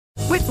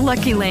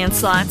Lucky Land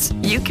Slots,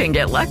 you can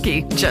get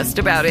lucky just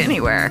about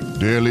anywhere.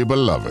 Dearly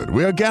beloved,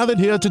 we are gathered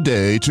here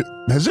today to...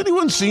 Has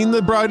anyone seen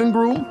the bride and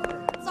groom?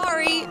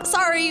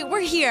 Sorry, we're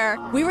here.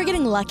 We were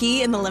getting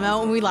lucky in the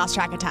limo and we lost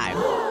track of time.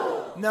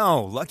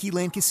 No, Lucky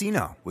Land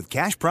Casino, with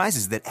cash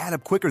prizes that add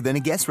up quicker than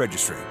a guest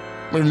registry.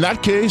 In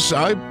that case,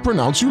 I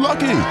pronounce you lucky.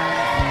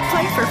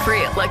 Play for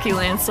free at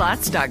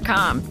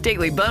LuckyLandSlots.com.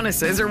 Daily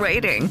bonuses are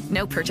waiting.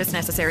 No purchase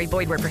necessary.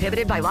 Void where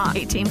prohibited by law.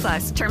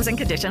 18+. Terms and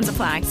conditions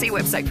apply. See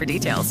website for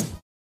details.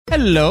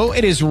 Hello,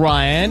 it is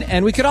Ryan,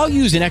 and we could all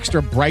use an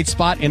extra bright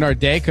spot in our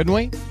day, couldn't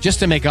we? Just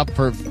to make up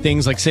for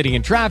things like sitting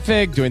in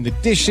traffic, doing the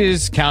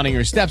dishes, counting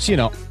your steps, you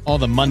know, all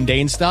the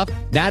mundane stuff.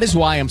 That is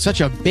why I'm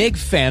such a big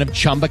fan of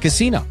Chumba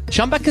Casino.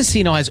 Chumba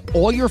Casino has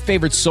all your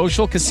favorite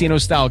social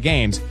casino-style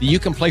games that you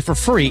can play for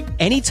free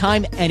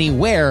anytime,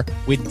 anywhere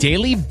with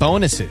daily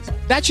bonuses.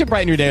 That should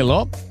brighten your day a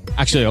little.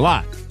 Actually, a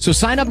lot. So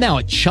sign up now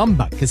at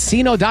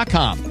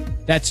ChumbaCasino.com.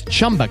 That's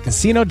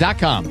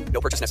ChumbaCasino.com.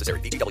 No purchase necessary.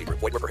 VGW Group.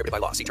 Void where prohibited by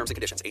law. See terms and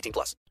conditions.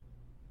 18+.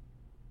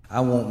 I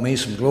want me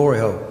some glory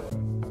hole.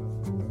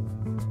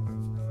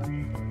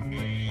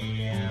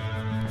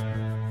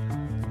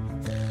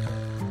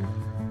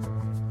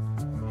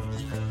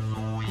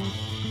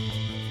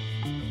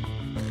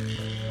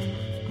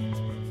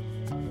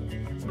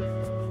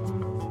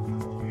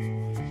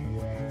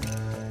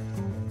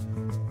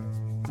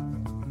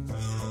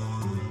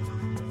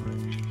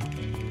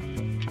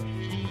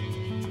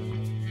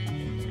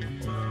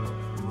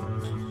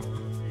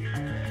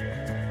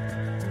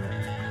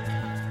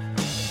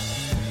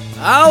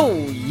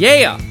 Oh,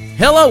 yeah.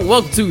 Hello,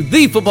 welcome to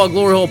the Football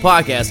Glory Hole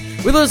Podcast.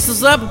 We listen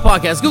to Apple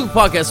Podcasts, Google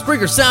Podcasts,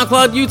 Spreaker,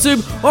 SoundCloud,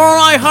 YouTube, or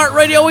on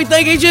iHeartRadio. We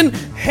thank each and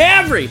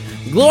every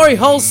Glory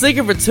Hole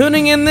seeker for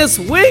tuning in this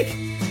week.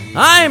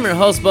 I am your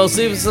host, Bo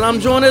Stevens, and I'm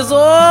joined as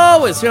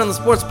always here on the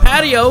sports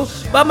patio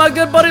by my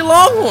good buddy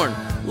Longhorn.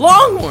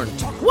 Longhorn,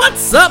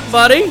 what's up,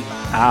 buddy?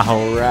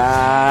 All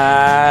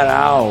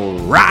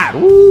right.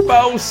 Woo,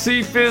 Bo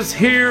Cephas,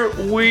 here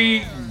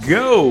we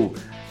go.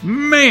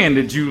 Man,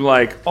 did you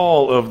like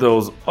all of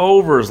those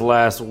overs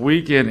last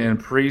weekend in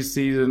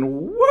preseason?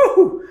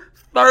 Woo!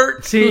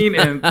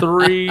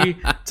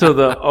 13-3 to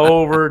the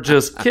over,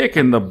 just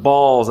kicking the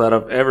balls out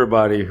of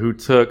everybody who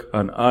took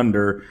an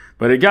under.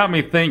 But it got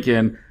me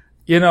thinking,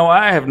 you know,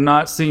 I have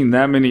not seen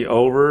that many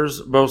overs,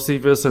 Bo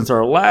Cephas, since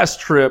our last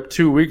trip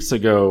 2 weeks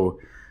ago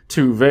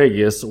to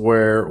Vegas,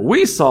 where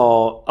we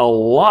saw a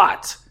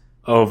lot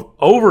of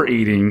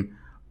overeating,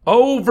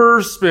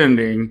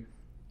 overspending,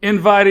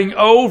 inviting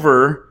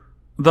over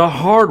the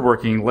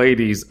hardworking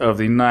ladies of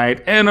the night,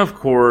 and of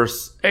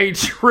course, a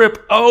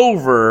trip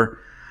over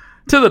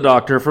to the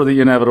doctor for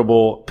the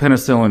inevitable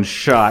penicillin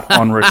shot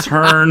on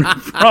return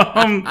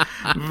from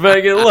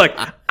Vegas. Look,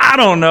 I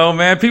don't know,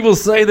 man. People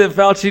say that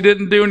Fauci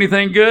didn't do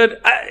anything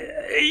good.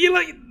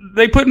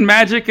 They put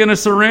magic in a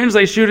syringe,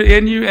 they shoot it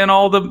in you, and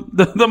all the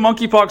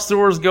monkeypox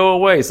sores go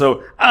away.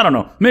 So, I don't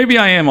know. Maybe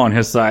I am on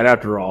his side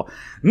after all.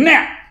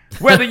 Now,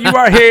 whether you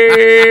are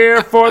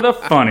here for the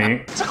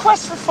funny. It's a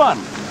quest for fun.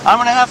 I'm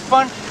going to have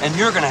fun, and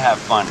you're going to have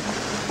fun.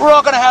 We're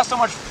all going to have so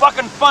much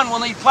fucking fun we'll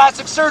need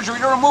plastic surgery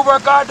to remove our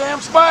goddamn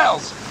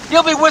smiles.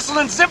 You'll be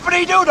whistling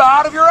Zippity-Doo-Dah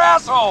out of your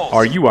asshole.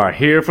 Or you are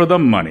here for the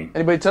money.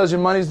 Anybody tells you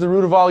money's the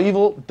root of all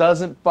evil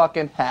doesn't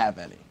fucking have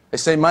any. They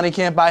say money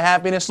can't buy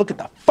happiness. Look at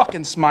the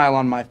fucking smile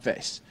on my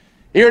face.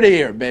 Ear to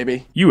ear,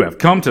 baby. You have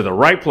come to the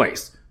right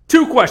place.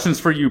 2 questions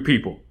for you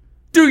people.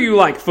 Do you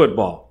like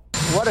football?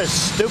 What a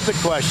stupid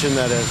question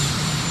that is.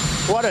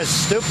 What a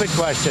stupid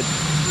question.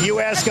 You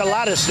ask a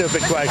lot of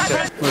stupid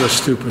questions. What a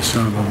stupid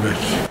son of a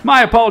bitch.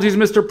 My apologies,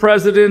 Mr.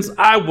 President.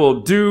 I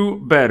will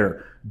do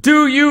better.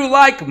 Do you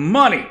like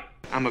money?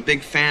 I'm a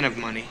big fan of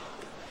money.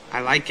 I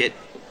like it.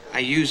 I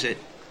use it.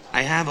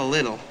 I have a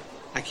little.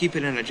 I keep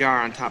it in a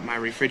jar on top of my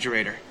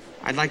refrigerator.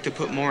 I'd like to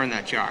put more in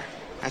that jar.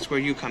 That's where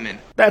you come in.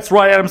 That's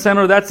right, Adam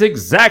Sandler. That's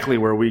exactly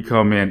where we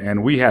come in.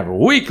 And we have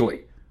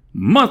weekly,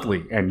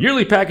 monthly, and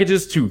yearly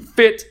packages to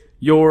fit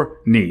your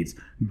needs.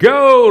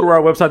 Go to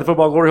our website,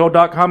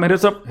 thefootballgloryhole.com, and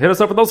hit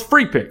us up with those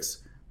free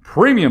picks,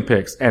 premium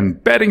picks,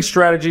 and betting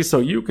strategies so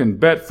you can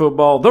bet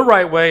football the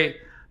right way,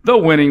 the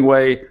winning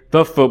way,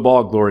 the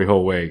Football Glory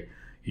Hole way.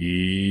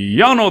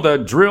 Y'all know the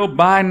drill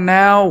by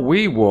now.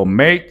 We will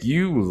make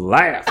you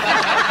laugh.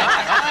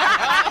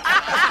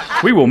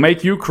 We will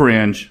make you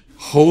cringe.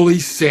 Holy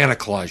Santa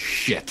Claus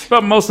shit.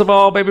 But most of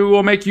all, baby, we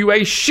will make you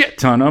a shit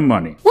ton of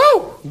money.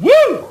 Woo!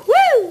 Woo!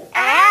 Woo!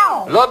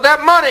 Ow! Love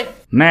that money.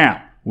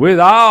 Now,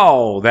 with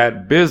all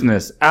that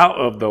business out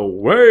of the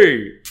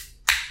way,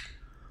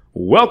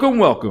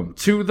 welcome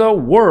to the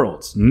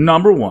world's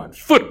 #1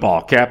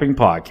 football capping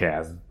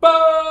podcast.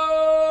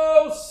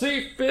 Bo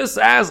Cephas,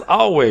 as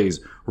always,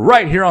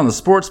 right here on the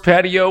sports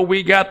patio.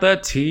 We got the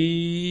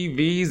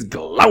TVs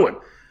glowing.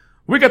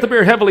 We got the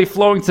beer heavily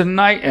flowing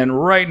tonight,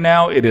 and right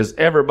now it is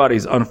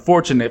everybody's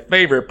unfortunate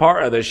favorite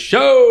part of the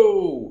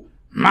show.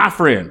 My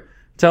friend,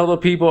 tell the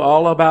people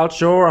all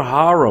about your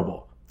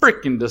horrible,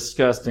 freaking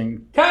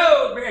disgusting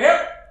cold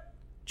beer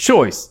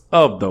choice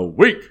of the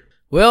week.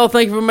 Well,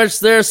 thank you very much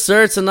there,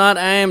 sir. Tonight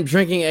I am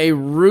drinking a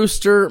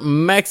Rooster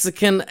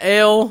Mexican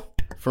Ale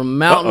from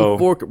Mountain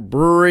Fork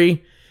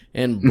Brewery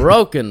in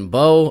Broken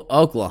Bow,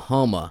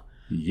 Oklahoma.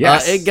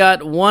 Yes. It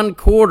got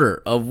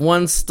 1/4 of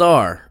 1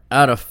 star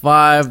out of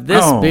 5.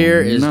 This beer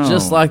is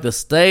just like the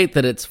state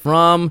that it's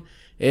from.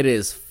 It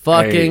is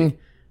fucking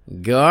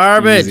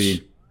garbage.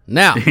 Easy.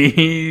 Now,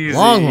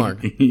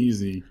 Longhorn.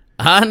 Easy.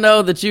 I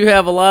know that you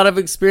have a lot of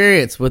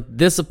experience with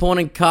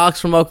disappointing cocks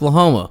from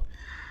Oklahoma.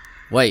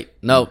 Sorry.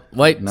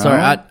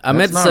 I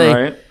meant to say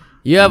right.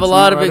 you have a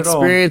lot of right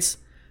experience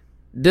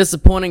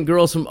disappointing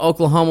girls from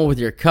Oklahoma with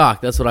your cock.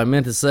 That's what I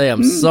meant to say.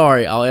 I'm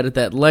sorry. I'll edit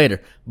that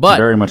later. But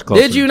very much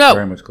closer. Did you know?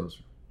 Very much closer.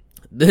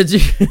 Did you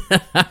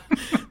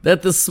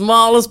that the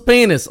smallest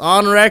penis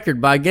on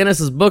record by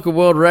Guinness's Book of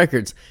World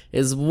Records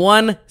is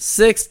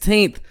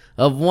 1/16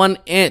 of 1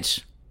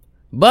 inch?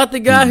 But the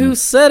guy who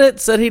said it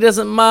said he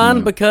doesn't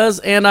mind because,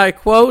 and I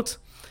quote,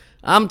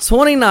 "I'm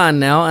 29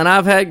 now, and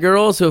I've had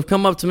girls who have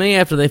come up to me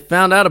after they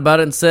found out about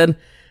it and said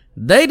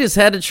they just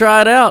had to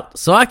try it out.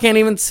 So I can't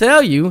even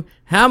tell you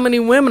how many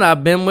women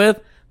I've been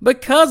with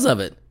because of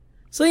it."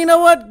 So you know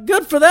what?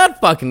 Good for that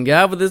fucking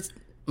guy with his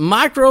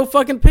micro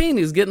fucking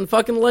penis getting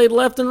fucking laid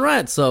left and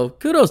right. So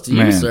kudos to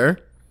you, sir.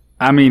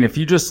 I mean, if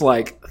you just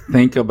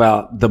think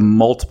about the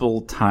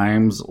multiple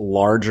times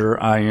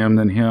larger I am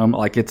than him,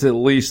 it's at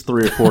least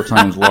 3 or 4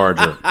 times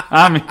larger.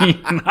 I mean,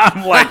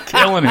 I'm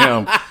killing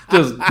him,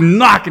 just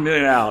knocking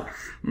it out,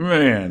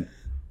 man.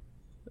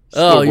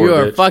 Oh, you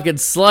are fucking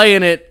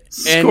slaying it.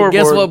 And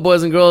guess what,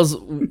 boys and girls?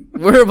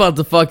 We're about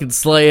to fucking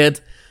slay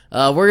it.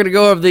 We're going to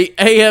go over the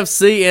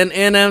AFC and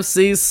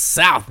NFC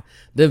South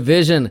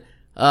Division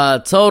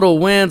total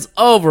wins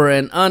over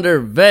and under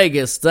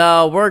Vegas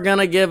style. We're going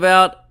to give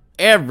out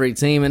every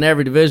team in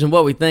every division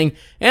what we think.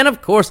 And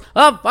of course,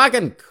 we're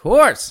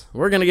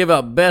going to give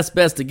out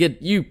best to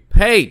get you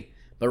paid.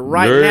 But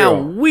right now,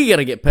 we got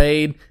to get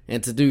paid.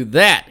 And to do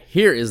that,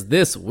 here is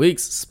this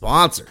week's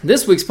sponsor.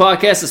 This week's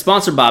podcast is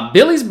sponsored by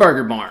Billy's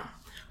Burger Barn.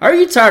 Are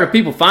you tired of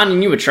people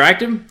finding you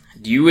attractive?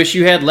 Do you wish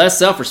you had less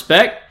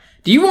self-respect?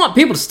 Do you want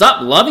people to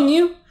stop loving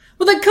you?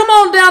 Well, then come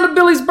on down to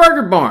Billy's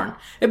Burger Barn.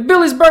 At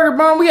Billy's Burger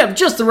Barn, we have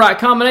just the right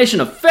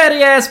combination of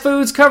fatty-ass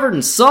foods covered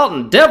in salt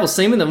and devil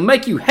semen that will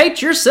make you hate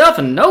yourself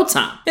in no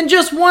time. In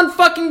just one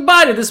fucking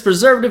bite of this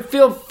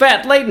preservative-filled,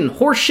 fat-laden,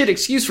 horseshit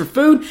excuse for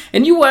food,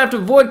 and you will have to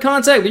avoid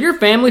contact with your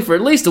family for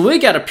at least a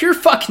week out of pure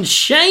fucking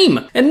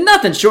shame. And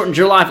nothing shortens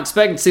your life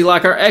expectancy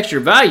like our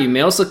extra value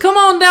meal, so come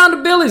on down to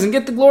Billy's and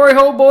get the Glory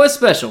Hole Boys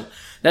special.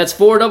 That's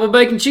 4 double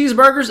bacon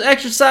cheeseburgers,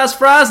 extra size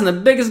fries, and the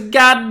biggest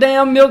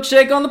goddamn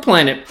milkshake on the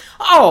planet.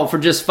 All for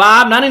just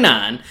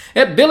 $5.99.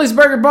 At Billy's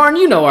Burger Barn,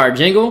 you know our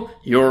jingle.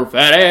 Your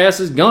fat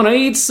ass is gonna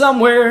eat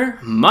somewhere.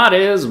 Might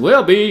as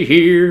well be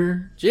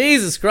here.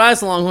 Jesus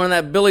Christ, Longhorn,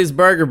 that Billy's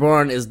Burger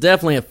Barn is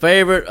definitely a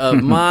favorite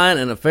of mine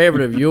and a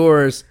favorite of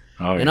yours.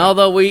 Oh, yeah. And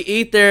although we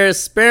eat there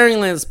as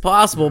sparingly as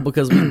possible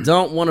because we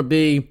don't want to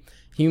be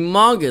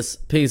humongous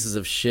pieces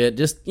of shit,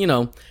 just,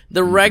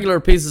 the regular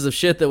pieces of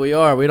shit that we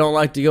are. We don't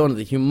like to go into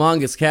the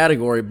humongous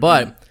category.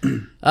 But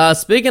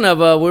speaking of,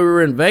 we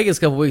were in Vegas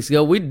a couple weeks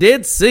ago, we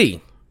did see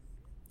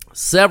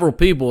several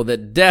people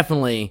that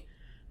definitely,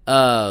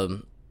 they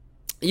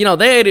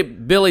ate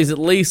at Billy's at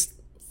least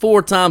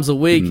 4 times a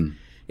week,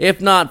 if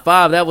not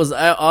 5. That was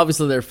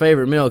obviously their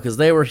favorite meal because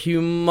they were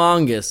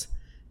humongous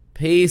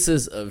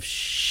pieces of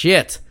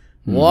shit.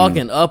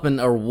 Waddling up and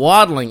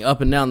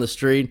down the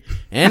street,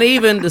 and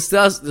even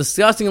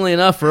disgustingly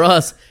enough for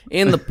us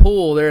in the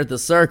pool there at the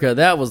Circa,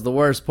 that was the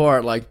worst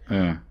part. Look,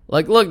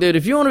 dude,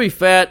 if you want to be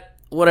fat,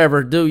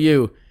 whatever, do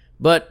you.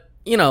 But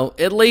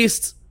at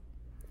least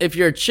if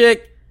you're a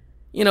chick,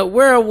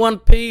 wear a one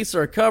piece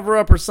or a cover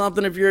up or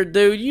something. If you're a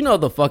dude, you know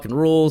the fucking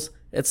rules.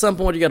 At some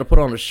point, you got to put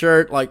on a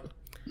shirt. I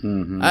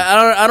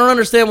don't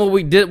understand what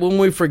we did when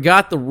we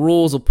forgot the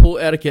rules of pool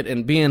etiquette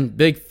and being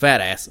big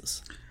fat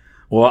asses.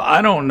 Well,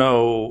 I don't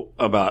know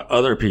about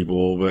other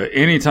people, but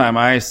anytime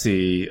I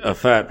see a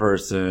fat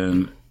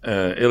person,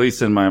 at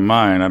least in my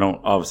mind, I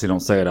obviously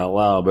don't say it out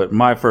loud, but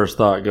my first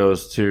thought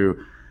goes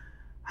to,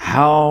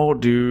 how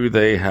do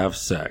they have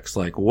sex?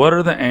 What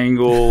are the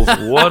angles?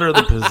 What are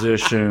the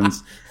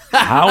positions?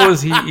 How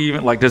is he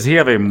even, does he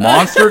have a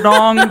monster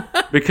dong?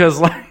 Because,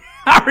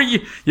 how are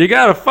you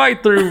got to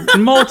fight through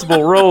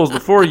multiple rows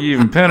before you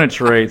even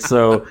penetrate.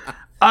 So,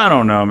 I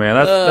don't know, man.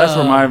 That's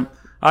where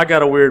I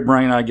got a weird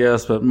brain, I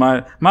guess, but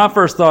my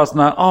first thought's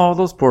not, oh,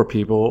 those poor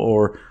people,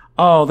 or,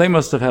 oh, they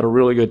must have had a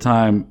really good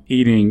time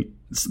eating,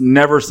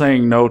 never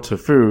saying no to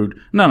food.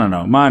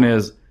 No. Mine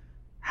is,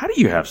 how do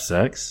you have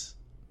sex?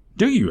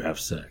 Do you have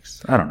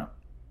sex? I don't know.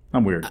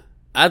 I'm weird.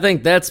 I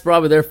think that's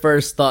probably their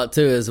first thought,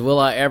 too, is, will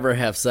I ever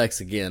have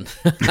sex again?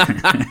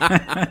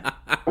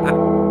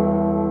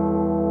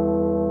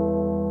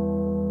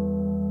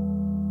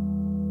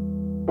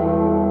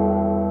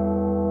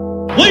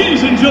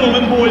 Ladies and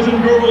gentlemen, boys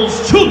and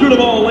girls, children of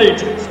all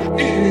ages. It's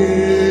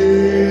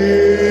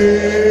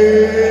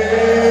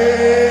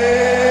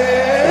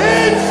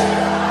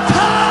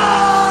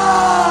time!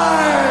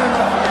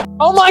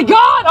 Oh my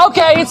God!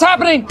 Okay, it's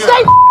happening.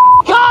 Stay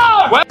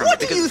calm! What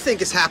do you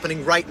think is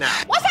happening right now?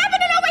 What's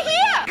happening over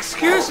here?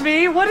 Excuse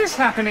me, what is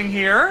happening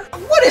here?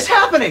 What is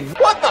happening?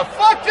 What the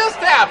fuck just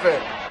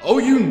happened? Oh,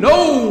 you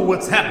know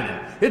what's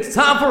happening. It's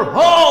time for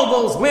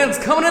all those wins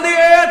coming in the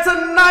air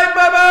tonight,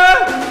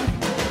 baby!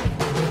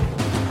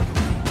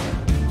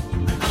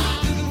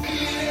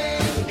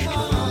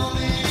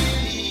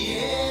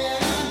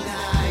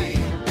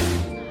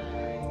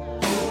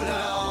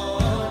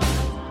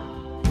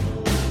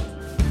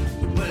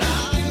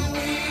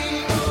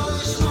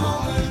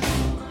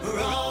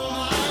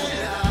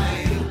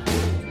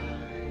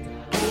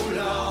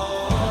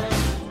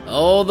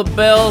 Oh, the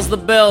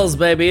bells,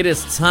 baby. It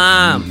is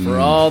time for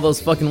all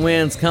those fucking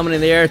wins coming in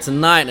the air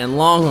tonight. And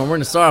Longhorn, we're going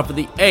to start off with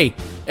the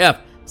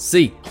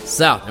AFC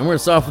South. And we're going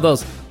to start off with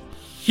those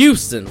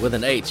Houston, with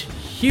an H,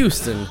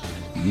 Houston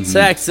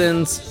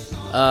Texans.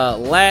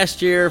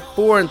 Last year,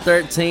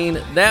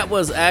 4-13. That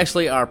was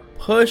actually our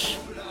push.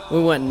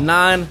 We went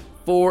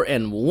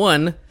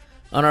 9-4-1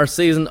 on our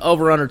season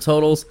over-under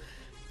totals.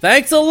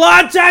 Thanks a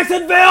lot,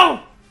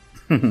 Jacksonville!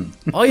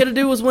 All you had to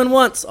do was win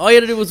once. All you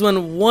had to do was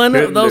win one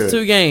of those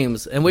two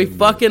games, and we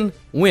fucking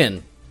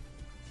win.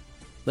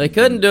 They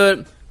couldn't do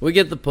it. We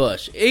get the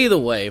push. Either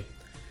way,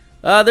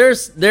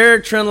 their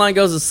trend line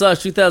goes as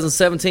such.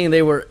 2017,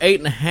 they were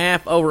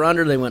 8.5 over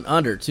under. They went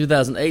under.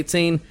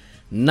 2018,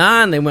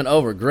 9, they went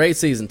over. Great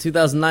season.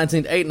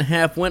 2019,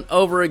 8.5, went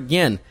over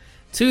again.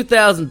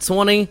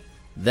 2020,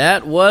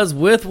 that was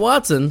with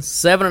Watson,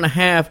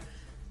 7.5.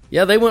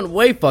 Yeah, they went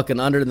way fucking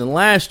under than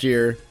last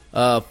year.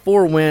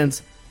 4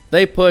 wins.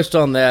 They pushed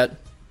on that.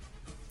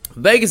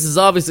 Vegas is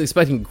obviously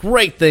expecting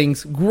great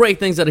things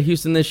out of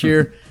Houston this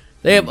year.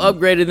 They have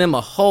upgraded them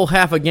a whole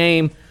half a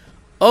game.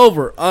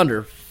 Over,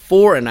 under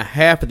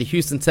 4.5 of the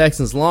Houston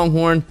Texans.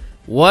 Longhorn,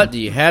 what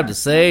do you have to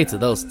say to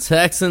those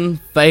Texan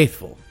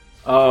faithful?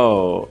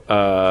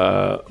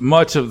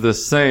 Much of the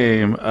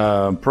same.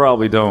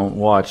 Probably don't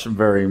watch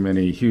very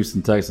many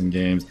Houston Texan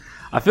games.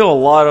 I feel a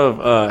lot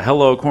of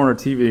Hello Corner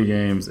TV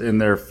games in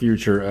their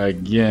future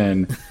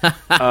again.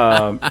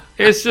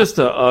 It's just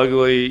a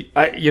ugly.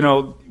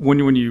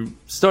 When you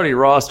study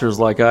rosters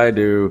like I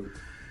do,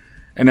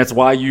 and that's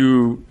why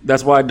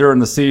during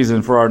the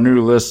season for our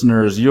new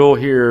listeners, you'll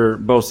hear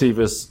Bo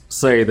Cephas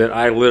say that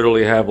I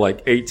literally have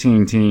like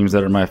 18 teams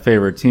that are my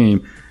favorite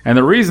team. And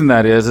the reason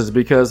that is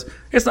because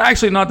it's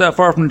actually not that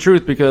far from the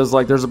truth, because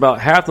like there's about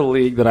half the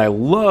league that I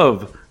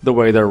love the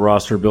way they're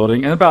roster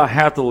building, and about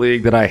half the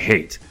league that I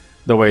hate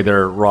the way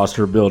they're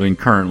roster building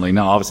currently.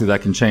 Now, obviously,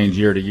 that can change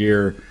year to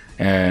year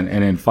and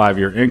in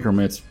 5-year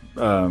increments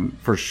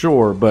for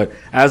sure. But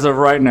as of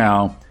right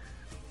now,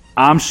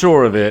 I'm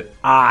sure of it.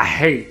 I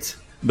hate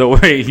the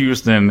way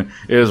Houston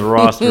is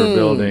roster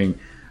building.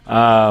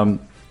 Where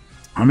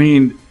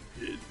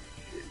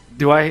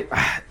do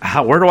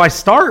I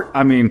start?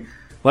 I mean,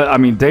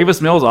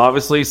 Davis Mills,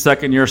 obviously,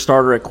 second-year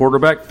starter at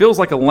quarterback, feels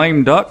like a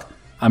lame duck.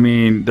 I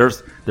mean,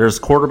 there's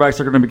quarterbacks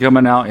that are going to be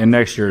coming out in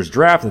next year's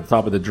draft, at the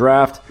top of the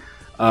draft.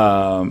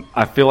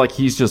 I feel like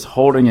he's just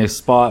holding a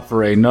spot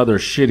for another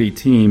shitty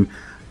team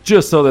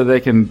just so that they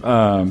can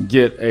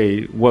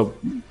get what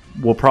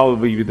will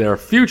probably be their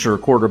future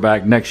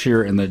quarterback next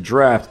year in the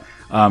draft.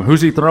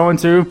 Who's he throwing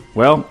to?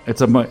 Well,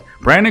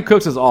 Brandon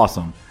Cooks is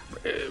awesome.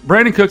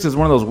 Brandon Cooks is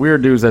one of those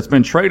weird dudes that's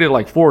been traded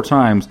like 4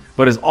 times,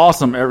 but is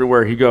awesome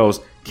everywhere he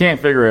goes.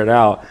 Can't figure it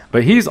out,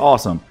 but he's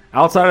awesome.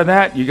 Outside of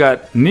that, you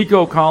got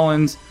Nico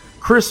Collins,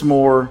 Chris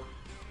Moore,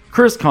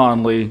 Chris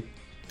Conley,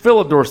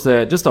 Philip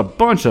Dorsett, just a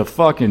bunch of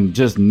fucking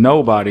just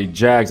nobody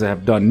Jags that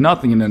have done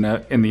nothing in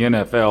the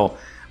NFL.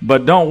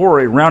 But don't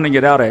worry, rounding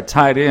it out at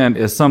tight end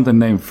is something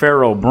named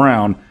Pharaoh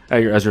Brown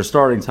as your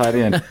starting tight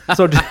end.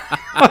 So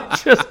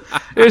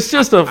it's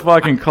just a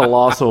fucking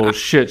colossal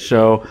shit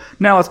show.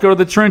 Now let's go to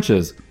the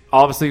trenches.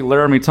 Obviously,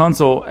 Laramie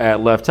Tunsil at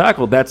left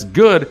tackle. That's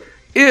good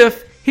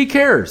if he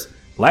cares.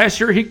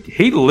 Last year,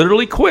 he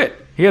literally quit.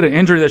 He had an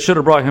injury that should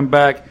have brought him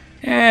back.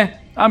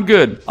 I'm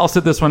good. I'll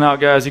sit this one out,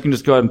 guys. You can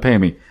just go ahead and pay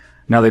me.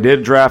 Now, they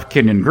did draft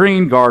Kenyon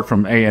Green, guard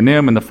from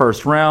A&M, in the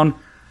first round.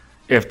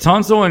 If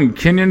Tunsil and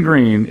Kenyon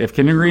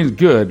Green's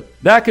good,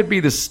 that could be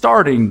the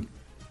starting,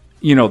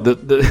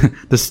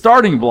 the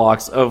starting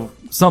blocks of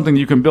something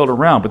you can build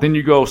around. But then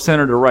you go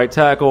center to right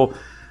tackle,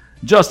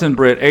 Justin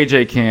Britt,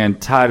 A.J. Cann,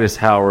 Titus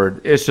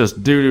Howard. It's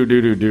just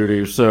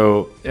doo-doo.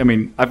 So, I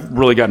mean, I've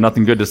really got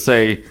nothing good to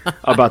say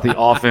about the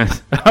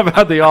offense,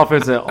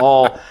 at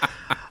all.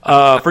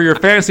 For your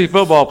fantasy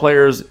football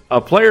players, a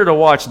player to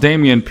watch,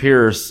 Dameon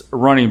Pierce,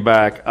 running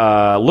back.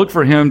 Look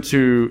for him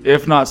to,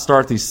 if not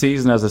start the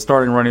season as a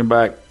starting running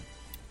back,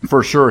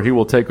 for sure he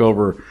will take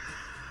over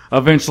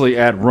eventually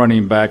at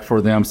running back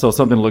for them. So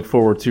something to look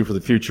forward to for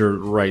the future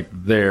right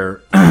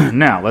there.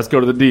 Now, let's go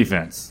to the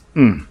defense.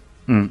 I'm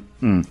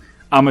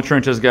a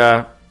trenches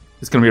guy.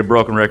 It's going to be a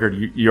broken record.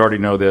 You already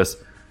know this.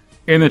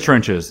 In the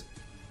trenches,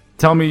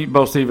 tell me,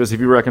 Bo Cephas, if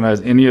you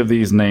recognize any of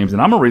these names,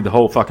 and I'm going to read the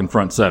whole fucking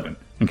front 7.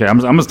 Okay, I'm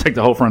going to take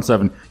the whole front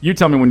 7. You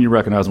tell me when you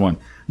recognize one.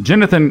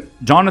 Jonathan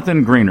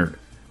Greenard,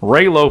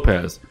 Ray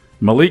Lopez,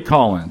 Malik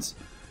Collins,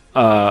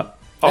 that's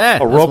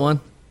one.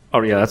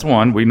 Oh, yeah, that's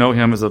one. We know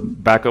him as a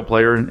backup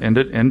player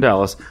in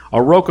Dallas.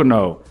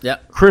 Orokono.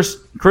 Yep.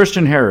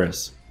 Christian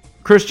Harris.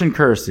 Christian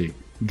Kersey.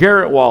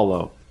 Garrett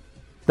Wallow.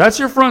 That's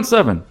your front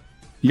seven.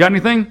 You got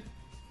anything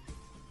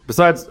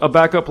besides a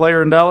backup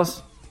player in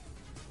Dallas?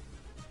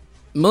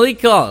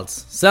 Malik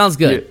Collins. Sounds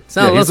good.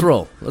 Let's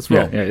roll.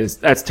 Yeah,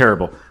 that's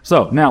terrible.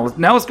 So now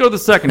let's go to the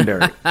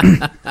secondary.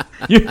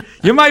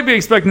 you might be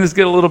expecting this to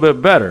get a little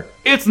bit better.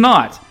 It's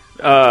not.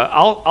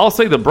 I'll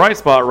say the bright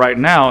spot right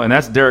now, and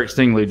that's Derek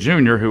Stingley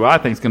Jr., who I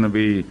think is going to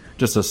be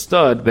just a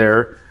stud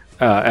there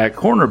at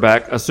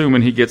cornerback,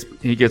 assuming he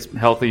gets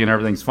healthy and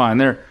everything's fine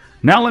there.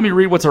 Now let me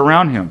read what's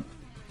around him: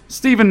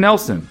 Steven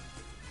Nelson,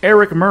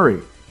 Eric Murray,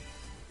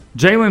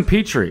 Jalen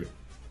Petrie,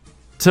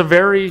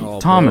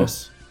 Taveri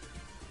Thomas. Bro.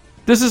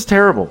 This is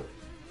terrible.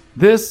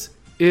 This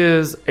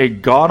is a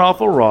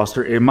god-awful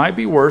roster. It might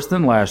be worse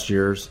than last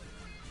year's.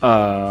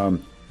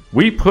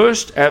 We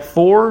pushed at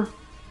four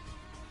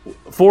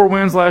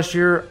wins last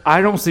year.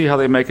 I don't see how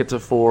they make it to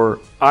 4.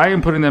 I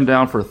am putting them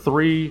down for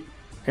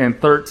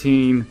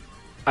 3-13.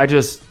 I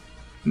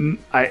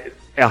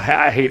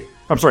hate.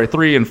 I'm sorry,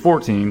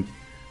 3-14.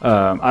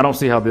 I don't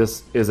see how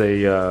this is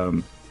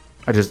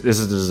this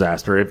is a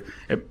disaster.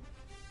 If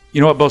you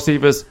know what,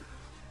 Bocephus,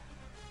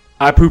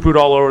 I poo-pooed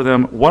all over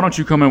them. Why don't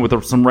you come in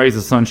with some rays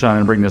of sunshine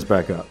and bring this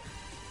back up?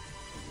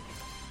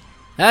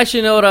 Actually,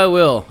 you know what, I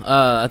will.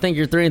 I think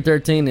your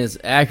 3-13 is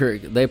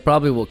accurate. They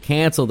probably will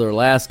cancel their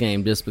last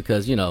game just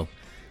because,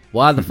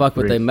 why the fuck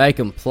would they make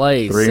them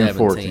play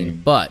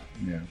 17? But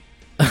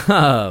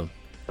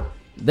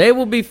they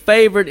will be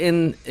favored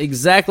in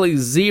exactly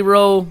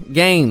 0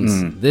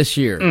 games this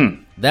year.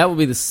 That will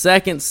be the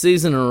second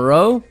season in a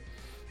row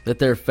that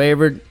they're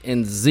favored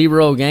in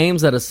 0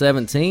 games out of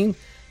 17.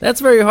 That's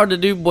very hard to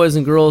do, boys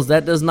and girls.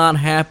 That does not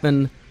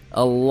happen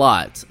a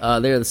lot.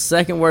 They're the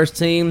second worst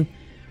team.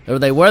 Or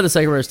they were the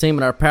second worst team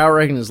in our power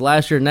rankings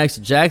last year next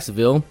to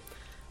Jacksonville.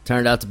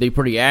 Turned out to be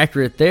pretty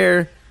accurate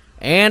there.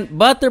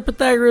 But their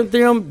Pythagorean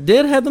theorem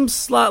did have them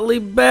slightly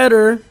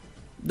better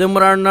than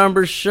what our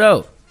numbers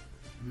show.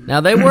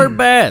 Now, they were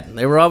bad.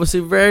 They were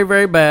obviously very,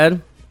 very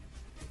bad.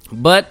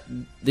 But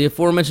the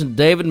aforementioned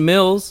David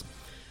Mills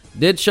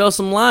did show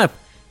some life.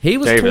 He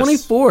was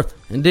 24th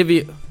in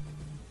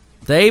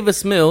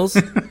Davis Mills.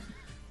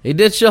 He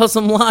did show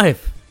some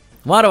life.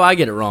 Why do I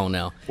get it wrong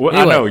now? Well,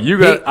 anyway, I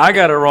know I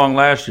got it wrong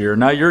last year.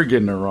 Now you're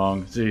getting it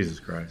wrong. Jesus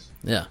Christ.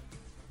 Yeah.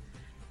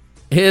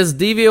 His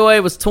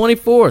DVOA was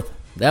 24th.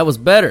 That was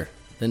better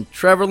than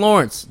Trevor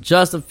Lawrence,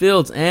 Justin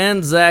Fields,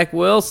 and Zach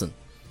Wilson.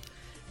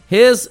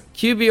 His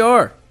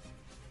QBR,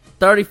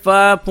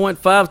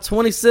 35.5,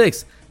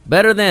 26.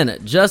 Better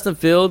than Justin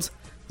Fields,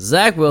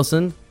 Zach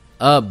Wilson,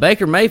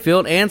 Baker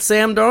Mayfield, and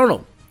Sam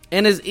Darnold.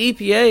 And his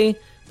EPA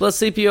plus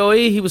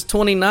CPOE, he was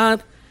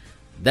 29th.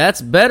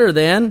 That's better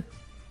than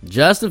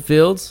Justin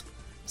Fields,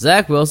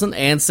 Zach Wilson,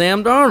 and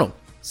Sam Darnold.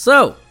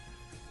 So,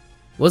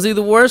 was he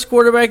the worst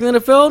quarterback in the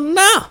NFL?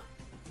 No.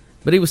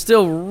 But he was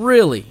still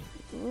really,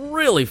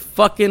 really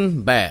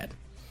fucking bad.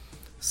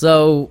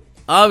 So,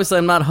 obviously,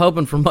 I'm not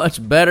hoping for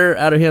much better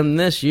out of him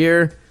this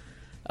year.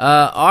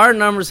 Our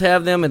numbers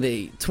have them at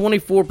the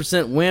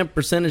 24% win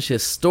percentage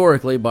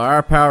historically by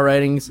our power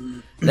ratings.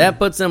 That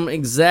puts them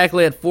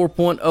exactly at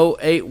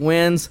 4.08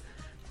 wins.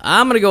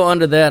 I'm going to go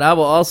under that. I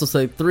will also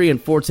say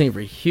 3-14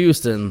 for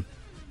Houston.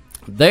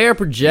 They are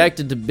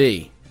projected to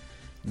be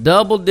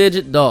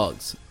double-digit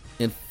dogs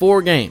in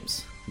 4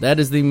 games. That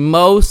is the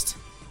most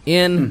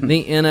in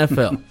the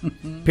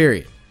NFL,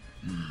 period.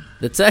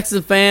 The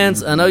Texans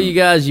fans, I know you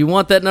guys, you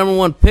want that number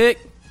 1 pick.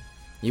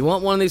 You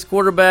want one of these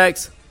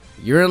quarterbacks.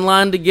 You're in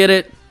line to get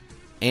it.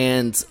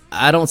 And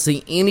I don't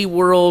see any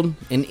world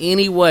in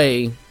any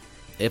way,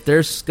 if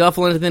they're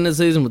scuffling at the end of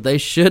the season, what they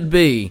should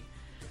be,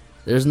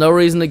 there's no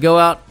reason to go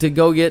out to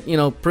go get,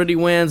 pretty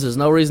wins. There's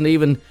no reason to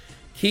even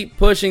keep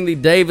pushing the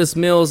Davis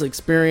Mills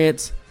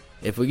experience.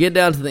 If we get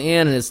down to the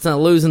end and it's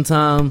losing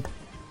time,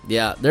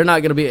 yeah, they're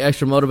not going to be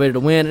extra motivated to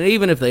win. And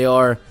even if they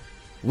are,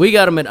 we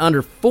got them at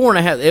under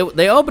 4.5.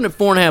 They opened at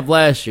 4.5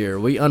 last year.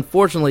 We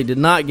unfortunately did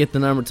not get the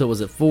number until it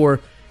was at 4.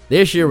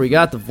 This year we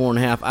got the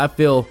 4.5. I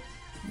feel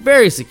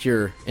very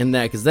secure in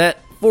that because that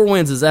 4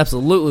 wins is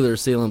absolutely their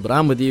ceiling. But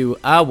I'm with you.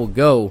 I will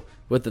go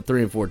with the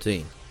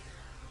 3-14.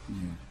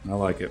 I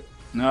like it.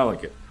 I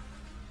like it.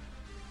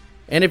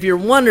 And if you're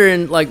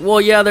wondering,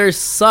 they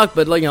suck,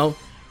 but,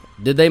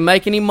 did they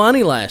make any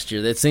money last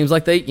year? It seems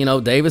like they,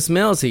 Davis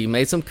Mills, he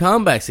made some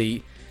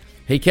comebacks.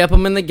 He kept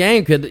them in the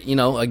game,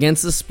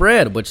 against the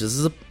spread, which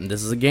this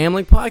is a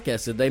gambling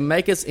podcast. Did they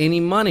make us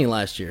any money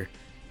last year?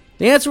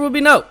 The answer would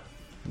be no.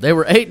 They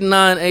were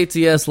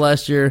 8-9 ATS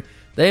last year.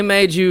 They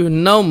made you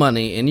no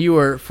money, and you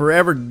were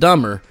forever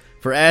dumber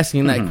for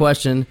asking that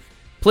question.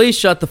 Please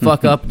shut the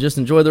fuck up and just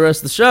enjoy the rest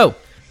of the show.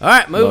 All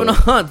right, moving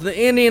on to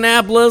the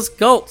Indianapolis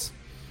Colts.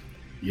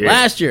 Yeah.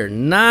 Last year,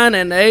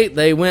 9-8,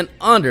 they went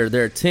under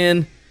their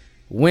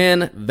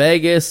 10-win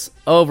Vegas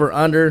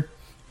over-under.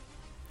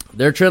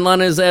 Their trend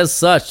line is as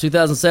such.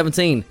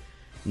 2017,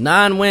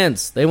 9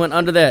 wins. They went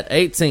under that.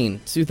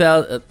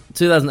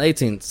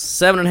 2018,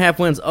 7.5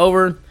 wins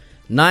over.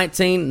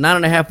 19,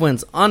 9.5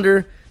 wins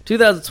under.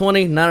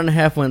 2020,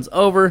 9.5 wins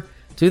over.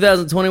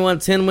 2021,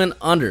 10 win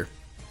under.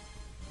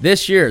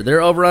 This year,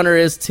 their over-under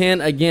is 10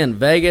 again.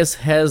 Vegas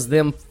has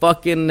them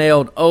fucking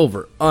nailed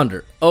over,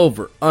 under.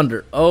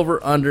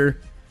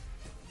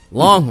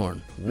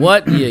 Longhorn,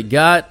 what do you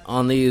got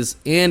on these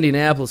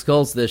Indianapolis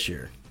Colts this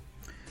year?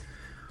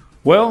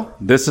 Well,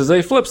 this is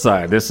a flip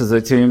side. This is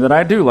a team that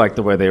I do like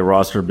the way they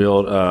roster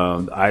build.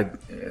 I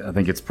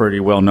think it's pretty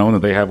well known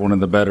that they have one of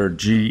the better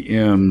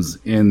GMs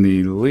in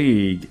the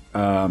league.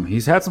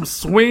 He's had some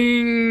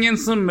swing and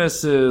some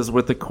misses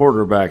with the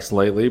quarterbacks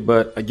lately,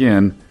 but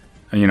again,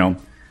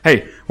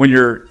 hey, when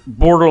your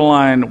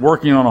borderline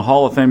working on a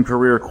Hall of Fame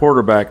career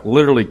quarterback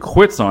literally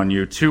quits on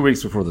you 2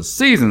 weeks before the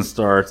season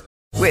starts.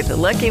 With the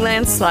Lucky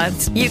Land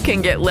Slots, you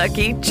can get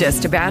lucky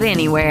just about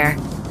anywhere.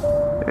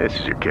 This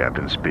is your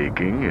captain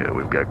speaking.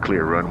 We've got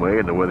clear runway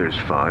and the weather's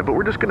fine, but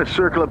we're just going to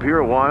circle up here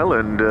a while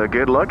and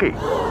get lucky.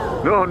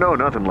 No,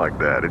 nothing like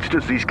that. It's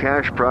just these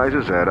cash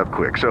prizes add up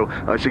quick. So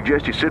I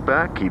suggest you sit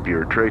back, keep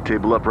your tray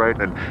table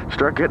upright, and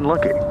start getting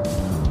lucky.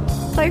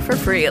 Play for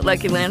free at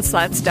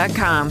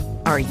LuckyLandSlots.com.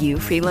 Are you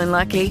feeling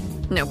lucky?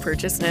 No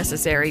purchase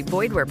necessary.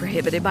 Void where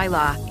prohibited by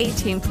law.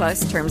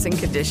 18+ terms and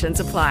conditions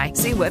apply.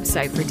 See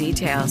website for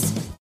details.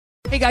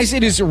 Hey guys,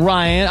 it is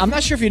Ryan. I'm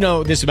not sure if you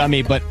know this about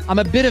me, but I'm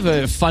a bit of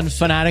a fun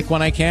fanatic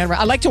when I can.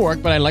 I like to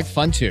work, but I like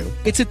fun too.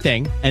 It's a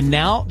thing. And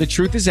now the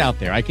truth is out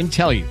there. I can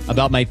tell you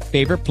about my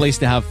favorite place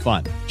to have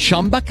fun.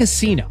 Chumba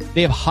Casino.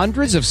 They have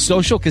hundreds of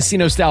social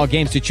casino style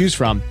games to choose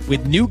from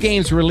with new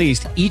games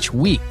released each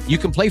week. You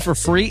can play for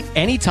free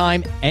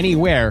anytime,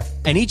 anywhere.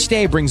 And each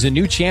day brings a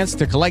new chance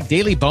to collect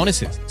daily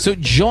bonuses. So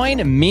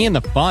join me in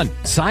the fun.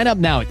 Sign up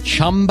now at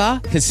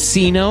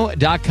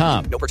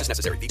ChumbaCasino.com. No purchase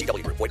necessary.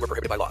 VGW Group. Void where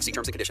prohibited by law. See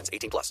terms and conditions.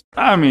 18+.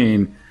 I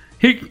mean,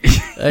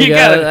 Hey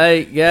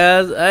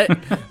guys,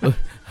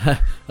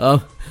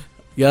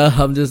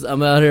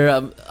 I'm out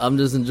here. I'm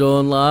just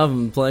enjoying live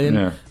and playing.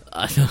 Yeah.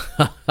 I'm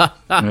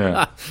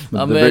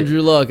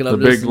Andrew Luck, and I'm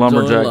the just big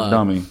lumberjack live.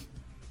 dummy.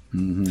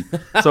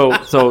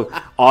 Mm-hmm. So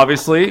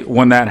obviously,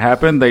 when that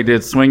happened, they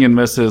did swing and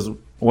misses.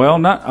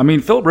 Well,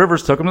 Phillip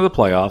Rivers took them to the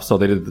playoffs, so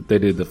they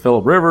did the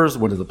Phillip Rivers,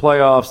 went to the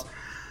playoffs.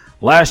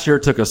 Last year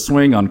took a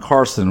swing on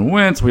Carson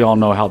Wentz. We all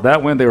know how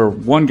that went. They were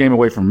one game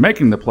away from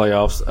making the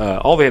playoffs.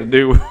 All they had to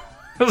do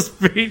was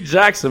beat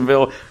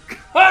Jacksonville.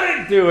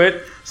 Couldn't do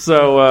it.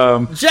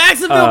 So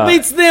Jacksonville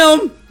beats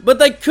them, but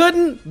they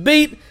couldn't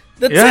beat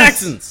the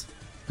Texans.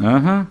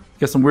 Got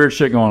some weird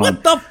shit going on.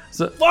 What the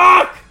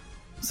fuck?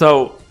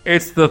 So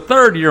it's the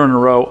third year in a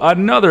row,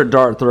 another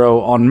dart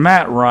throw on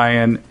Matt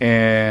Ryan,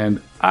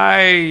 and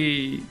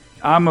I'm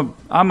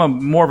a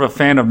more of a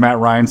fan of Matt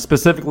Ryan,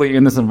 specifically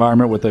in this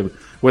environment with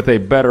a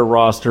better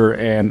roster,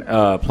 and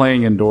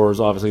playing indoors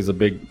obviously is a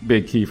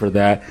big key for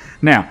that.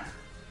 Now,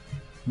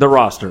 the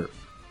roster.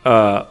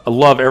 I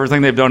love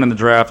everything they've done in the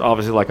draft.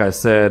 Obviously, like I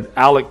said,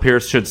 Alec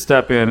Pierce should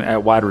step in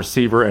at wide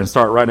receiver and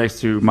start right next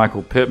to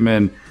Michael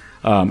Pittman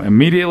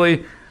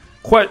immediately.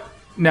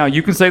 Now,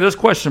 you can say there's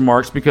question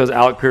marks because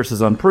Alec Pierce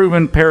is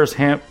unproven. Paris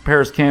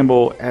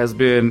Campbell has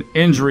been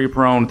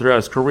injury-prone throughout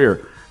his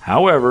career.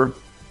 However,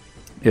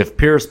 if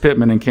Pierce,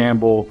 Pittman, and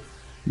Campbell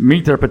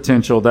meet their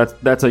potential,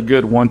 that's a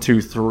good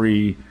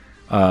 1-2-3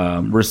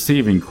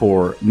 receiving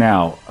core.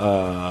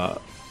 Now,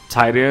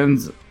 tight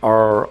ends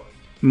are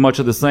much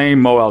of the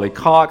same. Mo Alley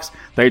Cox.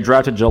 They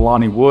drafted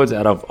Jelani Woods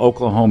out of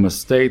Oklahoma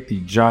State,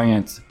 the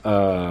Giants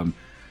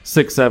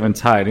 6'7"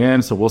 tight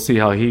end. So we'll see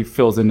how he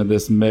fills into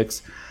this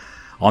mix.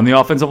 On the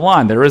offensive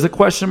line, there is a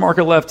question mark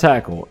at left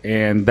tackle,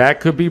 and that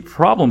could be a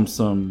problem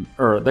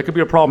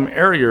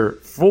area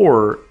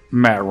for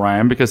Matt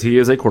Ryan because he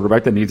is a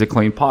quarterback that needs a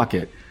clean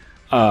pocket.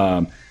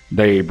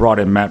 They brought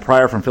in Matt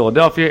Pryor from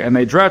Philadelphia, and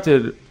they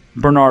drafted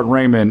Bernard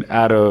Raymond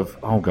out of,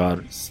 I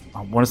want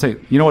to say,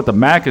 the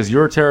MAC is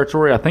your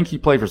territory. I think he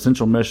played for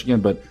Central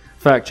Michigan, but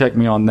fact check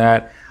me on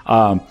that.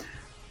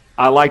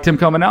 I liked him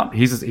coming out.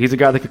 He's a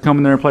guy that could come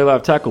in there and play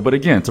left tackle. But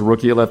again, it's a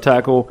rookie at left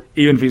tackle.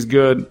 Even if he's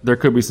good, there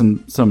could be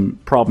some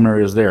problem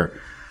areas there.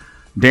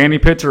 Danny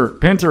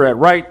Pinter at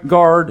right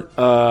guard.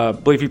 I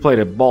believe he played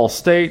at Ball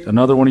State,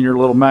 another one of your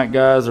little MAC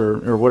guys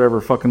or whatever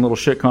fucking little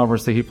shit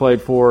conference that he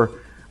played for.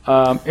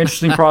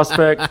 Interesting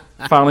prospect,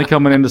 finally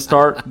coming in to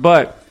start.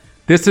 But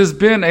this has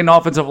been an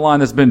offensive line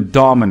that's been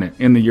dominant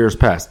in the years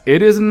past.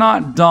 It is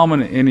not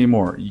dominant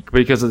anymore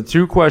because of the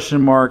two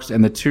question marks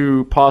and the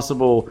two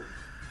possible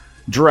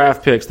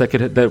draft picks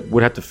that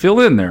would have to fill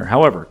in there.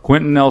 However,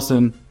 Quentin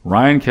Nelson,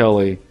 Ryan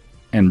Kelly,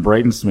 and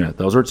Braden Smith.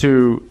 Those are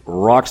two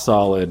rock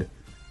solid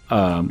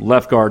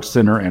left guard,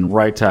 center, and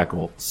right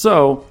tackle.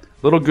 So,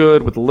 little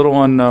good with a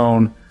little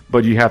unknown,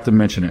 but you have to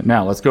mention it.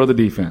 Now, let's go to the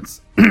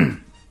defense.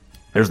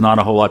 There's not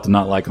a whole lot to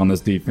not like on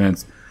this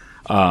defense.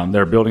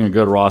 They're building a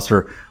good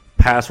roster.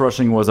 Pass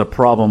rushing was a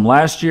problem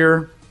last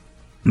year.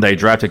 They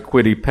drafted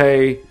Kwity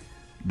Paye.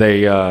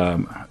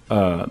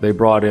 They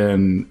brought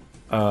in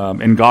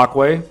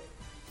Ngakoue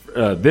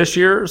this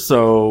year.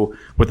 So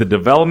with the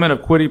development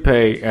of Kwity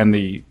Paye and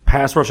the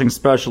pass rushing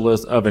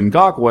specialist of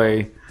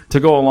Ngakoue to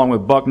go along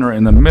with Buckner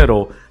in the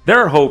middle,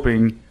 they're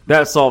hoping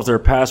that solves their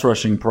pass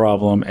rushing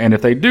problem. And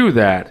if they do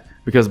that,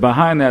 because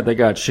behind that they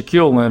got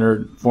Shaquille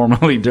Leonard,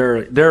 formerly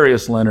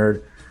Darius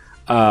Leonard,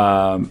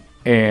 and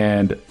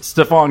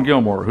Stephon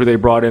Gilmore, who they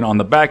brought in on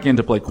the back end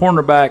to play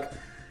cornerback.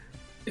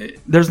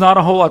 There's not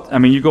a whole lot. I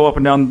mean, you go up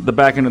and down the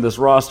back end of this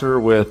roster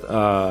with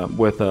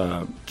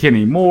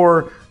Kenny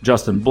Moore,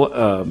 Justin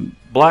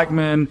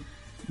Blackman,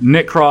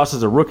 Nick Cross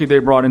is a rookie they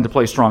brought in to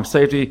play strong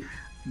safety.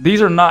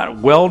 These are not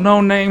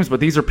well-known names, but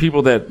these are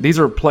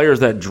players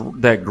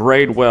that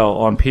grade well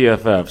on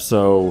PFF.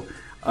 So,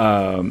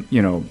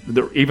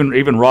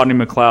 even Rodney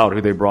McLeod,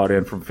 who they brought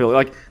in from Philly,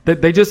 like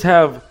they just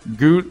have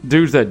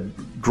dudes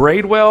that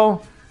grade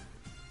well,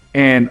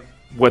 and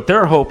what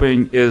they're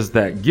hoping is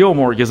that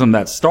Gilmore gives them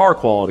that star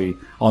quality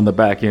on the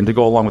back end to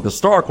go along with the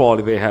star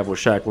quality they have with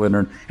Shaq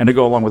Leonard and to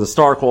go along with the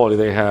star quality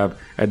they have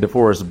at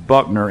DeForest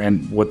Buckner,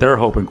 and what they're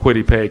hoping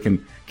Kwity Paye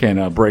can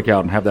break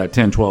out and have that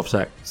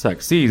 10-12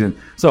 sack season.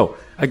 So,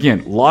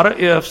 again, a lot of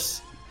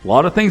ifs, a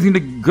lot of things need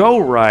to go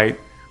right,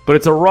 but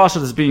it's a roster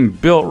that's being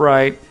built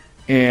right,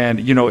 and,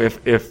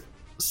 if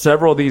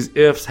several of these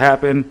ifs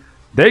happen,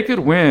 they could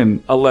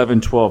win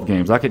 11, 12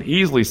 games. I could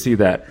easily see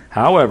that.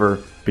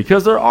 However,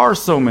 because there are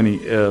so many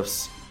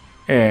ifs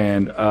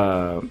and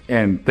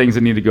things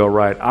that need to go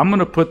right, I'm going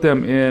to put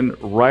them in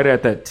right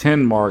at that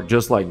 10 mark,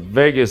 just like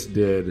Vegas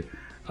did.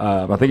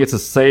 I think it's a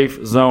safe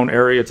zone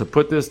area to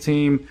put this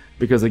team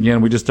because, again,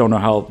 we just don't know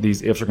how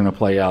these ifs are going to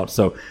play out.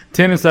 So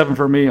 10-7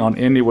 for me on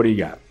Indy. What do you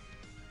got?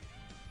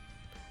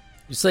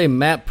 You say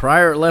Matt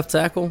Pryor at left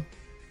tackle?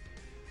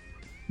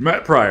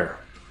 Matt Pryor.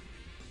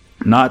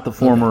 Not the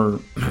former.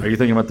 Are you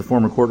thinking about the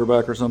former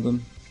quarterback or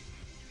something?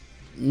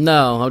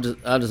 No,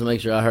 I'll just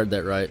make sure I heard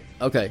that right.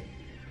 Okay,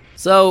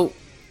 so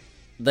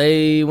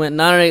they went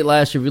 9-8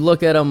 last year. If you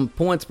look at them,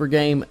 points per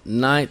game,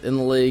 9th in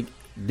the league.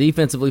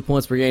 Defensively,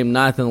 points per game,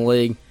 9th in the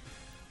league.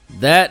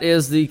 That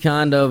is the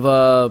kind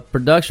of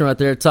production right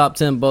there, top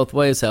 10 both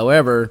ways.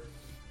 However,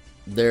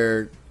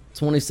 they're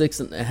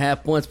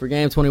 26.5 points per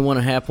game,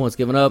 21.5 points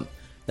given up.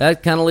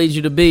 That kind of leads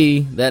you to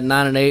be that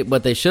 9-8,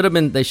 but they should have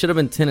been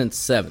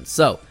 10-7.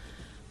 So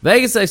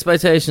Vegas'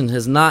 expectation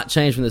has not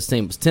changed from this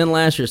team. It was 10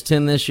 last year, it's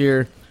 10 this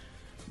year.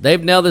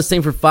 They've nailed this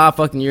team for 5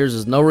 fucking years.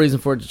 There's no reason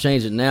for it to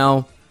change it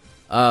now.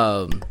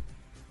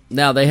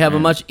 Now, they have a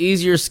much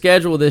easier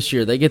schedule this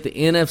year. They get the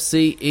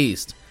NFC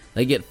East.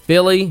 They get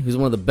Philly, who's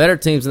one of the better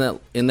teams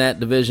in that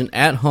division,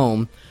 at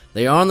home.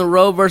 They are on the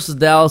road versus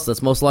Dallas.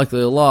 That's most likely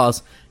a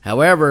loss.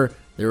 However,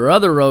 their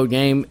other road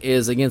game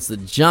is against the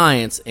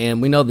Giants, and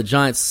we know the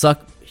Giants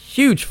suck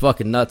huge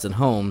fucking nuts at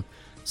home.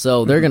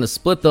 So they're going to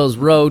split those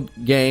road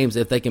games.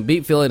 If they can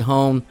beat Philly at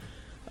home,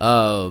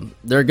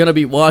 they're going to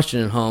beat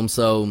Washington at home.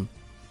 So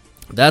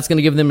that's going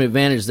to give them an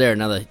advantage there.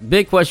 Now, the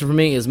big question for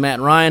me is Matt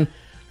Ryan.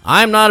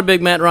 I'm not a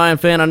big Matt Ryan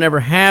fan. I never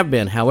have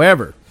been.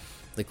 However,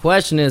 the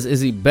question is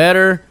he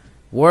better,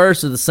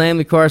 worse, or the same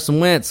than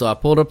Carson Wentz? So I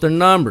pulled up their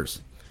numbers.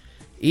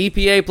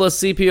 EPA plus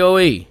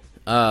CPOE.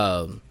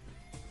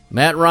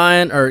 Matt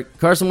Ryan, or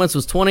Carson Wentz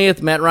was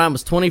 20th. Matt Ryan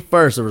was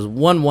 21st. There was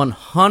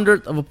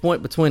 1/100th of a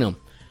point between them.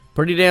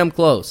 Pretty damn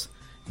close.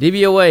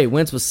 DVOA,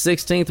 Wentz was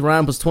 16th.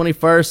 Ryan was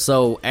 21st.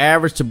 So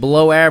average to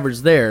below average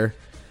there.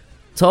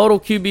 Total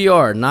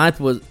QBR,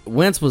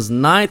 Wentz was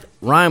 9th.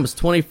 Ryan was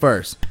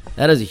 21st.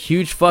 That is a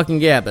huge fucking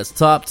gap. That's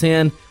top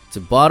 10 to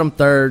bottom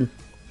third.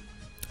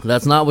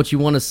 That's not what you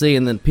want to see.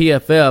 And then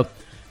PFF,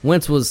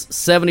 Wentz was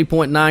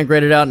 70.9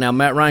 graded out. Now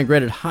Matt Ryan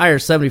graded higher,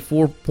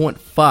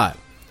 74.5.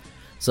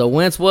 So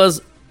Wentz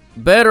was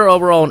better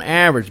overall on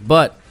average,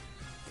 but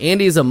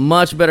Indy's a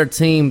much better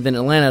team than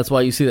Atlanta. That's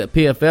why you see that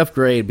PFF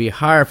grade be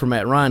higher for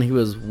Matt Ryan. He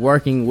was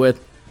working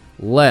with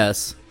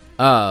less.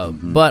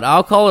 But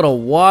I'll call it a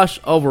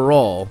wash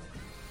overall.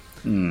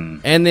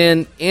 And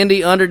then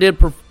Indy did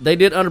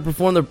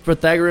underperform the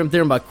Pythagorean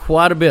theorem by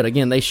quite a bit.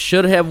 Again, they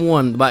should have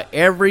won by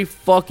every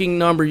fucking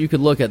number you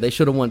could look at. They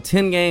should have won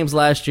 10 games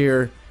last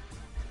year,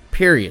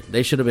 period.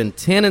 They should have been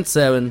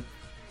 10-7.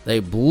 They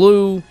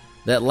blew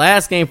that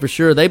last game for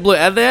sure. They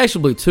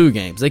actually blew 2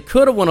 games. They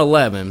could have won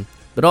 11,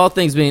 but all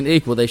things being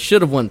equal, they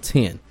should have won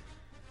 10.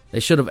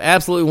 They should have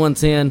absolutely won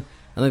 10.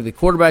 I think the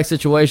quarterback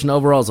situation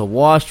overall is a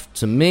wash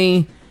to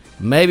me.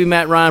 Maybe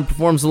Matt Ryan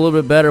performs a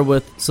little bit better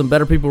with some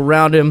better people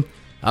around him.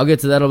 I'll get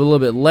to that a little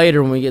bit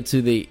later when we get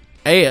to the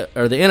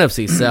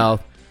NFC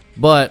South.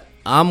 But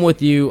I'm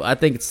with you. I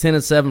think it's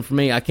 10-7 for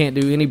me. I can't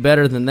do any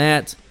better than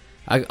that.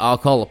 I'll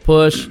call a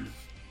push.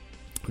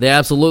 They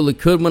absolutely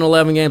could win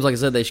 11 games. Like I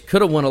said, they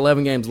could have won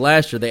 11 games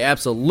last year. They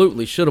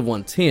absolutely should have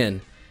won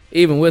 10,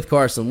 even with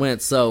Carson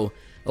Wentz. So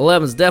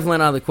 11 is definitely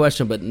not out of the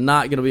question, but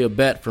not going to be a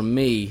bet for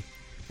me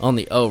on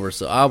the over.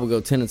 So I will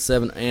go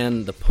 10-7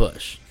 and the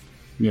push.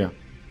 Yeah.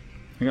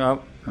 I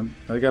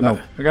got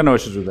no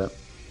issues with that.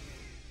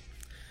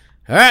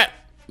 All right,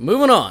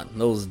 moving on.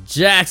 Those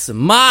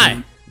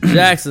Jacksonville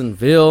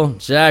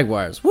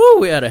Jaguars. Woo,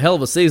 we had a hell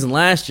of a season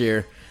last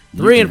year.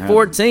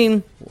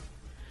 3-14.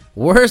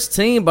 Worst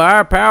team by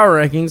our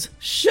power rankings.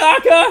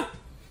 Shaka!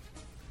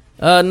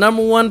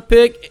 Number 1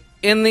 pick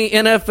in the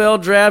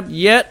NFL draft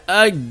yet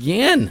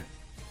again.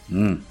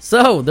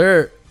 So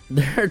their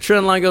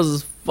trend line goes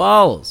as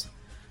follows.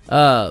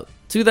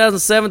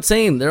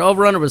 2017, their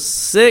over-under was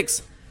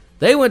 6.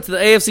 They went to the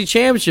AFC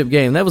Championship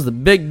game. That was the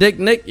Big Dick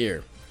Nick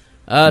year.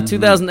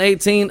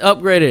 2018,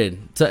 upgraded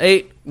to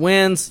 8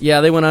 wins.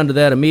 Yeah, they went under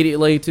that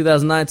immediately.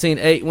 2019,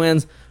 8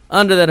 wins.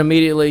 Under that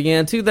immediately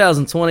again.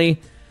 2020,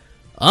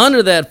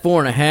 under that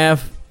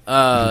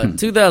 4.5.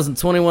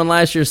 2021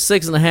 last year,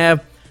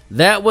 6.5.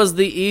 That was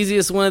the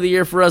easiest win of the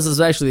year for us. It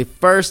was actually the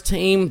first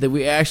team that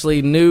we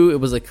actually knew it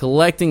was a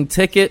collecting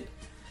ticket.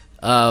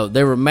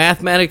 They were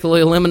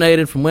mathematically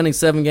eliminated from winning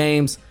 7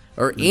 games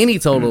or any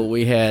total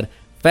we had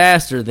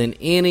faster than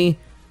any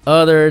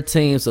other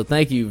team. So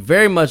thank you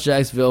very much,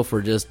 Jacksonville,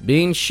 for just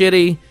being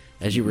shitty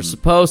as you were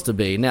supposed to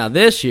be. Now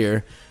this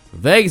year,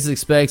 Vegas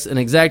expects an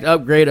exact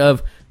upgrade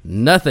of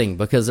nothing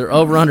because their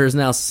over-under is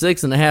now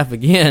 6.5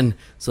 again.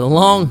 So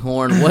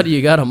Longhorn, what do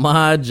you got on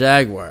my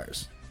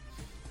Jaguars?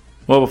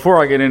 Well,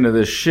 before I get into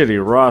this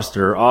shitty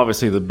roster,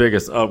 obviously the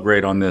biggest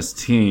upgrade on this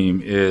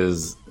team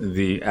is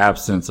the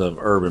absence of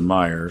Urban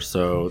Meyer.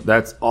 So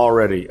that's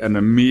already an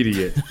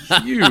immediate,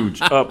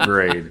 huge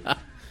upgrade.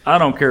 I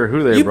don't care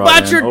who they brought in.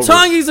 You bite your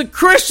tongue. He's a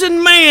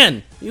Christian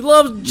man. He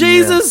loves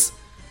Jesus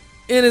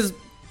and his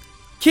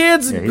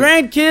kids and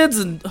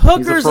grandkids and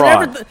hookers and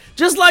everything.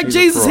 Just like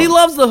Jesus, he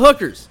loves the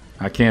hookers.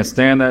 I can't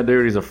stand that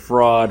dude. He's a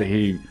fraud.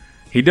 He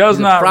does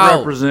not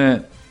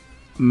represent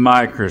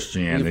my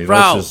Christianity.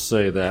 Let's just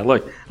say that.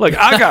 Look,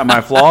 I got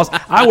my flaws.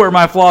 I wear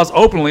my flaws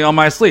openly on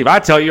my sleeve. I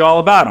tell you all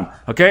about them.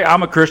 Okay,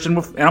 I'm a Christian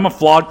and I'm a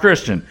flawed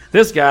Christian.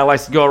 This guy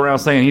likes to go around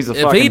saying he's a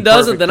fucking If he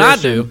doesn't, then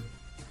Christian. I do.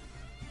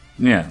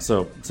 Yeah,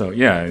 so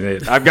yeah,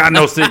 I've got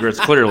no secrets.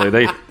 Clearly,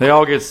 they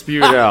all get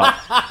spewed out.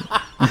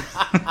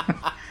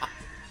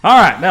 All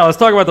right, now let's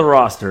talk about the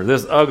roster.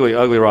 This ugly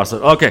roster.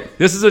 Okay,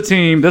 this is a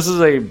team. This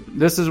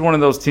is one of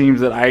those teams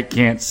that I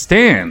can't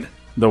stand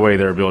the way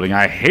they're building.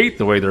 I hate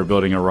the way they're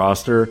building a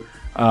roster.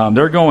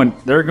 They're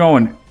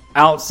going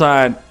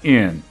outside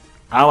in.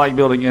 I like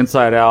building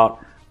inside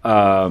out.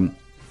 And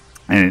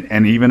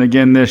even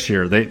again this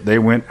year, they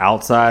went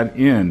outside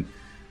in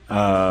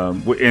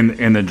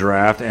the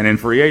draft and in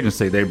free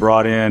agency. They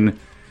brought in,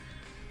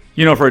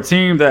 for a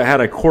team that had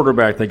a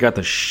quarterback that got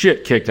the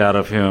shit kicked out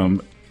of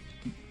him.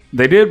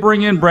 They did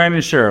bring in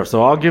Brandon Sheriff,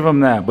 so I'll give them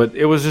that. But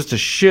it was just a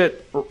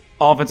shit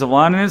offensive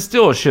line, and it's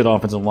still a shit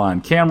offensive line.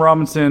 Cam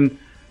Robinson,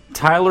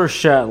 Tyler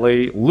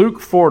Shatley,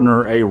 Luke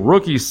Fortner, a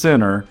rookie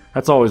center.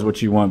 That's always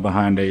what you want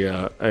behind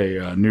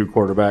a new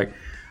quarterback.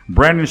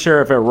 Brandon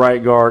Sheriff at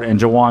right guard and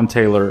Jawan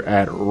Taylor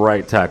at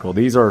right tackle.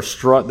 These are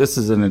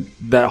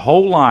that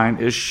whole line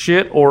is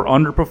shit or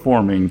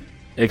underperforming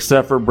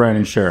except for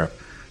Brandon Sheriff.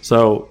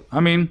 So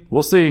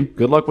we'll see.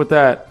 Good luck with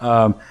that.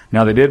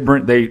 Now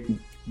they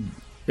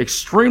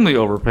extremely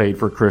overpaid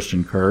for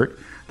Christian Kirk.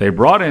 They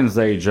brought in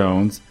Zay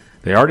Jones.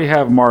 They already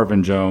have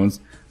Marvin Jones.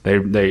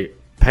 They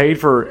paid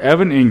for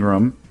Evan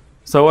Ingram.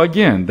 So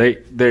again,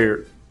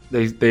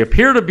 they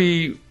appear to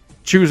be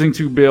choosing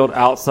to build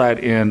outside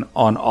in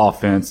on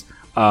offense.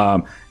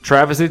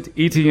 Travis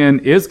Etienne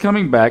is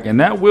coming back, and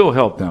that will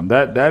help them.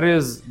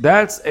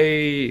 That's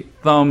a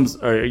thumbs,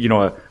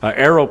 a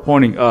arrow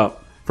pointing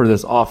up for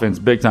this offense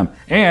big time.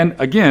 And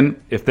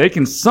again, if they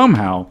can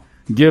somehow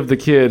give the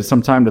kid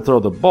some time to throw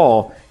the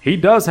ball, he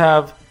does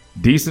have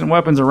decent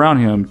weapons around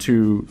him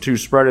to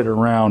spread it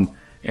around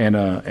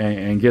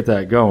and get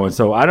that going.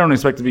 So I don't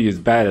expect it to be as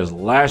bad as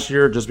last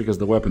year just because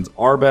the weapons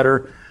are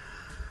better.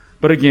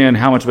 But again,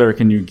 how much better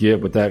can you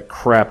get with that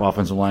crap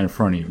offensive line in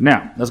front of you?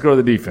 Now, let's go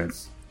to the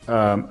defense.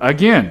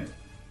 Again,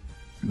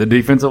 the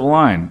defensive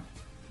line.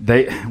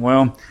 They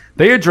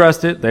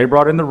addressed it. They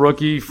brought in the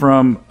rookie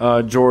from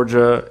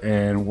Georgia,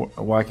 and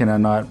why can I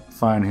not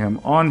find him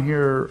on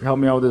here? Help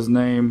me out with his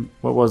name.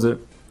 What was it?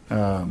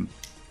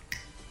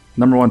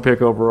 Number 1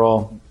 pick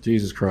overall.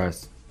 Jesus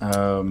Christ.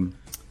 Sorry.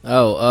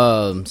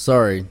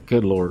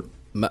 Good Lord.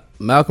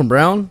 Malcolm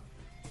Brown?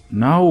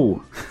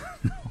 No.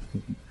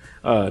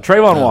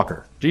 Trayvon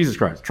Walker. Jesus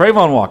Christ.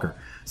 Trayvon Walker.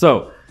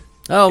 So.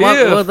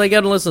 They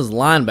got to list as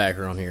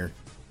linebacker on here.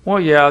 Well,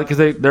 yeah, because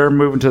they're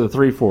moving to the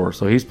 3-4.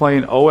 So he's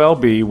playing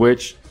OLB,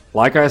 which,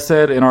 like I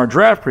said in our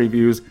draft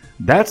previews,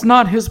 that's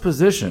not his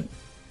position.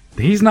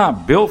 He's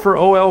not built for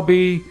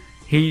OLB.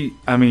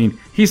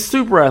 He's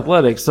super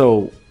athletic.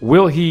 So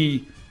will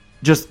he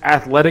just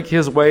athletic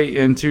his way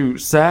into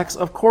sacks?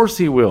 Of course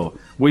he will.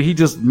 Will he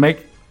just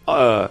make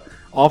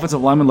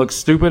offensive lineman look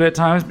stupid at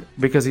times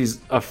because he's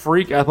a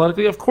freak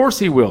athletically? Of course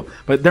he will.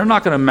 But they're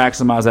not going to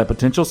maximize that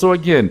potential. So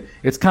again,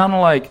 it's kind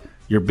of like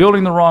you're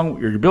building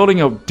you're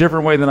building a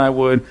different way than I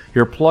would.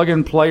 You're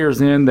plugging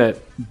players in that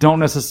don't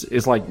necessarily,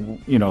 it's like,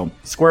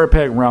 square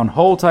peg, round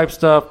hole type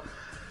stuff.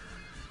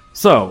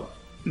 So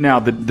now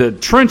the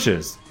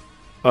trenches,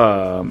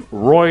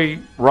 Roy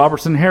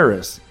Robertson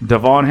Harris,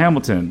 Devon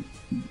Hamilton,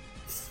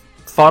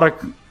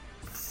 Fatu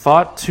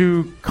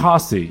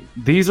Kasi.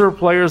 These are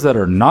players that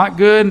are not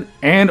good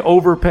and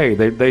overpaid.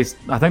 I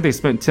think they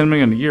spent $10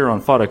 million a year on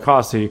Fatu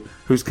Kasi,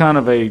 who's kind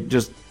of a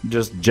just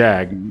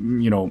jag,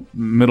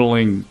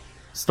 middling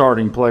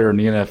starting player in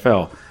the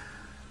NFL.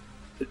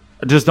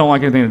 I just don't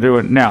like anything to do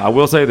with it. Now, I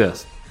will say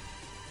this.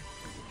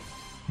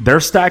 Their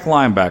stacked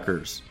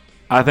linebackers,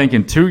 I think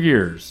in 2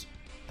 years,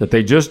 that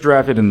they just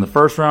drafted in the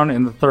first round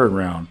and the third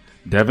round,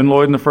 Devin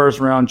Lloyd in the first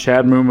round,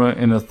 Chad Muma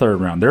in the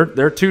third round.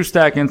 They're 2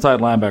 stacked inside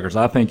linebackers.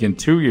 I think in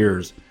 2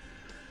 years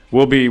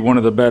will be one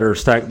of the better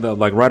stacked,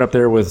 like right up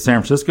there with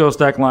San Francisco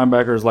stacked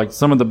linebackers, like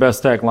some of the best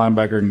stacked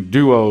linebacker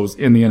duos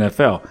in the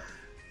NFL.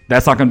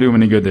 That's not going to do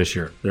them any good this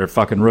year. They're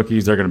fucking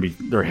rookies. Their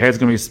head's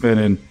going to be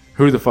spinning.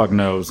 Who the fuck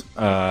knows?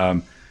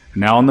 Now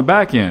on the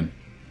back end,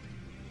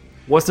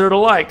 what's there to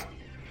like?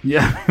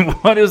 Yeah,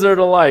 what is there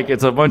to like?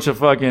 It's a bunch of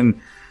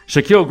fucking.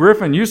 Shaquille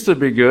Griffin used to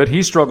be good.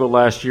 He struggled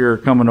last year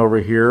coming over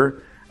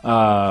here.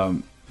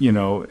 Can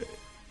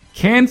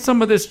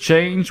some of this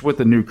change with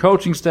the new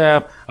coaching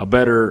staff, a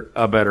better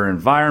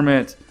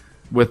environment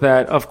with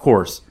that? Of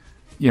course,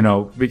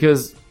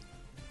 because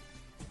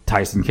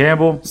Tyson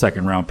Campbell,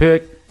 2nd round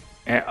pick,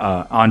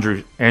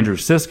 Andrew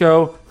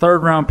Cisco,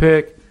 3rd round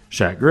pick,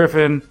 Shaq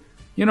Griffin.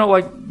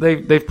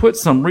 They've put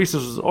some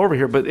resources over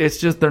here, but it's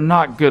just they're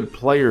not good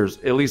players.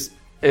 At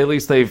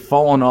least they've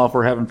fallen off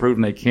or haven't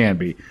proven they can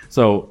be.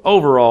 So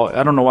overall,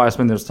 I don't know why I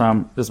spend this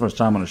much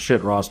time on a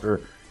shit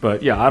roster.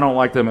 But yeah, I don't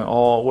like them at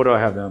all. What do I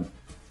have them?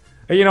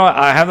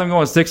 I have them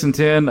going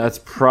 6-10. That's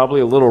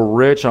probably a little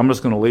rich. I'm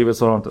just going to leave it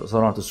so I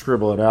don't have to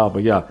scribble it out.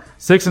 But yeah,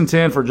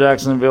 6-10 for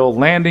Jacksonville,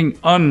 landing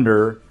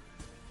under.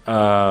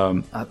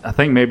 I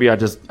think maybe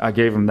I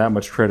gave them that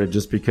much credit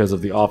just because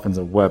of the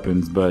offensive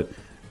weapons, but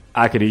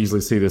I could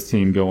easily see this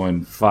team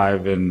going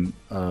 5-11.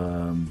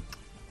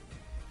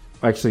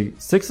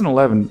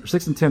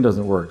 6-10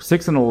 doesn't work.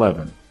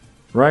 6-11,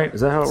 right?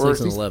 Is that how it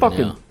works?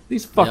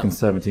 These fucking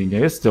 17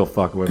 games, it's still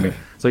fucking with me.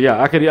 So yeah,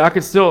 I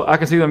could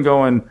see them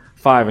going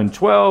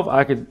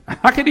 5-12.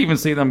 I could even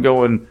see them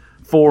going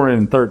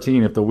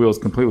 4-13 if the wheels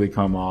completely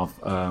come off.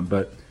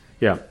 But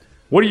yeah,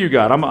 what do you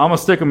got? I'm gonna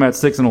stick them at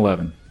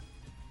 6-11.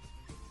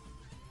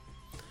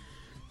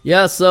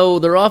 Yeah, so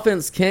their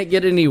offense can't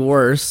get any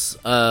worse.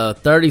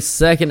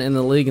 32nd in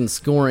the league in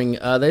scoring.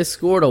 They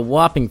scored a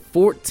whopping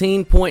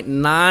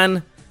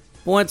 14.9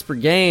 points per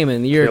game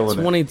in the year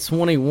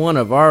 2021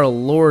 of our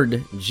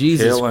Lord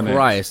Jesus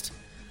Christ.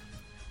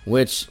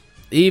 Which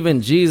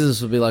even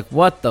Jesus would be like,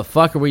 what the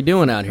fuck are we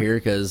doing out here?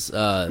 Because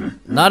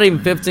not even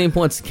 15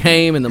 points a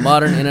game in the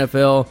modern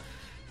NFL.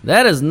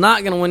 That is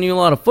not going to win you a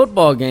lot of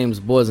football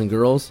games, boys and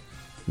girls.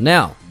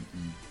 Now,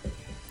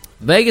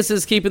 Vegas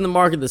is keeping the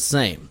market the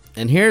same.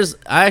 And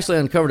I actually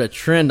uncovered a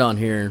trend on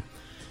here,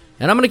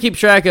 and I'm going to keep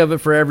track of it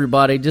for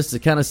everybody just to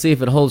kind of see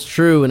if it holds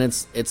true, and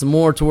it's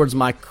more towards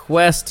my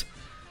quest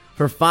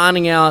for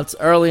finding out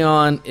early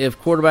on if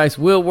quarterbacks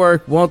will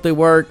work, won't they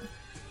work,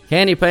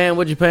 can you pay them,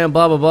 would you pay them,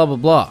 blah, blah, blah, blah,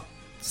 blah.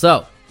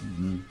 So,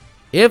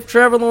 if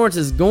Trevor Lawrence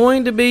is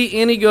going to be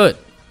any good,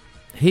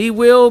 he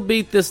will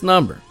beat this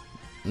number,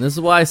 and this is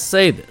why I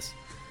say this.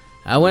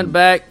 I went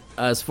back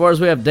as far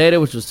as we have data,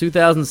 which was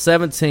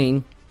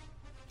 2017,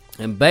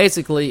 and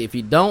basically, if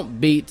you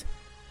don't beat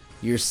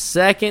your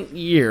second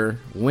year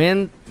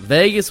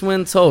Vegas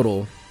win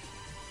total,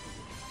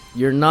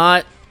 you're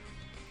not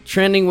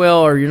trending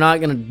well, or you're not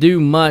going to do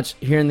much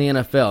here in the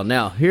NFL.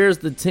 Now, here's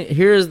the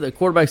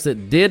quarterbacks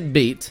that did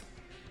beat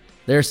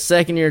their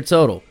second year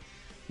total.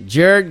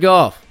 Jared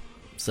Goff,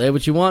 say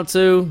what you want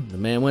to. The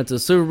man went to the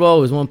Super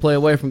Bowl. He's one play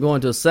away from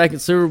going to a second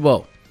Super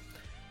Bowl.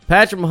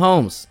 Patrick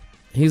Mahomes,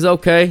 he's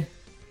okay.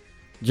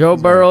 Joe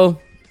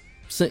Burrow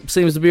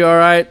seems to be all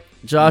right.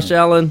 Josh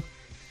Allen,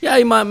 yeah,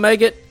 he might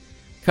make it.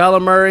 Kyler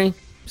Murray,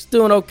 he's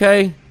doing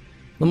okay.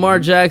 Lamar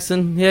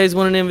Jackson, yeah, he's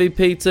won an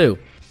MVP too.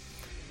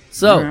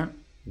 So,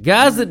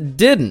 guys that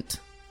didn't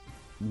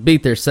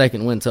beat their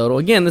second win total,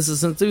 again, this is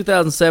since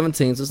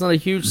 2017, so it's not a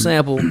huge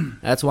sample.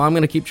 That's why I'm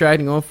going to keep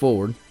tracking going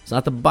forward. It's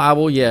not the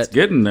Bible yet. It's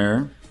getting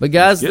there. But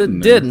guys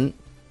that didn't,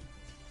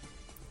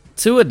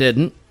 Tua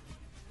didn't.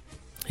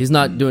 He's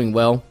not doing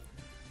well.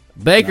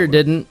 Baker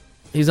didn't.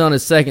 He's on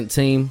his second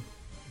team.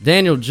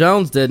 Daniel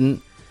Jones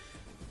didn't.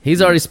 He's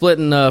already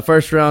splitting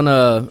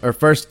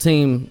first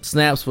team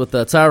snaps with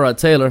Tyrod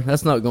Taylor.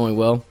 That's not going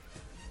well.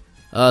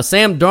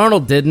 Sam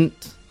Darnold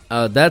didn't.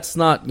 That's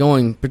not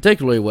going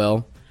particularly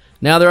well.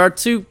 Now there are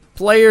 2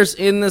 players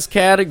in this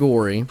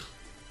category,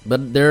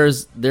 but there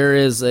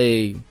is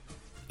a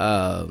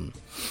kind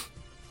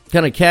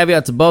of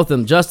caveat to both of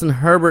them: Justin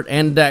Herbert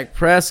and Dak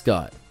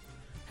Prescott.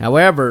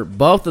 However,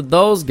 both of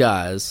those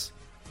guys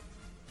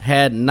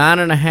had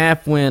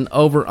 9.5 win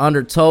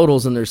over/under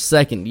totals in their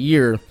second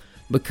year,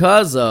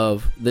 because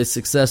of the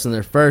success in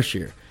their first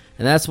year.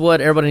 And that's what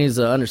everybody needs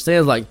to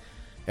understand. Like,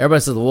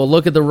 everybody says, well,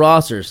 look at the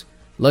rosters.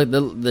 Look,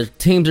 the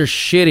teams are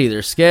shitty,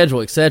 their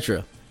schedule,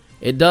 etc.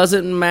 It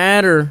doesn't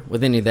matter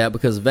with any of that,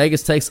 because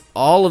Vegas takes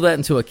all of that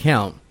into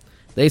account.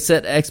 They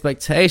set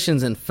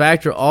expectations and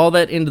factor all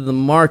that into the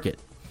market.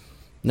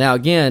 Now,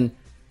 again,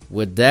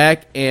 with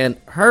Dak and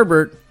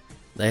Herbert,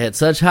 they had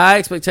such high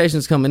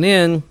expectations coming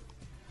in.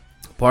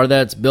 Part of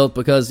that's built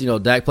because,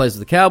 Dak plays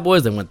with the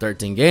Cowboys. They won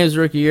 13 games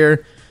rookie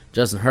year.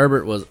 Justin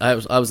Herbert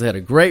obviously had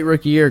a great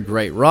rookie year,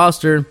 great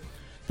roster.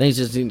 Things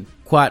just didn't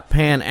quite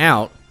pan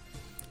out.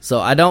 So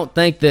I don't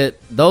think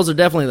that those are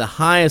definitely the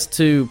highest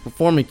 2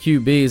 performing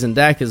QBs, and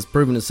Dak has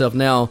proven himself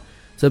now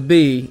to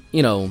be,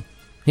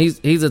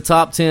 he's a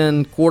top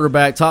 10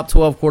 quarterback, top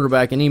 12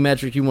 quarterback, any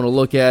metric you want to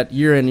look at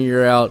year in and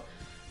year out.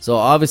 So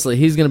obviously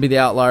he's going to be the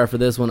outlier for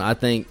this one. I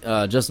think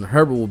Justin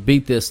Herbert will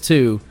beat this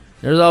too.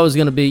 There's always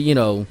going to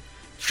be,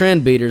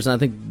 trend beaters, and I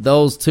think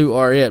those two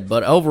are it.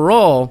 But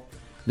overall,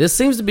 this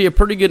seems to be a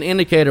pretty good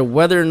indicator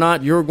whether or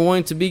not you're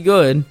going to be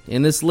good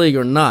in this league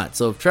or not.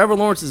 So if Trevor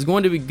Lawrence is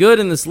going to be good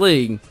in this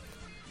league,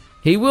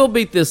 he will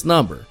beat this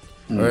number.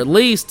 Or at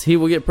least he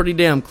will get pretty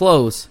damn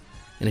close.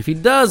 And if he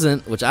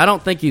doesn't, which I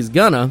don't think he's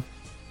gonna,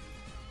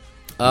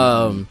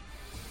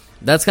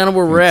 that's kind of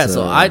where we're at.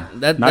 So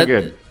not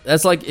good.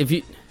 That's like if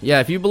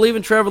you believe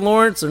in Trevor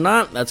Lawrence or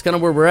not, that's kind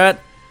of where we're at.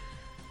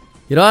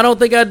 I don't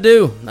think I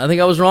do. I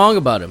think I was wrong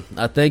about him.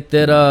 I think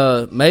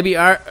that maybe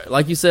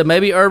like you said,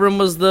 maybe Urban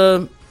was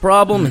the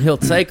problem, and he'll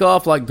take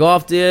off like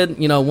Goff did.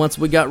 Once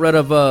he got rid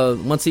of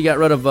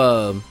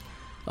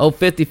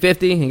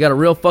 50-50 and got a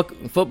real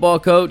football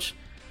coach.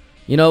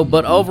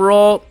 But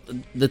overall,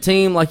 the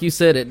team, like you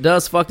said, it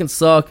does fucking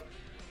suck.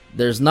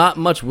 There's not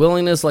much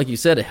willingness, like you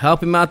said, to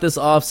help him out this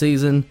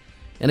offseason.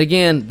 And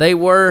again, they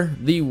were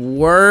the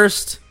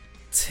worst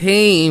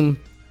team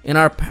in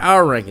our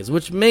power rankings,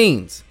 which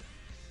means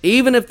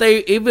even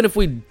if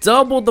we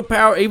doubled the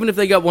power, even if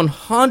they got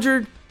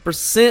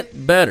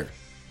 100% better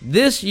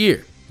this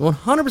year,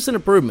 100%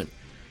 improvement,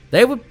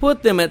 they would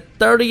put them at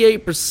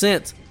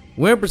 38%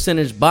 win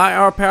percentage by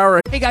our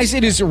power. Hey guys,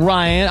 it is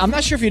Ryan. I'm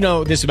not sure if you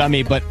know this about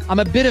me, but I'm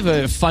a bit of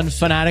a fun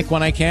fanatic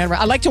when I can.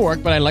 I like to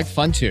work, but I like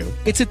fun too.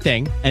 It's a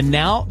thing. And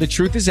now the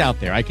truth is out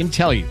there. I can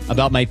tell you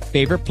about my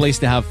favorite place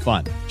to have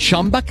fun.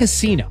 Chumba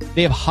Casino.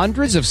 They have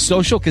hundreds of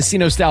social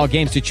casino style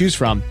games to choose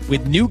from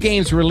with new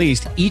games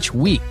released each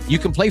week. You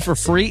can play for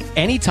free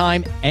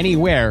anytime,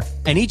 anywhere.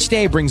 And each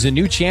day brings a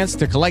new chance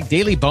to collect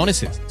daily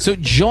bonuses. So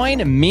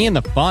join me in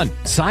the fun.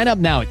 Sign up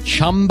now at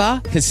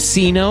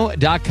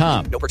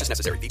ChumbaCasino.com. No purchase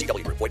necessary.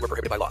 VGW. Void where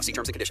prohibited by law. See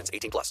terms and conditions.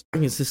 18+.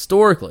 It's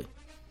historically,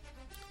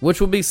 which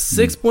will be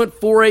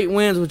 6.48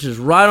 wins, which is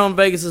right on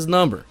Vegas's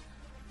number.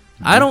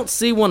 I don't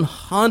see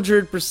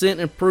 100%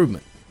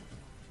 improvement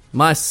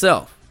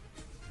myself.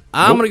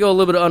 I'm going to go a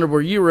little bit under where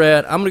you were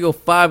at. I'm going to go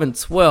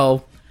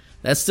 5-12.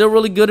 That's still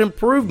really good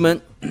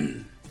improvement.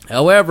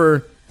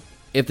 However,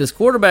 if this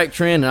quarterback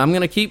trend, and I'm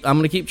going to keep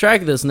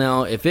track of this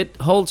now, if it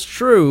holds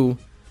true,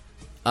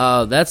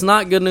 that's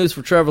not good news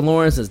for Trevor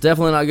Lawrence. It's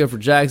definitely not good for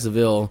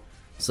Jacksonville.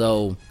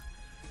 So,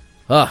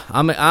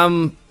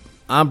 I'm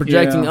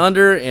projecting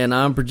under, and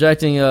I'm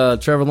projecting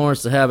Trevor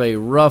Lawrence to have a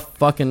rough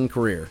fucking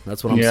career.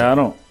 That's what I'm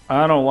saying.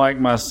 I don't like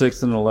my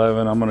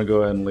 6-11. I'm gonna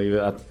go ahead and leave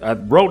it. I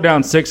wrote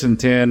down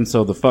 6-10,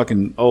 so the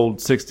fucking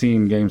old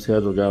 16 game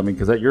schedule got me,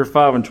 because at your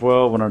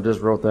 5-12 when I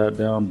just wrote that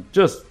down,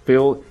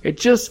 it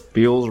just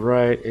feels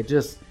right. It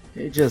just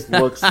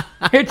looks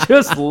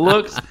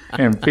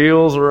and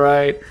feels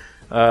right.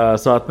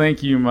 So I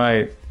think you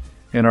might,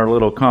 in our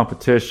little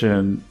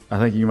competition, I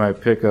think you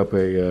might pick up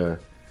a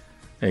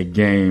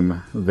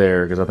game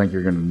there, because I think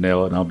you're going to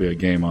nail it and I'll be a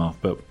game off.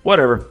 But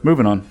whatever,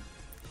 moving on.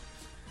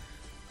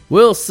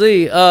 We'll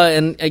see.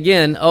 And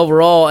again,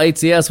 overall,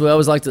 ATS, we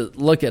always like to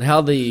look at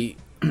how we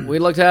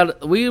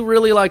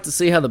really like to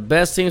see how the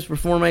best teams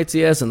perform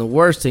ATS and the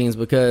worst teams,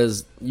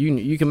 because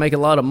you can make a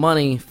lot of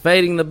money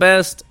fading the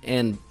best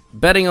and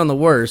betting on the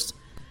worst.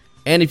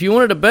 And if you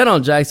wanted to bet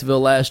on Jacksonville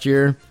last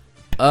year,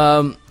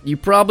 you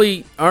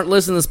probably aren't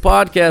listening to this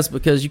podcast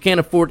because you can't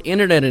afford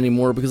internet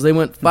anymore, because they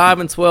went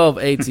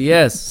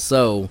 5-12 ATS.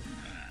 So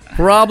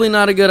probably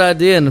not a good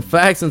idea. In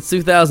fact, since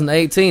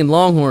 2018,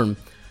 Longhorn,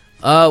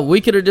 we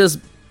could have just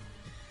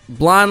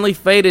blindly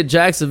faded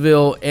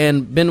Jacksonville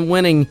and been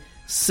winning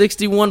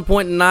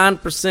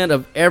 61.9%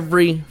 of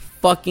every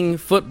fucking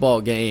football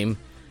game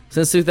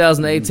since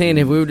 2018.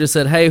 If we would just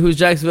said, hey, who's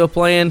Jacksonville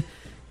playing?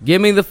 Give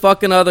me the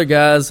fucking other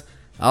guys.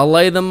 I'll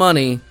lay the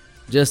money.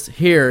 Just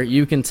here,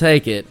 you can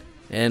take it.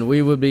 And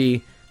we would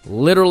be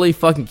literally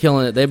fucking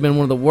killing it. They've been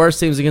one of the worst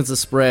teams against the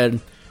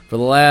spread for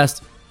the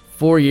last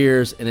 4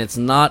 years, and it's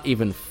not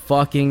even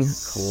fucking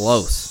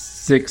close.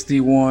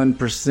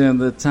 61% of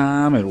the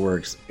time, it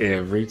works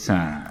every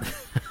time.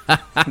 All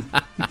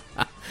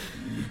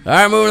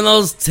right, moving to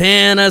those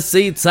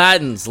Tennessee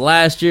Titans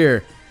last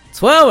year.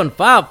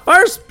 12-5,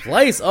 first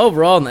place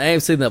overall in the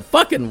AFC, the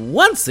fucking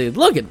 1 seed.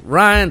 Look at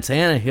Ryan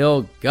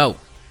Tannehill go. All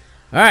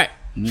right,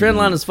 trend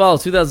line as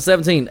follows.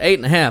 2017,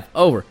 8.5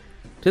 over.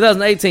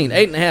 2018,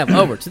 8.5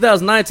 over.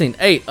 2019,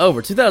 8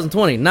 over.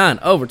 2020, 9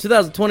 over.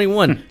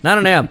 2021,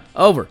 9.5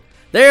 over.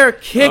 They're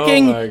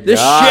kicking the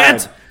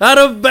shit out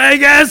of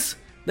Vegas.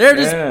 They're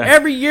just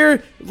every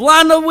year,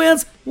 line the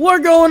wins. We're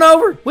going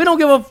over. We don't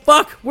give a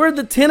fuck. We're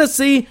the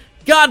Tennessee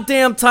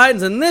goddamn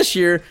Titans. And this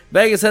year,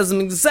 Vegas has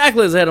them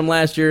exactly as they had them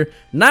last year.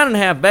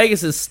 9.5.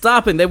 Vegas is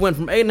stopping. They went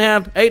from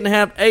 8.5,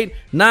 8.5, 8,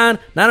 9,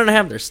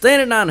 9.5. They're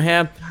staying at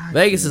 9.5.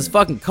 Vegas is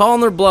fucking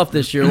calling their bluff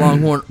this year,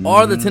 Longhorn.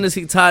 Are the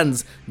Tennessee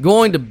Titans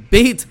going to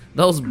beat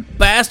those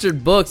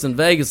bastard books in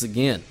Vegas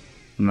again?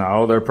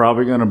 No, they're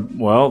probably going to,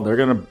 they're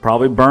going to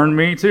probably burn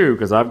me too,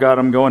 because I've got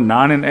them going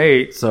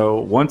 9-8.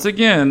 So once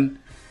again,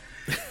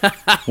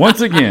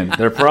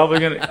 they're probably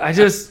going to,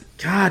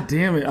 God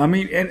damn it. I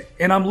mean,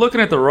 and I'm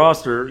looking at the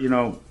roster,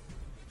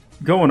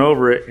 going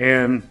over it,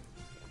 and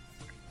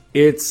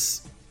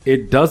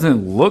it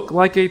doesn't look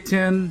like a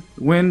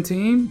 10-win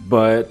team,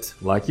 but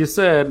like you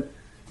said,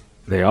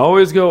 they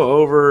always go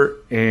over,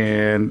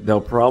 and they'll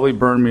probably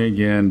burn me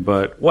again,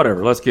 but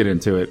whatever. Let's get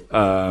into it.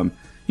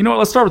 You know what?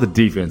 Let's start with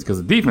the defense, because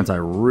the defense I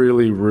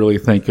really, really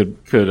think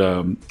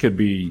could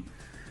be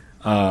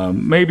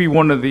maybe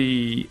one of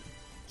the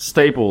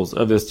staples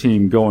of this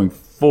team going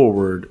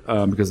forward,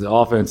 because the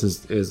offense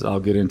is I'll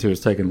get into, is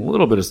taking a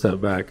little bit of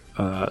step back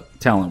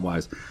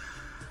talent-wise.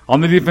 On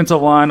the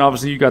defensive line,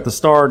 obviously you got the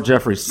star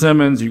Jeffrey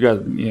Simmons.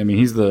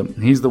 He's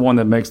the one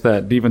that makes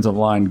that defensive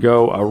line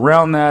go.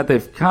 Around that,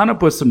 they've kind of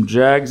put some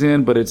Jags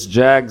in, but it's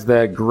Jags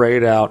that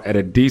grade out at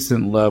a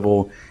decent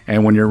level.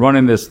 And when you're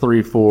running this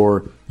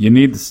 3-4, you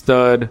need the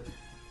stud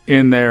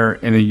in there,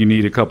 and then you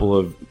need a couple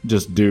of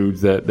just dudes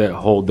that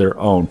hold their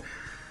own.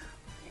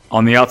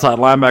 On the outside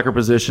linebacker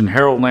position,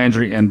 Harold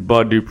Landry and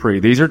Bud Dupree.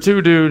 These are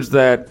two dudes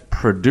that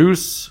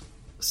produce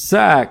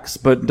sacks,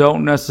 but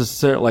don't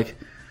necessarily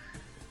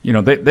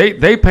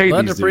they pay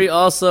Bud these Dupree dudes.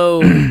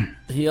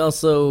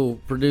 also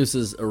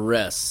produces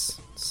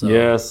arrests. So.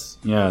 Yes,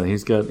 yeah,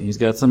 he's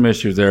got some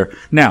issues there.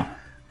 Now,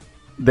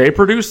 they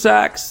produce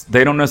sacks.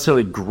 They don't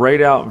necessarily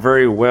grade out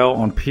very well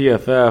on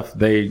PFF.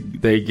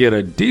 They get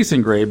a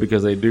decent grade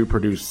because they do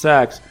produce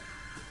sacks.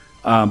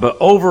 But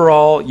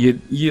overall,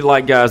 you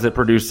like guys that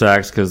produce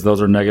sacks because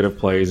those are negative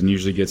plays and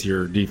usually gets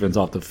your defense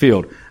off the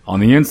field. On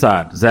the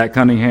inside, Zach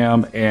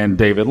Cunningham and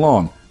David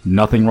Long.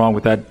 Nothing wrong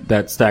with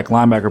that stack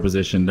linebacker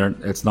position. They're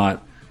not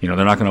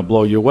going to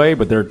blow you away,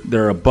 but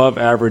they're above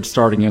average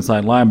starting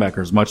inside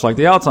linebackers, much like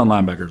the outside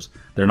linebackers.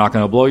 They're not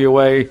going to blow you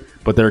away,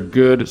 but they're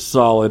good,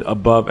 solid,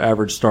 above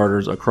average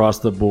starters across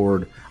the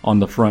board on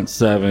the front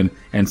seven,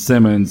 and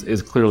Simmons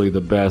is clearly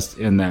the best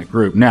in that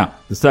group. Now,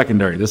 the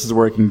secondary, this is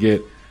where it can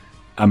get.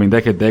 I mean,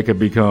 they could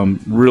become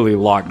really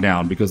locked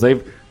down because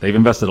they've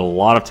invested a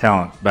lot of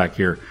talent back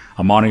here.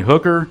 Amani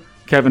Hooker,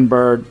 Kevin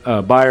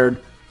Byard.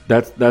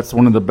 That's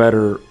one of the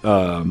better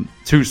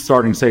two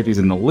starting safeties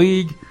in the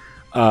league.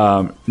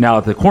 Now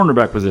at the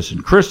cornerback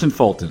position, Christian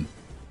Fulton,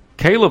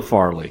 Caleb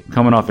Farley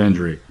coming off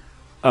injury,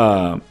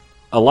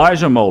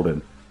 Elijah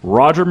Molden,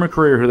 Roger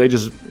McCreary, who they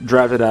just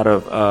drafted out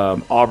of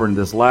Auburn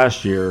this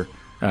last year.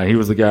 He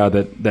was the guy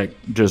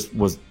that just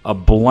was a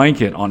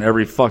blanket on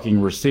every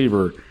fucking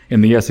receiver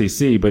in the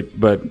SEC, but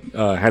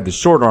had the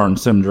short arm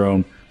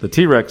syndrome, the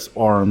T-Rex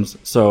arms,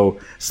 so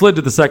slid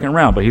to the second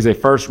round. But he's a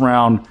first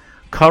round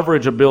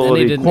coverage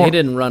ability. And he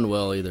didn't run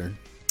well either.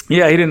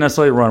 Yeah, he didn't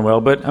necessarily run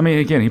well, but I mean,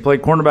 again, he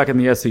played cornerback in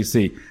the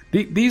SEC.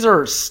 These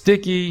are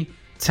sticky,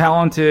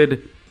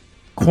 talented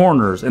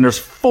corners, and there's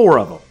four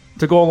of them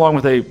to go along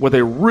with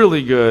a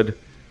really good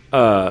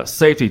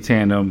safety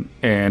tandem.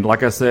 And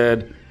like I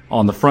said,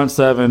 on the front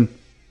seven,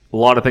 a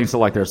lot of things to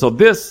like there. So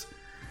this,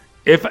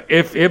 if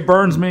it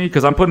burns me,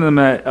 because I'm putting them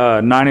at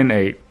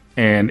 9-8,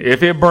 and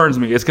if it burns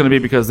me, it's going to be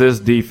because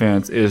this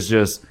defense is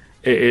just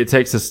it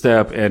takes a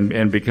step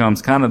and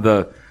becomes kind of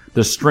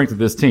the strength of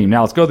this team.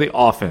 Now let's go to the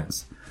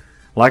offense.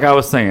 Like I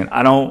was saying,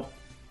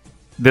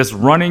 this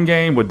running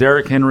game with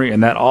Derrick Henry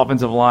and that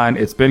offensive line,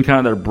 it's been kind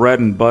of their bread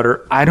and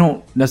butter. I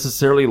don't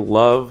necessarily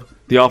love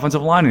the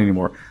offensive line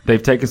anymore.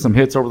 They've taken some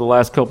hits over the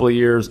last couple of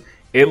years.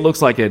 It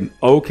looks like an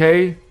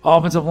okay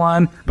offensive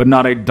line, but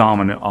not a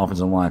dominant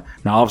offensive line.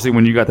 Now, obviously,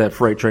 when you got that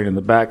freight train in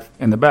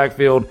the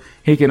backfield,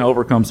 he can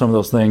overcome some of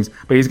those things,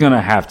 but he's going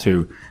to have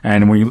to.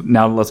 And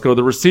now let's go to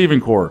the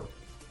receiving core.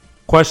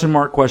 Question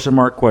mark, question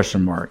mark,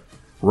 question mark.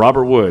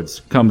 Robert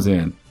Woods comes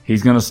in.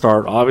 He's going to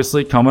start,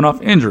 obviously, coming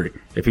off injury.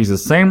 If he's the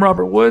same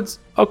Robert Woods,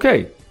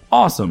 okay,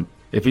 awesome.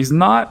 If he's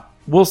not,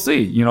 we'll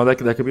see. That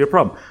could be a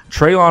problem.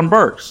 Treylon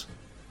Burks,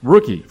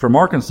 rookie from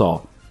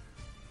Arkansas.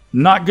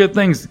 Not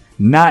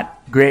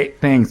great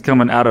things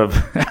coming out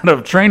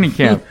of training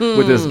camp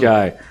with this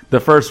guy. The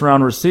first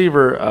round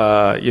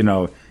receiver,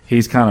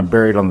 he's kind of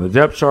buried on the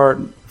depth chart,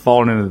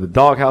 falling into the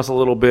doghouse a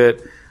little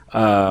bit.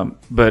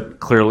 But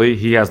clearly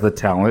he has the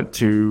talent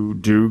to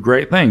do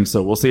great things.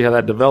 So we'll see how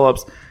that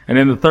develops. And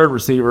then the third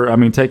receiver, I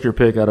mean, take your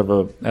pick out of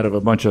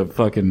a bunch of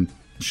fucking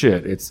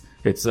shit.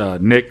 It's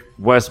Nick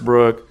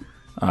Westbrook.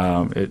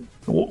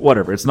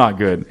 Whatever. It's not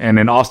good. And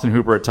then Austin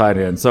Hooper at tight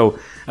end. So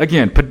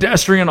again,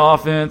 pedestrian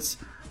offense,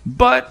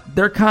 but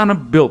they're kind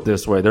of built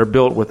this way. They're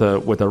built with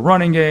a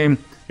running game.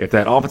 If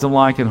that offensive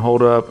line can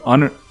hold up,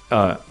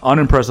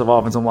 unimpressive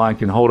offensive line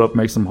can hold up,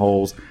 make some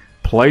holes,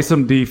 play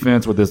some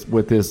defense with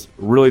this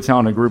really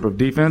talented group of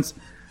defense,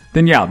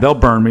 then yeah, they'll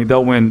burn me.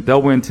 They'll win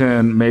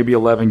 10, maybe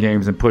 11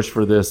 games and push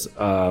for this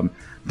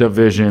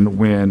division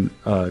win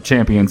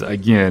champions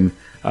again.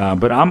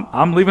 But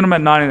I'm leaving them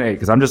at 9-8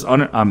 because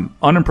I'm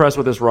unimpressed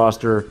with this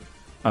roster.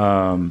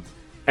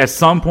 At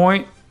some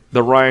point,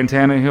 the Ryan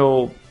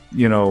Tannehill,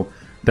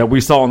 that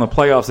we saw in the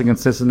playoffs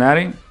against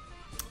Cincinnati,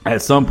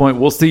 at some point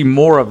we'll see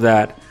more of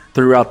that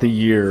throughout the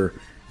year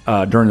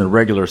during the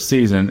regular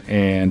season,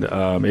 and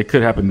it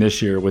could happen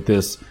this year with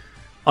this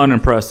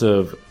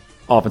unimpressive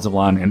offensive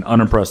line and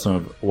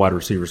unimpressive wide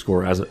receiver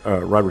core as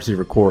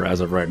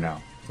of right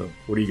now. So,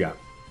 what do you got?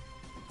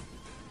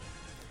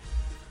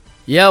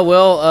 Yeah,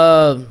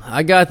 well,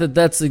 I got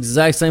that's the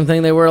exact same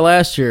thing they were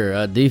last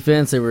year.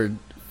 Defense, they were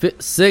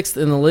 6th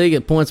in the league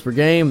at points per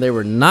game. They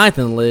were 9th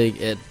in the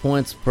league at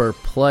points per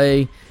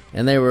play.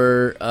 And they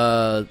were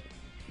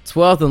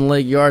 12th in the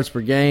league yards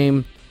per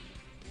game.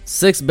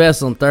 6th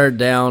best on third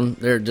down.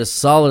 They're just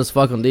solid as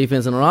fuck on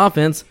defense. And on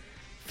offense,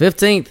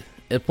 15th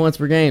at points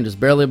per game, just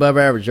barely above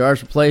average.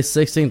 Yards per play,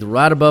 16th,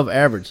 right above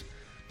average.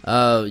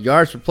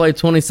 Yards per play,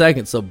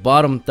 22nd, so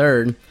bottom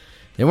third.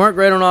 They weren't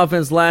great on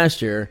offense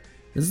last year.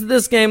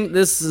 This game,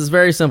 this is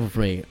very simple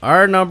for me.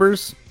 Our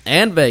numbers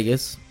and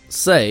Vegas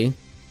say,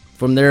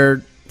 from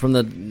the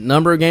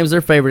number of games they're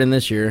favored in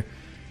this year,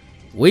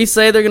 we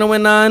say they're going to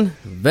win 9.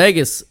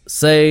 Vegas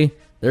say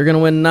they're going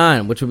to win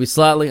 9, which would be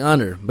slightly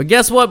under. But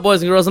guess what,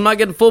 boys and girls? I'm not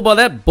getting fooled by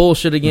that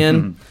bullshit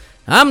again.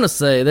 I'm going to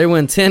say they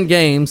win 10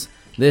 games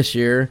this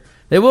year.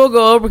 They will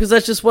go over because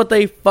that's just what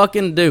they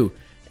fucking do.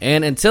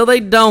 And until they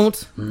don't,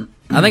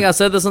 I think I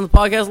said this on the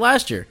podcast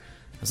last year.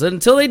 I said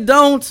until they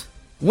don't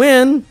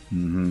win,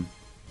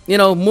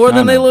 more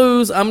than they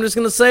lose, I'm just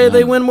going to say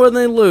they win more than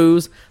they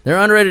lose. They're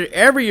underrated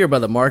every year by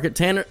the market.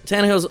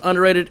 Tannehill's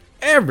underrated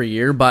every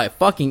year by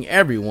fucking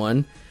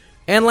everyone.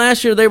 And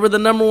last year they were the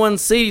number 1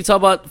 seed. You talk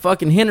about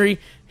fucking Henry.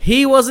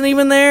 He wasn't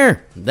even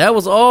there. That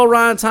was all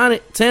Ryan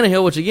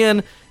Tannehill, which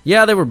again,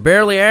 yeah, they were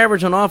barely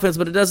average on offense,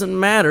 but it doesn't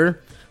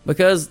matter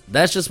because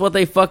that's just what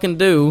they fucking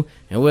do.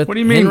 And with what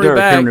do you mean Derrick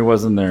Henry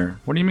wasn't there?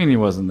 What do you mean he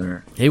wasn't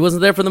there? He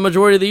wasn't there for the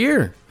majority of the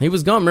year. He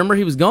was gone. Remember,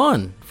 he was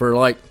gone for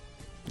like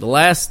the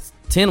last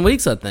 10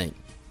 weeks, I think.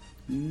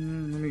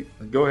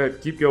 Go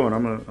ahead. Keep going.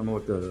 I'm gonna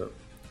look that up.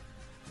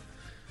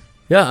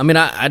 Yeah, I mean,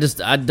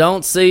 I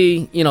don't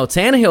see,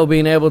 Tannehill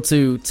being able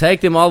to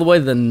take them all the way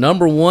to the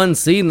number 1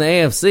 seed in the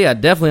AFC. I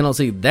definitely don't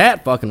see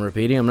that fucking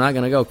repeating. I'm not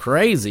going to go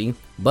crazy,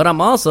 but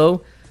I'm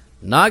also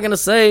not going to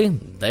say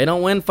they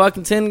don't win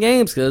fucking 10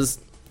 games because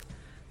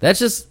it's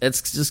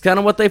just kind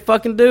of what they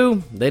fucking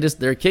do. They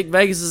kick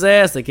Vegas'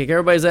 ass. They kick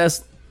everybody's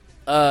ass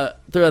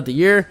throughout the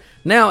year.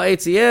 Now,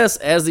 ATS,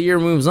 as the year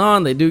moves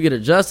on, they do get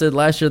adjusted.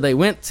 Last year, they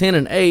went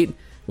 10-8,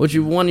 which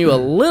won you a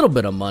little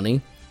bit of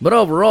money. But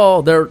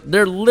overall,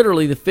 they're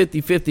literally the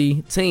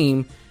 50-50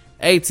 team,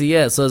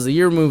 ATS. So as the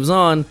year moves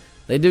on,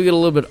 they do get a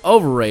little bit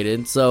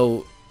overrated.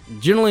 So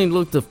generally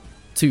look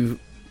to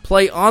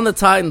play on the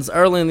Titans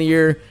early in the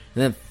year and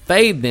then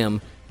fade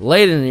them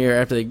late in the year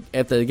after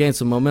they gain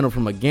some momentum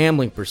from a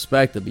gambling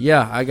perspective. But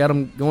yeah, I got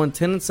them going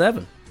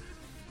 10-7.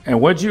 And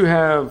what'd you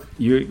have?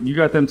 You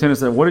got them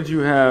 10-7. What did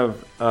you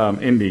have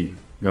Indy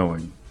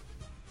going?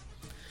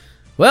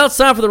 Well, it's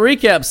time for the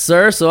recap,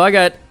 sir. So I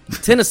got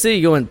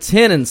Tennessee going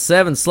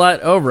 10-7, slight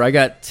over. I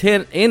got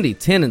Indy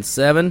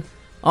 10-7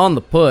 on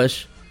the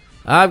push.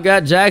 I've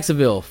got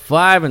Jacksonville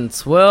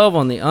 5-12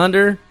 on the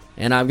under,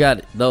 and I've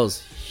got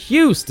those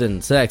Houston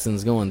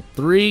Texans going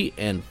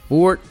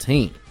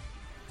 3-14.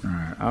 All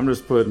right, I'm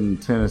just putting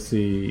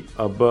Tennessee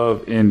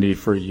above Indy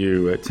for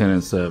you at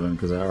 10-7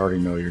 because I already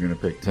know you're going to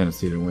pick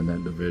Tennessee to win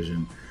that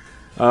division.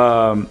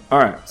 All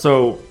right,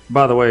 so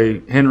by the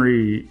way,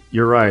 Henry,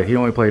 you're right. He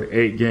only played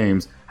 8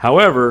 games.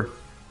 However,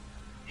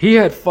 he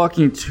had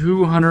fucking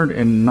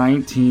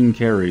 219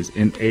 carries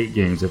in 8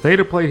 games. If they'd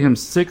have played him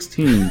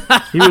 16,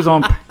 he was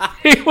on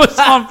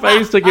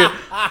pace to get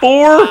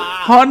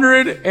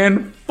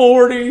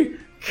 440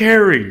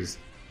 carries.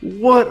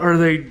 What are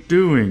they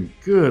doing?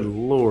 Good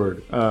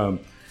Lord. All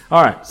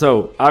right,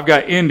 so I've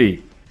got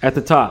Indy at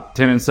the top,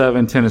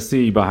 10-7.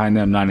 Tennessee behind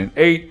them,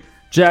 9-8.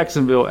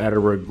 Jacksonville at a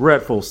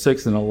regretful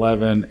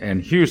 6-11,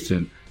 and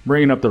Houston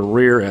bringing up the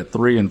rear at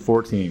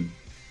 3-14.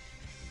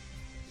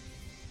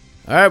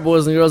 All right,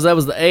 boys and girls, that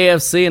was the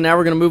AFC, and now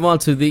we're going to move on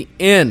to the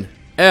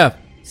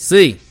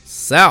NFC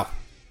South.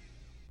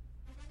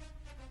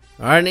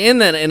 All right, and in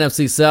that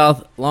NFC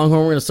South,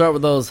 Longhorn, we're going to start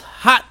with those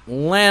hot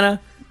Atlanta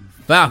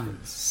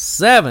Falcons.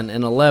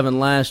 7-11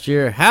 last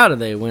year. How did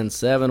they win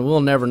 7?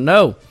 We'll never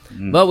know.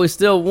 But we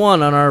still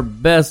won on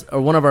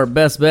one of our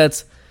best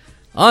bets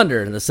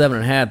under the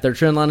 7.5. Their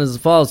trend line is as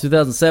follows.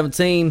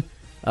 2017,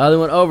 they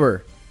went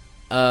over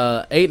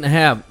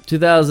 8.5.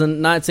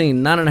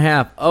 2019,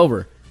 9.5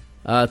 over.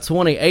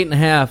 20,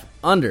 8.5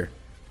 under.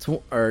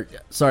 19,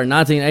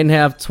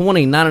 8.5.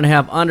 20,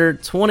 9.5 under.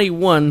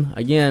 21,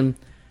 again,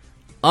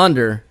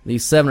 under the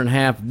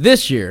 7.5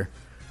 this year.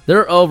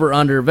 They're over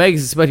under.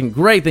 Vegas expecting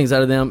great things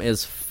out of them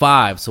is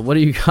 5. So what do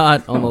you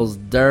got on those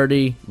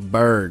dirty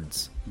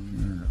birds?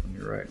 Let me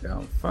write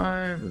down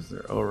 5. Is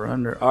there over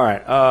under? All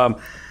right.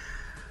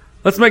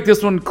 Let's make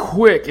this one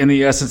quick in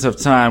the essence of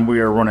time. We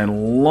are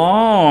running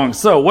long.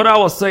 So what I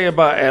will say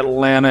about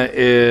Atlanta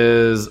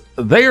is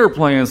they are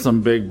playing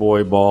some big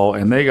boy ball,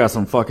 and they got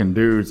some fucking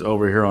dudes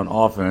over here on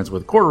offense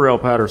with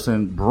Cordarrelle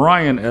Patterson,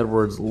 Bryan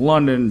Edwards,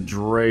 London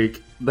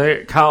Drake,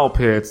 Kyle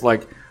Pitts.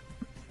 Like,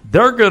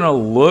 they're going to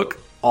look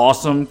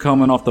awesome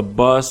coming off the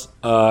bus.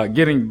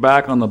 Getting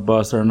back on the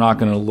bus, they're not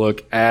going to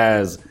look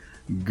as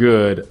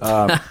good.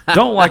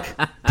 Don't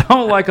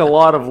like a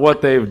lot of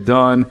what they've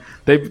done.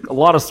 They've a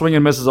lot of swing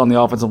and misses on the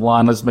offensive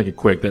line. Let's make it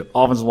quick. The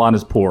offensive line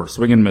is poor.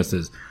 Swing and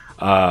misses.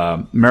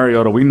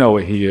 Mariota, we know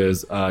what he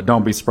is.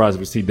 Don't be surprised if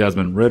we see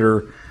Desmond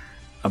Ridder.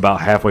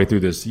 about halfway through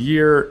this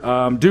year.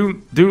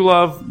 Do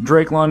love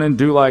Drake London,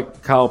 do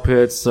like Kyle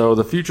Pitts, so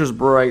the future's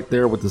bright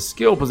there with the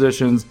skill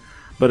positions,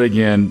 but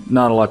again,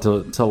 not a lot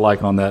to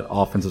like on that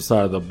offensive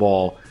side of the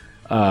ball.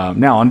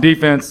 Now on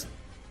defense,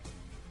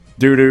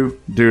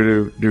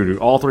 doo-doo,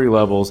 all three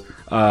levels.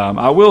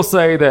 I will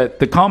say that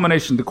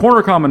the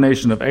corner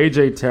combination of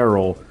A.J.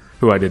 Terrell,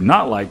 who I did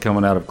not like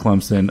coming out of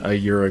Clemson a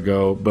year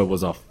ago, but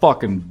was a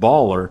fucking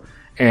baller,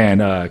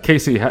 and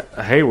Casey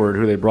Hayward,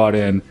 who they brought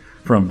in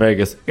from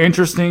Vegas.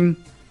 Interesting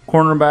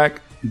cornerback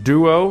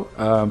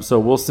duo. So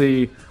we'll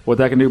see what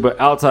that can do. But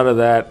outside of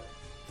that,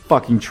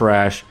 fucking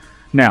trash.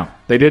 Now,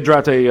 they did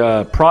draft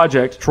a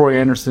project, Troy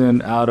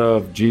Anderson, out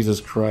of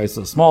Jesus Christ,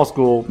 a small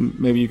school.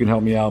 Maybe you can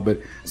help me out. But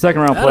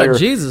second-round player. Out of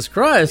Jesus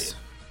Christ.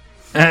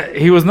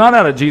 He was not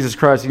out of Jesus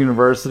Christ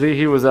University.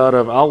 He was out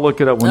of, I'll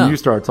look it up when you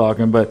start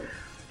talking. But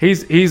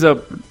he's a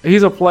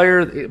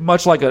player,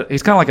 much like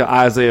he's kind of like an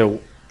Isaiah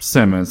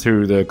Simmons,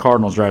 who the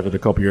Cardinals drafted a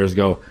couple years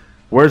ago.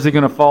 Where's he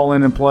going to fall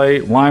in and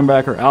play?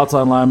 Linebacker,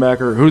 outside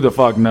linebacker, who the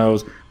fuck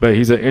knows? But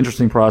he's an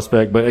interesting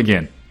prospect. But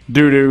again,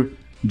 doo-doo.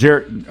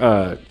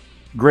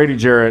 Grady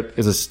Jarrett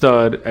is a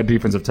stud at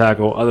defensive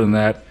tackle. Other than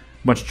that, a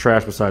bunch of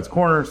trash besides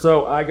corner.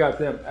 So I got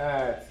them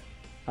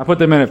I put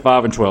them in at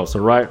 5-12. So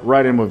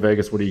right in with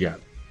Vegas. What do you got?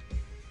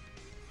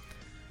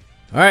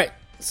 All right.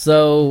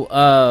 So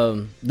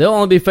they'll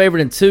only be favored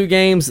in 2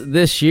 games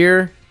this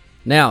year.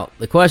 Now,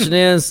 the question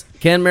is,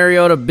 can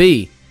Mariota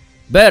be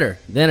better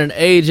than an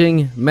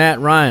aging Matt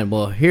Ryan?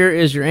 Well, here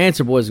is your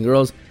answer, boys and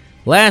girls.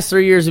 Last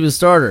 3 years he was a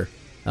starter.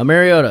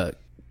 Mariota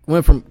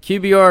went from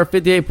QBR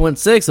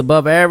 58.6,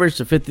 above average,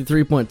 to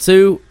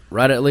 53.2,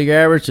 right at league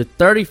average, to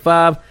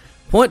 35.5.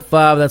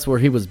 That's where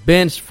he was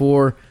benched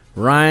for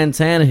Ryan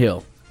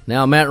Tannehill.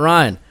 Now, Matt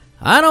Ryan,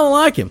 I don't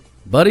like him,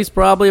 but he's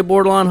probably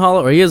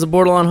he is a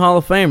borderline Hall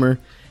of Famer.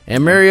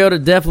 And Mariota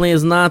definitely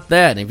is not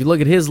that. And if you look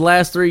at his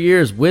last 3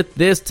 years with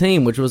this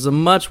team, which was a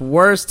much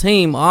worse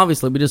team,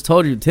 obviously, we just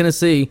told you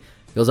Tennessee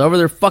goes over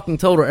their fucking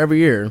total every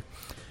year.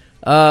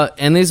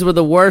 And these were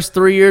the worst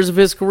 3 years of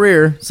his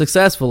career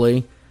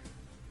successfully,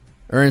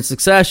 or in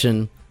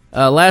succession.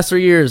 Last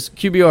 3 years,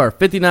 QBR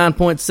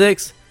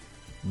 59.6,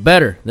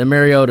 better than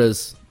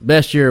Mariota's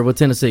best year with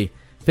Tennessee.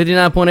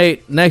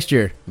 59.8 next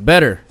year,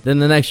 better than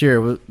the next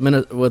year with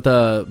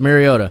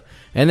Mariota.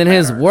 And then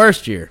his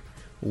worst year,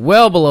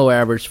 well below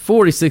average,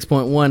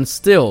 46.1,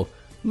 still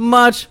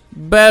much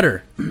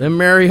better than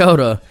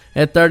Mariota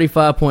at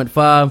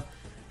 35.5.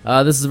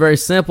 This is a very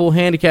simple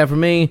handicap for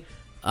me.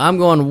 I'm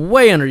going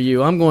way under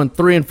you. I'm going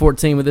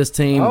 3-14 with this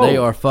team. They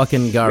are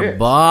fucking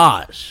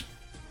garbage.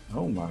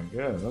 Oh my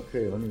God.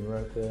 Okay, let me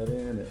write that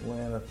in.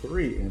 Atlanta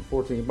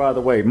 3-14. By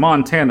the way,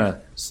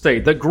 Montana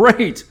State, the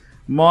great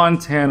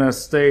Montana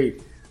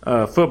State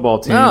football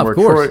team,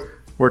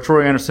 where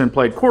Troy Anderson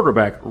played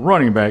quarterback,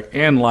 running back,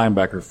 and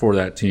linebacker for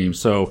that team.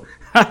 So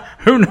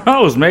who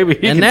knows? Maybe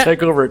he can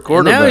take over at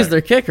quarterback. And now he's their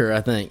kicker,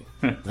 I think.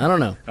 I don't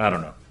know. I don't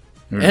know.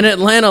 And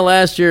Atlanta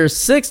last year,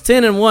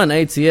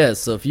 6-10-1 ATS.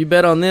 So if you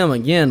bet on them,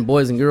 again,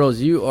 boys and girls,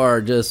 you are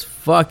just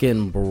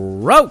fucking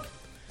broke.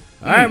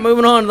 All right,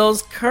 moving on to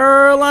those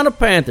Carolina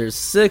Panthers,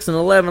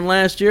 6-11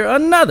 last year.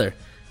 Another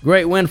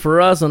great win for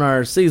us on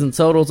our season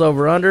totals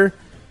over/under.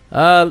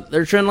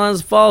 Their trend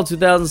lines follow: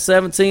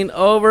 2017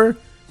 over,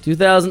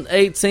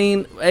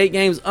 2018 8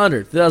 games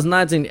under,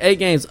 2019 8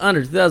 games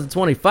under,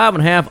 2020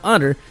 5.5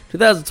 under,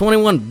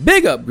 2021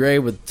 big upgrade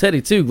with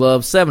Teddy Two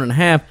Gloves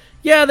 7.5.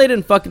 Yeah, they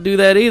didn't fucking do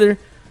that either.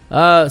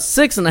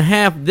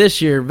 6.5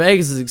 this year.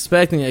 Vegas is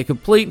expecting a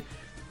complete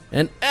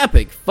and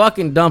epic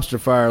fucking dumpster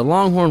fire.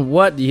 Longhorn,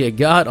 what do you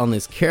got on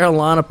these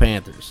Carolina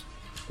Panthers?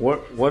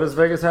 What does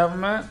Vegas have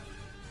them at?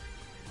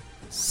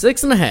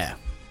 6.5.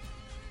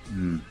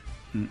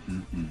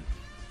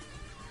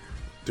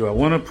 Do I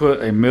want to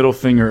put a middle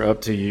finger up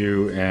to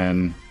you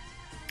and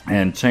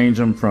change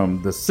them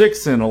from the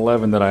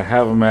 6-11 that I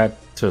have them at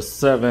to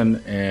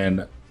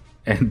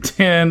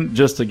 7-10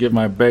 just to give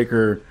my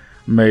Baker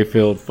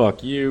Mayfield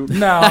fuck you?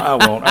 No,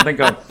 I won't. I think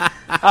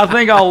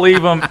I'll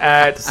leave them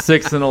at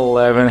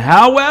 6-11.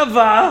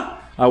 However,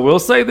 I will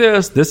say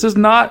this: this is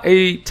not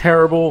a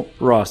terrible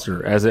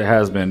roster as it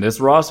has been.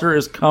 This roster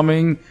is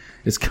coming.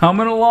 It's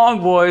coming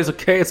along, boys.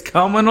 Okay, it's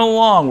coming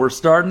along. We're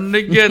starting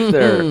to get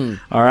there.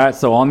 All right,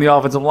 so on the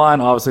offensive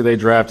line, obviously they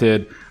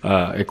drafted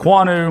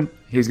Ekwonu.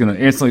 He's going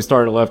to instantly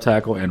start at left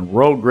tackle and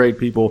road grade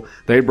people.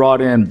 They brought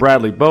in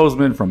Bradley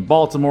Bozeman from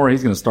Baltimore.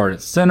 He's going to start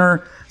at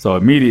center, so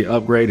immediate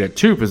upgrade at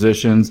 2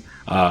 positions.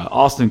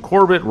 Austin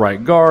Corbett,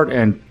 right guard,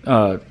 and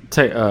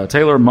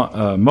Taylor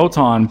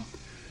Moton,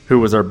 who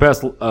was our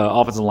best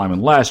offensive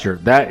lineman last year.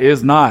 That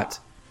is not,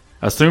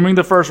 assuming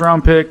the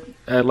first-round pick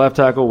at left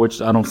tackle,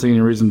 which I don't see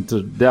any reason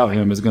to doubt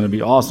him, is going to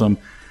be awesome.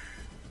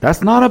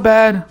 That's not a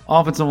bad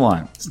offensive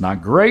line. It's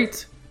not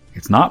great.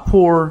 It's not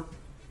poor.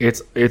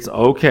 It's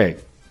okay,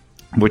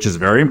 which is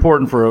very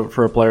important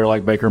for a player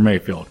like Baker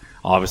Mayfield.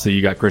 Obviously,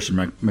 you got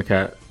Christian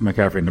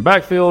McCaffrey in the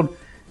backfield,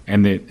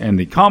 and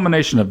the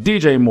combination of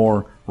DJ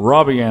Moore,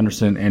 Robbie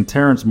Anderson, and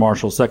Terrence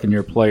Marshall,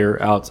 second-year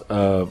player out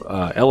of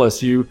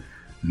LSU,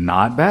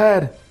 not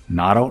bad.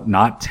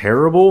 not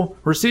terrible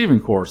receiving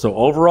core. So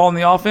overall in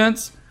the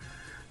offense,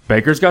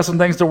 Baker's got some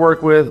things to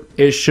work with.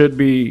 It should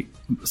be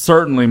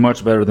certainly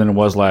much better than it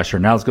was last year.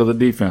 Now let's go to the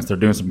defense. They're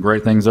doing some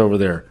great things over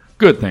there.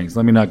 Good things.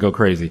 Let me not go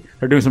crazy.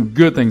 They're doing some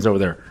good things over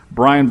there.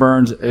 Brian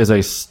Burns is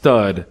a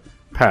stud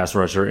pass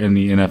rusher in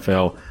the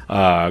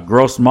NFL.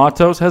 Gross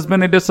Matos has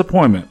been a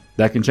disappointment.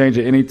 That can change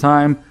at any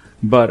time,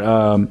 but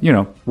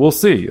we'll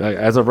see.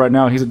 As of right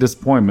now, he's a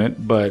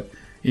disappointment. But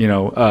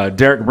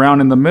Derek Brown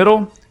in the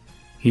middle,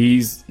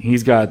 he's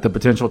got the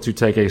potential to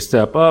take a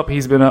step up.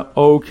 He's been an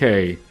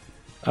okay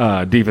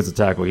defensive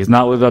tackle. He's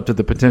not lived up to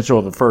the potential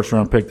of a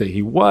first-round pick that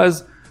he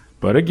was,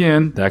 but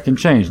again, that can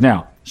change.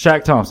 Now,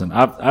 Shaq Thompson,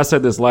 I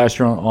said this last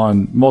year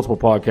on multiple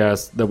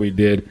podcasts that we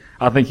did.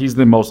 I think he's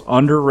the most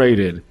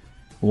underrated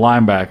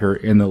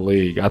linebacker in the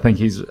league. I think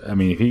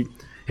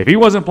if he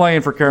wasn't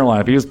playing for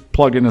Carolina, if he was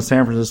plugged into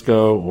San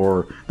Francisco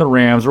or the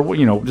Rams or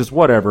just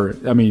whatever,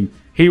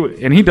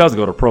 he does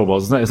go to Pro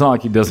Bowls. It's not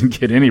like he doesn't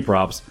get any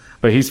props,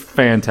 but he's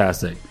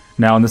fantastic.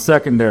 Now in the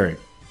secondary,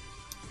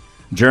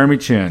 Jeremy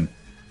Chin,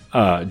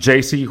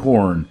 J.C.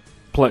 Horn,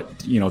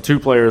 two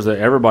players that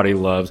everybody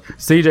loves.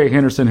 C.J.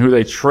 Henderson, who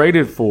they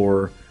traded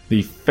for,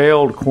 the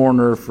failed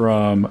corner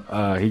from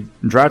he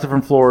drafted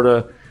from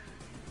Florida.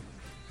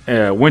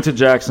 Went to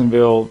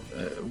Jacksonville.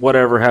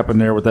 Whatever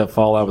happened there with that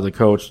fallout with the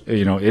coach,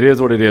 it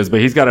is what it is. But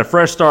he's got a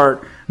fresh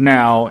start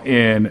now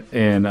in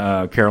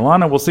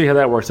Carolina. We'll see how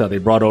that works out. They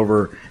brought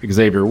over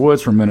Xavier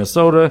Woods from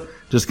Minnesota,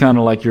 just kind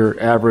of like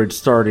your average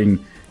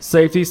starting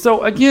safety.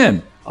 So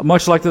again,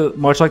 much like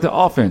the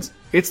offense,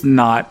 it's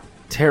not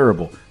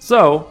terrible.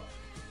 So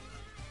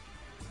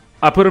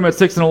I put him at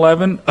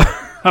 6-11.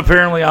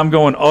 Apparently, I'm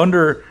going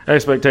under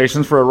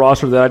expectations for a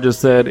roster that I just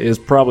said is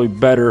probably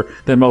better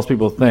than most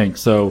people think.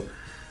 So.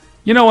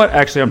 You know what?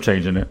 Actually, I'm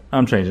changing it.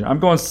 I'm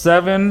going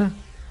 7-9.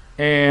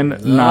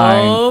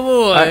 Oh,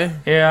 boy.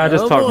 I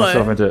just talked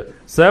myself into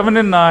it.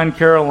 7-9,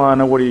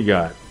 Carolina. What do you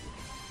got?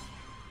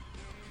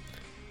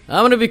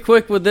 I'm going to be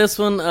quick with this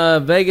one.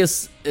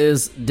 Vegas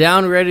is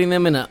downgrading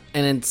them in an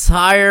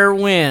entire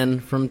win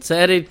from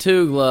Teddy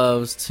Two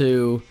Gloves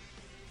to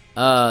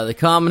the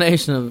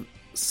combination of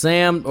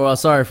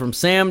from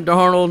Sam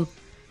Darnold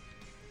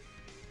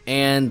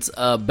and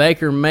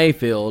Baker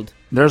Mayfield.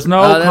 There's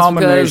no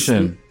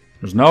combination.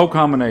 There's no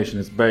combination.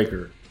 It's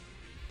Baker.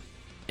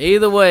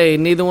 Either way,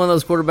 neither one of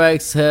those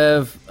quarterbacks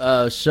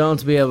have shown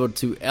to be able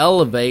to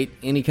elevate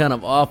any kind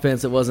of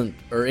offense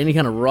or any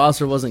kind of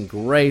roster wasn't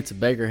great.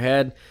 Baker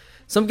had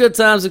some good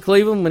times at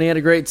Cleveland when he had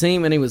a great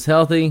team and he was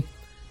healthy.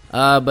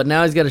 But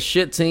now he's got a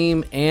shit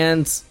team,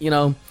 and,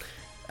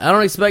 I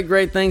don't expect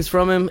great things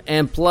from him.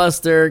 And plus,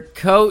 their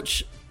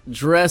coach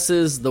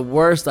dresses the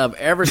worst I've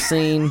ever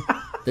seen.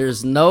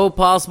 There's no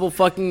possible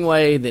fucking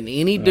way that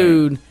any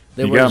dude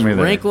that wears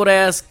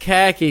wrinkled-ass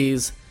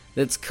khakis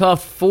that's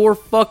cuffed 4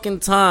 fucking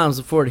times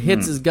before it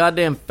hits his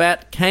goddamn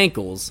fat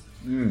cankles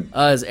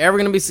is ever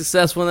going to be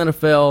successful in the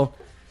NFL.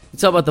 You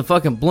talk about the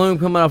fucking bloom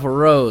coming off a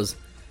rose.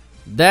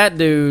 That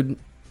dude,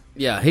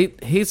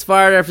 he's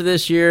fired after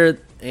this year,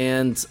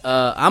 and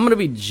I'm going to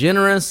be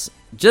generous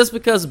just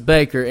because of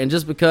Baker and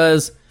just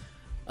because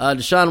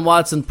Deshaun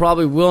Watson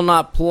probably will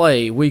not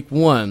play week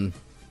 1.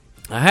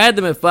 I had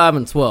them at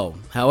 5-12.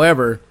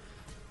 However,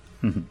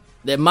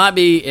 it might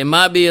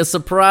be a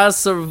surprise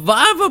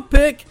survivor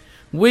pick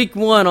week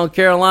 1 on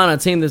Carolina, a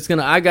team that's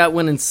I got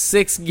winning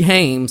 6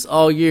 games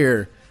all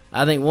year.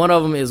 I think one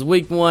of them is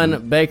week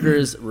 1,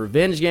 Baker's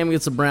revenge game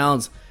against the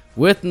Browns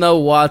with no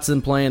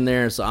Watson playing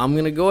there. So I'm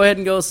going to go ahead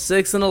and go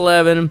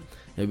 6-11.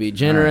 It'd be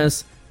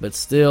generous, but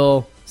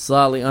still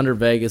slightly under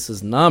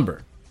Vegas's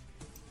number.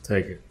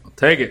 Take it. I'll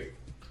take it.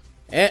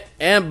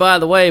 And by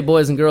the way,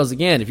 boys and girls,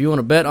 again, if you want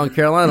to bet on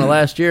Carolina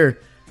last year,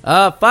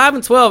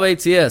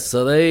 5-12 ATS,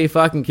 so they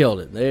fucking killed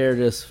it. They're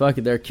just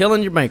they're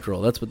killing your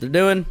bankroll. That's what they're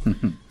doing.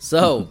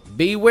 So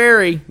be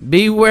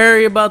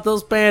wary about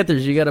those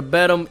Panthers. You got to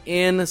bet them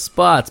in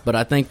spots. But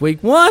I think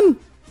week 1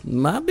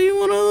 might be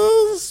one of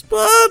those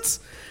spots.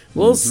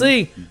 We'll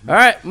see. All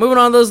right, moving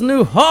on to those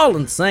New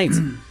Orleans Saints.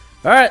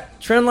 All right,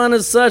 trend line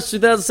is such: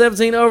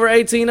 2017 over,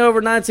 18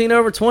 over, 19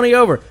 over, 20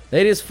 over.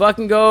 They just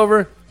fucking go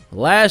over.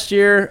 Last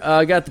year,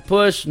 got the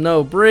push,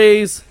 no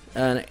Breeze,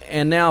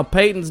 and now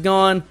Peyton's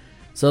gone.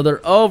 So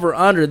they're over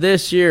under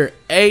this year,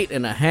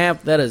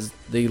 8.5. That is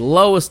the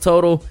lowest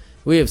total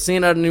we have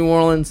seen out of New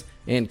Orleans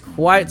in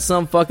quite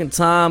some fucking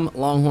time.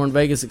 Longhorn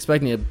Vegas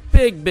expecting a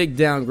big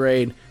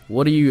downgrade.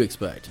 What do you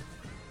expect?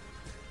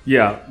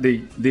 Yeah,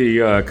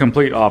 the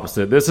complete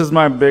opposite. This is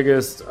my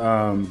biggest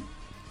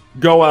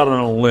go out on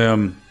a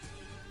limb.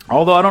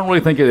 Although I don't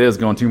really think it is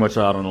going too much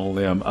out on a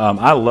limb.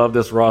 I love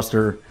this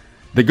roster.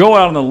 The go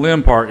out on the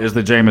limb part is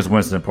the Jameis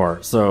Winston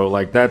part. So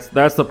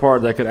that's the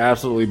part that could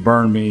absolutely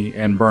burn me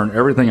and burn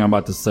everything I'm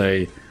about to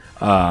say.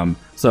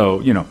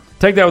 So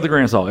take that with a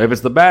grain of salt. If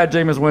it's the bad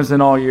Jameis Winston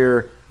all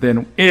year,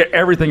 then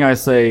everything I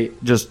say,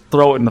 just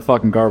throw it in the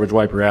fucking garbage,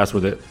 wipe your ass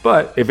with it.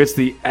 But if it's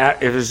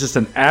just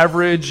an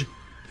average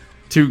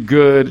to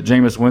good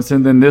Jameis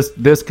Winston, then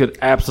this could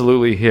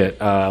absolutely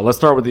hit. Let's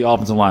start with the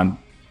offensive line.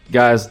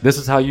 Guys, this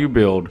is how you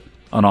build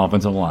an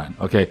offensive line.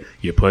 Okay,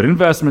 you put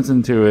investments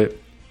into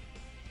it,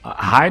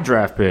 high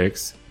draft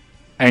picks,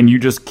 and you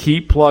just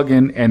keep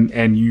plugging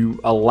and you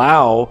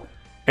allow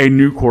a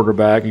new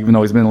quarterback, even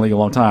though he's been in the league a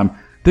long time,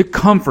 the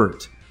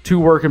comfort to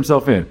work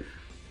himself in.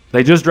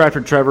 They just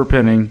drafted Trevor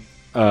Penning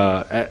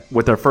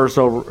with their first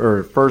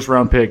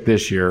round pick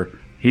this year.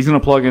 He's going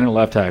to plug in at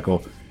left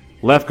tackle.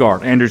 Left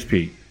guard, Andrews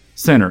Pete.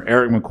 Center,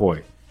 Eric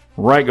McCoy.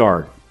 Right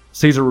guard,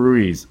 Cesar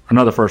Ruiz,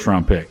 another first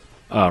round pick.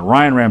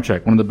 Ryan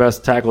Ramczyk, one of the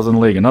best tackles in the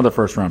league, another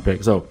first round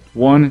pick. So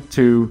 1,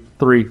 2,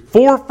 3,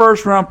 4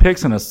 first round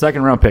picks and a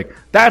second round pick.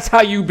 That's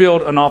how you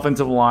build an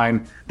offensive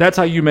line. That's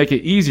how you make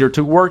it easier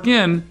to work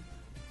in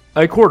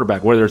a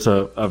quarterback, whether it's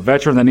a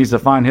veteran that needs to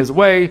find his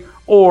way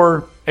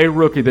or a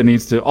rookie that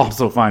needs to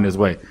also find his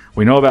way.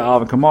 We know about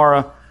Alvin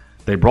Kamara.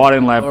 They brought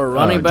in or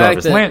running back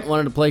that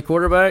wanted to play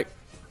quarterback.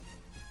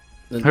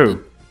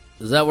 Who?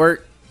 Does that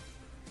work?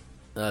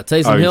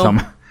 Taysom Hill?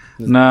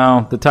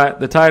 No, the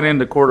tight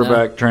end to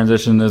quarterback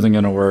transition isn't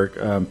going to work.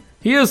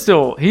 He is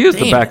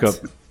the backup.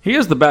 He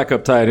is the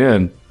backup tight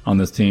end on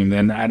this team,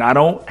 and I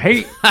don't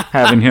hate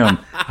having him.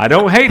 I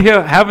don't hate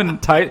having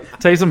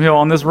Taysom Hill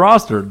on this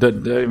roster.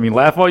 I mean,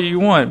 laugh all you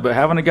want, but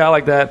having a guy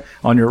like that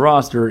on your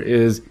roster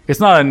it's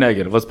not a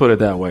negative. Let's put it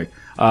that way.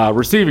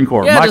 Receiving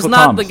corps, yeah, Michael just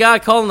not Thomas. The guy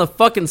calling the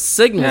fucking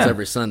signals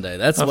every Sunday.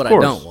 That's what I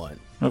don't want.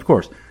 Of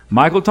course,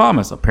 Michael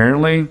Thomas.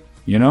 Apparently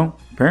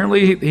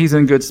he's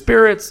in good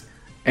spirits.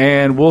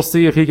 And we'll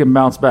see if he can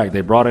bounce back.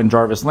 They brought in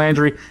Jarvis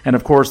Landry. And,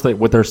 of course,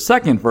 with their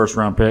second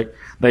first-round pick,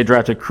 they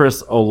drafted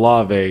Chris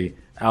Olave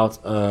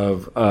out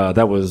of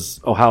that was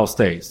Ohio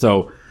State.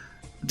 So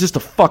just a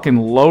fucking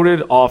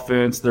loaded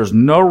offense. There's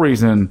no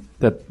reason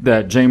that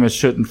Jameis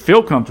shouldn't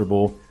feel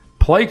comfortable,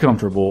 play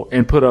comfortable,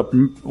 and put up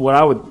what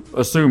I would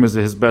assume is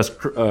his best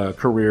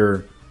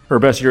career or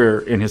best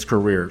year in his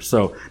career.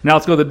 So now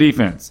let's go to the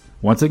defense.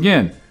 Once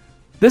again,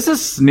 this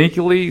is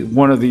sneakily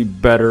one of the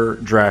better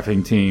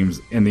drafting teams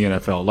in the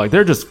NFL. Like,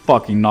 they're just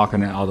fucking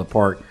knocking it out of the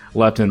park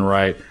left and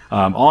right.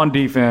 On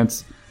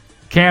defense,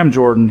 Cam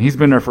Jordan, he's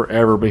been there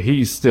forever, but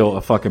he's still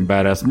a fucking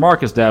badass.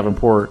 Marcus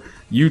Davenport,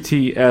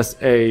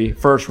 UTSA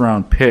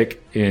first-round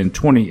pick in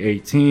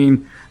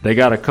 2018. They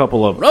got a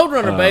couple of...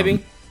 Roadrunner,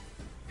 baby.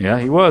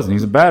 Yeah, he was, and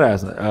he's a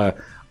badass.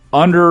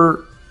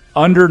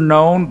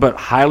 Underknown but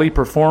highly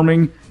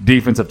performing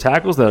defensive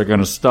tackles that are going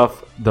to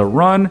stuff the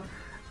run.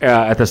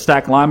 At the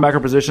stack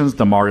linebacker positions,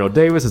 Demario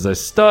Davis is a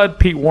stud.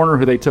 Pete Warner,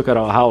 who they took out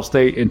of Ohio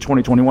State in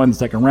 2021 in the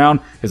second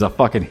round, is a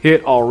fucking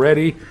hit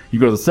already. You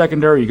go to the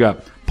secondary, you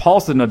got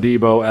Paulson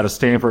Adebo out of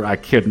Stanford.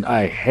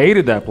 I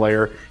hated that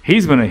player.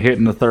 He's been a hit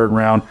in the third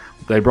round.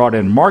 They brought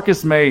in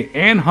Marcus May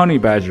and Honey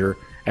Badger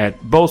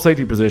at both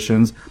safety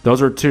positions.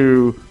 Those are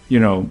two,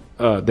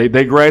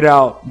 they grade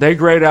out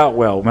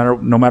well.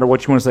 No matter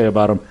what you want to say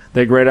about them,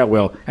 they grade out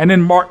well. And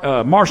then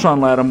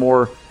Marshawn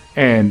Lattimore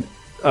and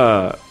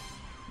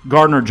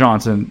Gardner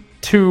Johnson,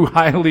 two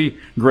highly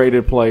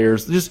graded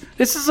players. This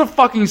is a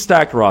fucking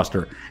stacked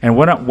roster. And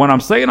when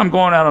I'm saying I'm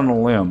going out on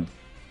a limb,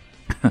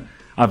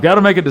 I've got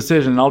to make a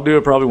decision, and I'll do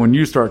it probably when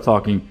you start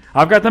talking.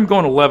 I've got them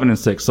going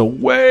 11-6, so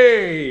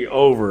way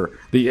over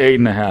the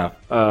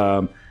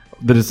 8.5.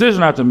 The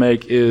decision I have to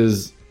make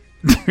is,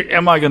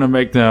 am I going to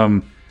make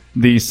them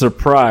the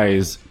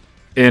surprise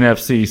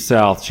NFC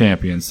South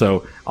champions?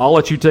 So I'll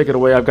let you take it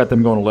away. I've got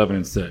them going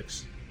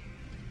 11-6.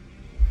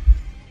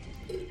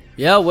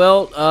 Yeah,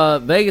 well,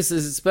 Vegas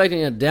is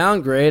expecting a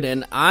downgrade,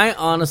 and I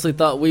honestly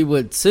thought we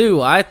would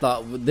too. I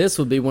thought this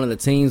would be one of the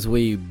teams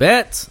we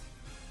bet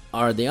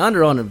are the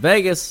under on in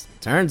Vegas.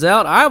 Turns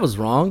out I was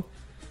wrong.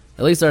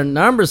 At least our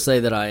numbers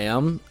say that I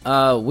am.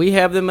 We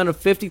have them at a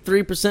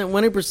 53%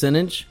 winning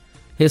percentage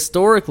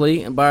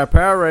historically, and by our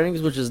power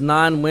ratings, which is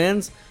 9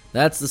 wins,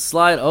 that's the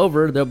slide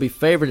over. They'll be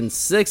favored in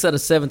 6 out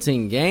of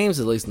 17 games,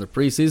 at least in the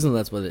preseason.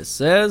 That's what it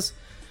says.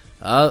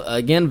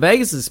 Again,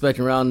 Vegas is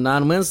expecting around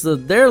 9 wins, so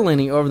they're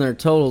leaning over their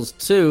totals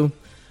too.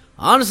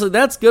 Honestly,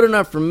 that's good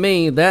enough for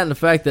me. That and the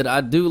fact that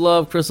I do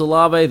love Chris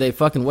Olave. They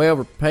fucking way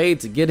overpaid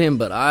to get him,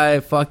 but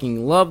I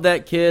fucking love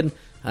that kid.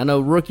 I know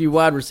rookie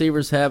wide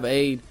receivers have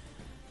a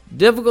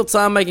difficult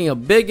time making a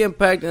big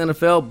impact in the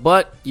NFL,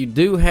 but you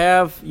do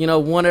have,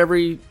 one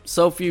every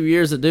so few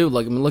years that do.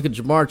 Like, look at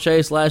Jamar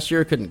Chase last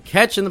year. Couldn't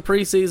catch in the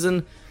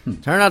preseason.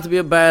 Turned out to be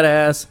a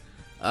badass.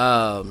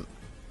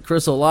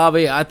 Chris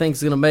Olave, I think,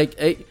 is going to make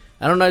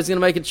I don't know if he's going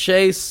to make a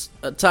Chase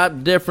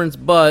type difference,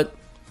 but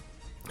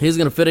he's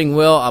going to fit in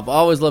well. I've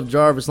always loved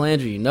Jarvis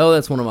Landry.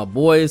 That's one of my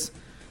boys.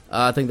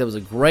 I think that was a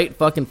great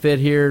fucking fit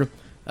here.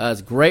 He's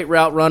a great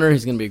route runner.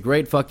 He's going to be a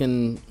great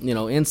fucking,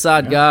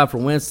 inside guy for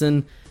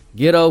Winston.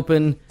 Get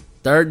open,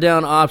 third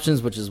down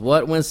options, which is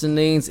what Winston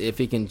needs. If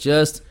he can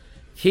just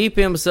keep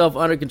himself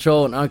under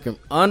control and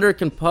under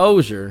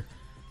composure,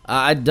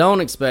 I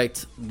don't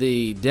expect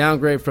the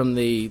downgrade from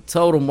the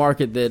total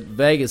market that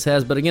Vegas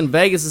has. But again,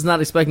 Vegas is not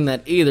expecting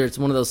that either. It's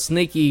one of those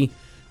sneaky,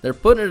 they're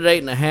putting it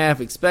at 8.5,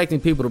 expecting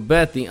people to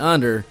bet the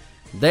under.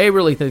 They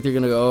really think they're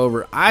going to go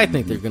over. I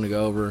think they're going to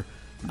go over.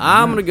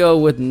 I'm going to go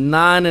with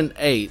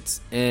 9-8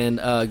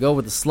 and go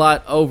with the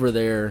slot over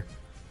there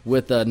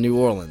with New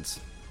Orleans.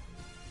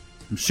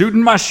 I'm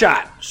shooting my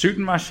shot.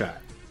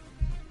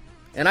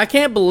 And I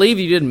can't believe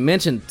you didn't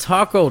mention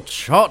Taco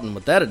Charlton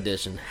with that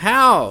addition.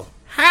 How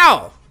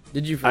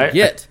did you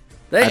forget?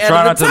 They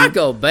added the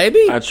taco,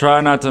 baby. I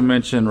try not to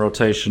mention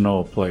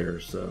rotational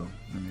players, so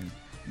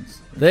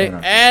they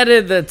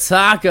added the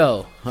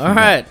taco. All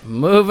right,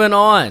 moving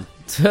on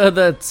to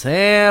the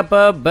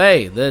Tampa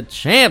Bay, the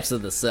champs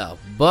of the South,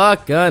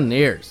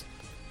 Buccaneers.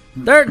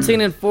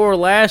 13-4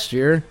 last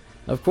year.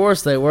 Of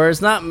course they were.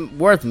 It's not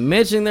worth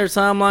mentioning their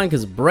timeline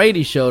because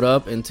Brady showed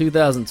up in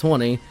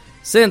 2020.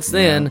 Since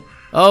then,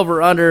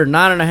 over under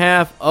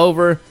 9.5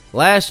 over.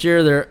 Last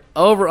year their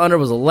over under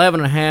was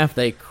 11.5.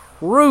 They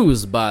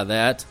cruised by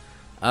that.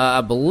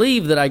 I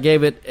believe that I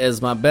gave it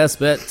as my best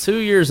bet 2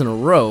 years in a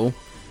row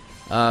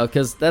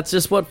because that's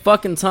just what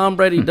fucking Tom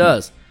Brady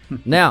does.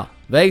 Now,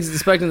 Vegas is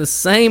expecting the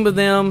same of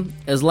them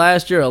as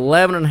last year,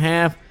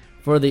 11.5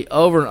 for the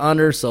over and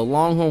under. So,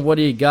 Longhorn, what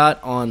do you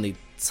got on the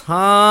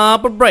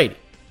Tampa Brady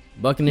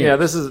Buccaneers? Yeah,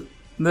 this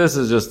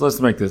is just, let's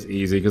make this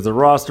easy because the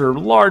roster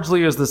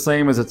largely is the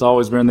same as it's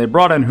always been. They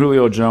brought in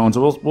Julio Jones.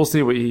 We'll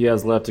see what he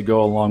has left to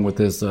go along with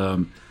this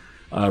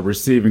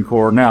receiving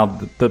core. Now,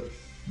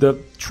 the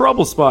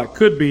trouble spot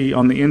could be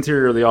on the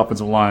interior of the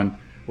offensive line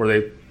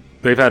where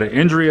they've had an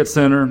injury at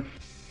center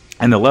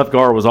and the left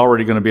guard was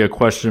already going to be a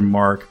question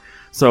mark.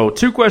 So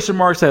 2 question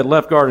marks at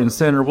left guard and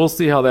center. We'll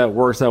see how that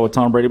works out with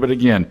Tom Brady. But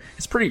again,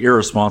 it's pretty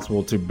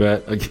irresponsible to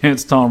bet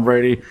against Tom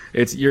Brady.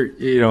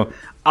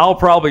 I'll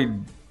probably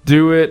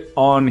do it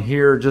on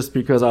here just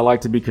because I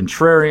like to be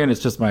contrarian. It's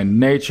just my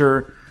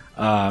nature.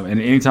 And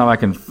anytime I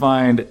can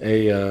find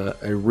a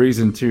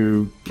reason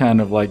to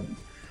kind of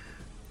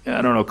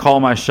call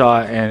my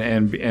shot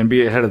and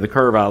be ahead of the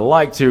curve, I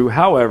like to.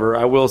 However,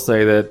 I will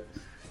say that,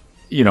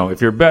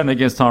 if you're betting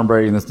against Tom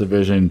Brady in this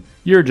division,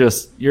 you're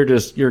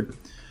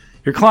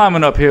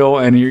climbing uphill,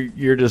 and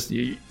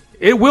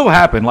it will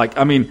happen.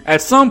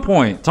 At some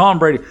point, Tom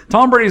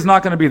Brady's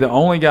not going to be the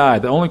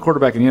only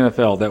quarterback in the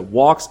NFL that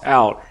walks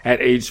out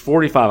at age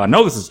 45. I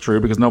know this is true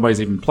because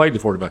nobody's even played to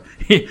 45.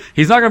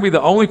 He's not going to be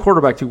the only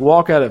quarterback to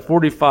walk out at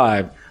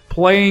 45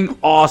 playing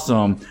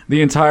awesome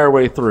the entire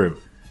way through.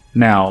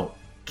 Now,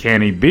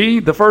 can he be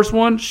the first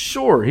one?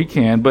 Sure, he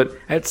can. But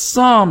at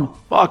some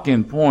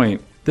fucking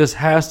point, this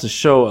has to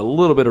show a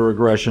little bit of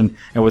regression.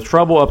 And with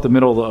trouble up the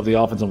middle of the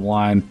offensive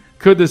line,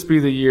 could this be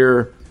the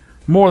year?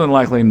 More than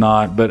likely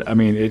not, but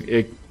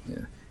it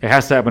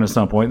has to happen at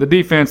some point. The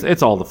defense,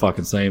 it's all the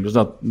fucking same. There's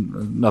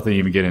nothing to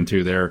even get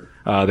into there.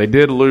 They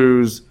did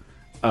lose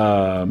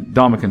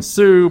Ndamukong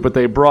Suh, but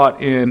they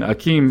brought in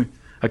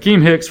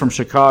Akeem Hicks from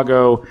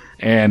Chicago,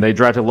 and they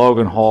drafted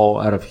Logan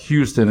Hall out of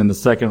Houston in the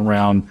second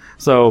round.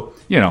 So,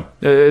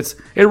 it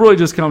really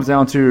just comes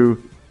down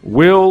to,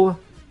 will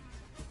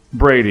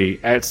Brady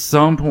at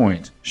some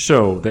point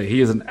show that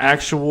he is an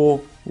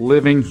actual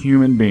living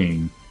human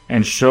being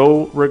and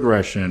show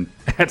regression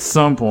at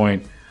some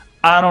point?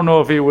 I don't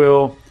know if he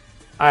will.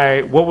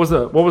 What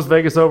was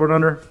Vegas over and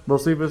under,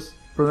 Josephus,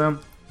 for them?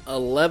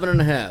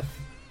 11.5.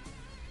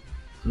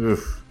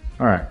 Oof.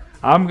 All right.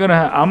 I'm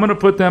gonna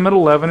put them at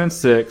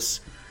 11-6,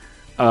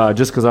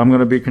 just because I'm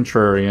gonna be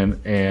contrarian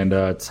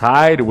and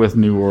tied with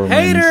New Orleans.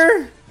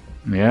 Hater.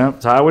 Yeah,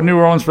 tied with New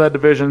Orleans for that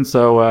division.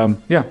 So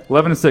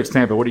 11-6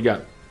 Tampa. What do you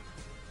got?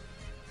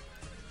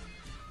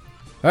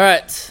 All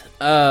right.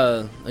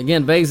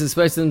 Again, Vegas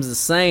expects them the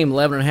same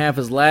 11.5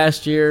 as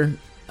last year.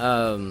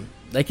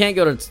 They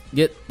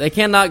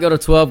cannot go to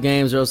 12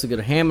 games or else they get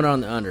hammered on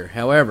the under.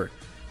 However,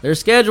 their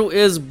schedule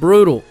is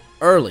brutal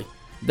early.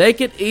 They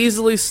could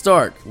easily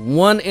start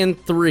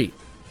 1-3.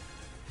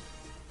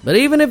 But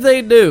even if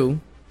they do,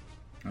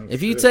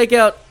 if you take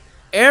out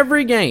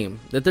every game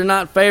that they're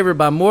not favored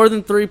by more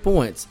than 3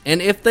 points,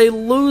 and if they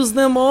lose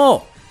them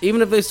all,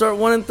 even if they start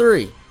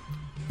 1-3,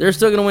 they're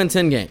still going to win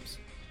 10 games.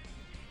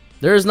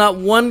 There is not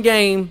one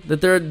game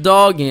that they're a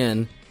dog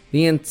in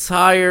the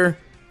entire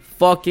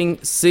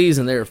fucking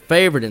season. They're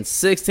favored in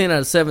 16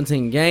 out of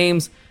 17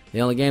 games. The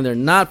only game they're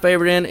not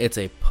favored in, it's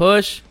a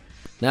push.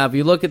 Now, if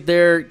you look at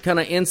their kind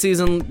of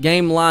in-season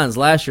game lines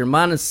last year,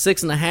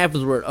 -6.5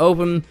 is where it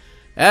opened.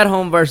 At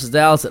home versus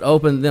Dallas, it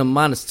opened them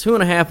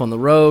 -2.5 on the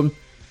road.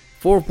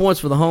 4 points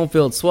for the home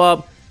field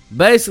swap.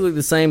 Basically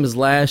the same as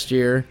last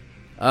year.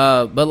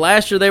 But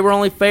last year they were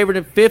only favored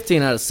in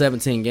 15 out of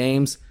 17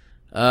 games.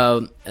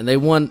 And they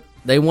won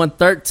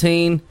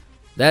 13.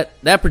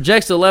 That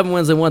projects to 11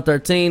 wins. They won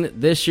 13.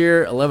 This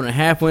year,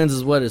 11.5 wins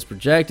is what is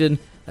projected.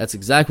 That's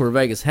exactly where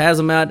Vegas has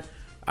them at.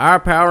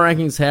 Our power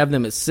rankings have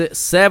them at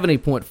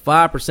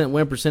 70.5%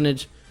 win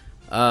percentage.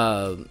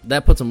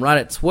 That puts them right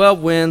at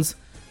 12 wins.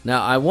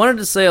 Now, I wanted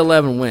to say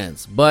 11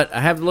 wins, but I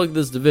have to look at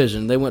this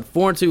division. They went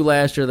 4-2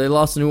 last year. They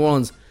lost to New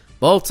Orleans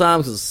both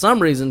times because for some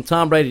reason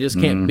Tom Brady just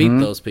can't beat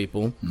those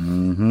people.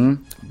 Mm-hmm.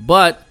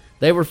 But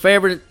they were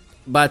favored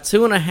by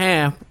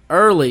 2.5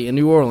 early in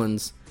New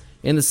Orleans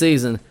in the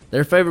season.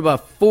 They're favored by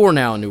 4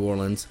 now in New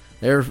Orleans.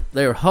 They were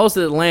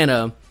hosted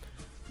Atlanta.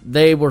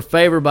 They were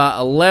favored by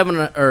 11.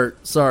 They were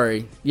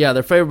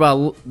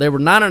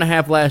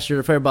 9.5 last year.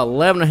 They're favored by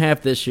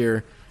 11.5 this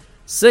year.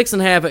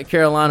 6.5 at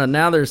Carolina.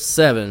 Now they're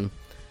 7.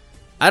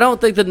 I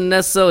don't think that they're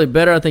necessarily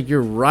better. I think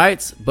you're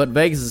right, but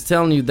Vegas is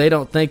telling you they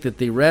don't think that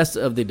the rest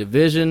of the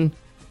division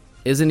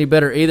is any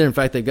better either. In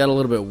fact, they've got a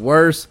little bit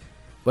worse.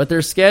 But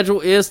their schedule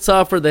is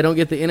tougher. They don't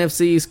get the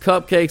NFC's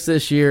cupcakes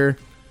this year.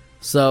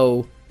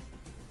 So,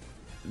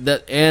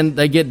 and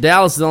they get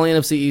Dallas, the only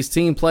NFC East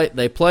team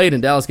they played,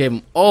 and Dallas gave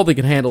them all they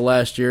could handle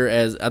last year,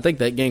 as I think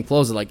that game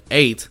closed at like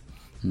 8.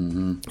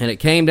 And it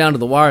came down to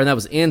the wire, and that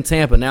was in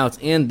Tampa. Now it's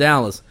in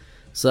Dallas.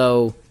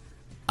 So,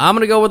 I'm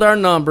going to go with our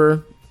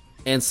number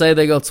and say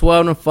they go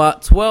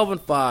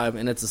 12-5,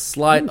 and it's a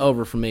slight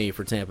over for me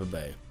for Tampa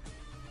Bay.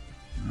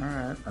 All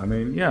right. I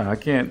mean, yeah, I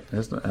can't.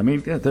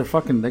 They're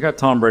fucking. They got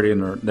Tom Brady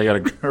and they got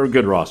a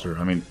good roster.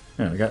 I mean,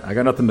 yeah, I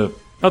got nothing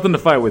to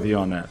fight with you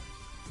on that.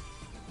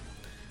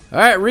 All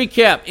right,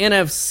 recap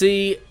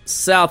NFC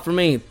South for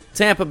me.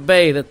 Tampa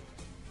Bay, the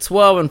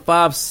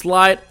 12-5,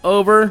 slight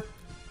over.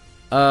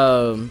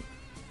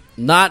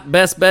 Not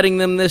best betting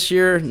them this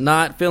year.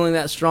 Not feeling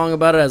that strong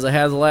about it as I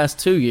have the last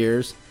 2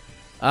 years.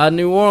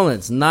 New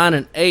Orleans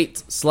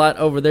 9-8, slight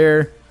over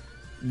there.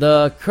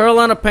 The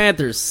Carolina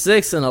Panthers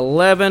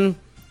 6-11.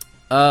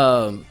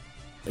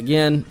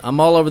 Again,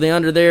 I'm all over the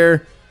under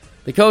there.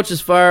 The coach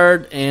is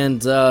fired,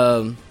 and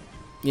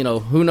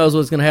who knows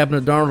what's going to happen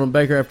to Darnold and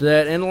Baker after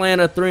that. And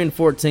Atlanta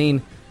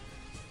 3-14.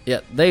 Yeah,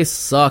 they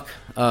suck.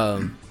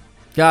 God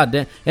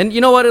damn. And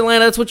you know what,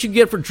 Atlanta? That's what you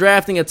get for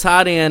drafting a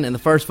tight end in the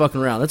first fucking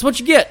round. That's what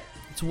you get.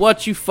 It's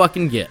what you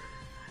fucking get.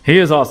 He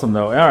is awesome,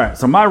 though. All right,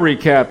 so my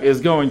recap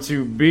is going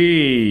to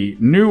be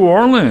New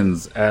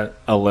Orleans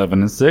at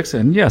 11-6,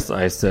 and yes,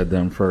 I said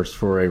them first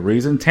for a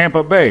reason.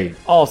 Tampa Bay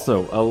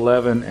also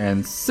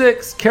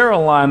 11-6.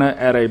 Carolina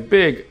at a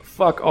big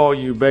fuck all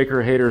you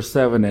Baker haters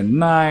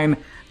 7-9,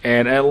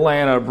 and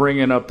Atlanta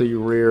bringing up the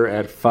rear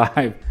at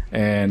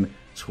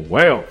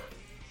 5-12.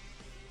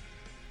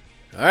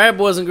 All right,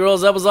 boys and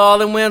girls, that was all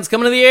them wins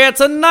coming to the air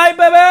tonight,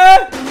 baby.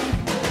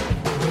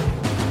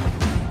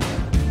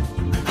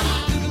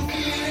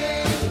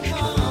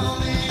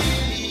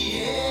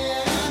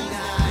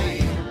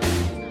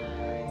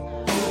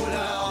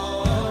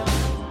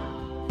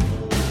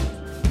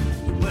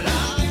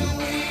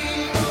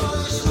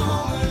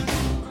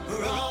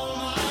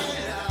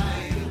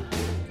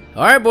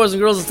 All right, boys and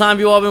girls, it's time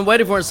you all been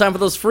waiting for. It's time for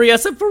those free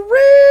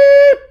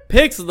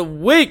picks of the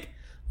week.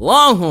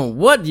 Longhorn,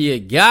 what do you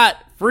got?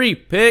 Free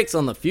picks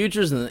on the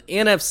futures in the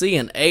NFC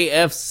and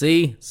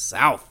AFC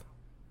South.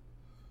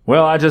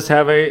 Well, I just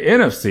have a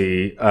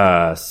NFC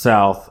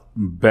South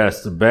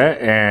best bet,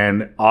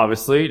 and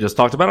obviously, just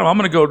talked about them. I'm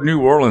going to go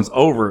New Orleans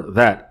over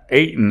that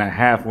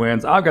 8.5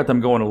 wins. I've got them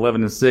going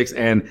 11-6,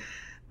 and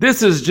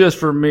this is just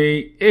for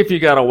me. If you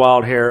got a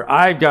wild hair,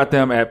 I've got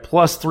them at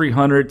plus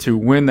 300 to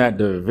win that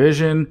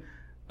division.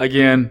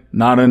 Again,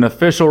 not an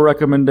official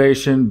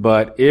recommendation,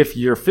 but if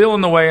you're feeling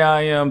the way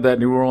I am, that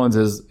New Orleans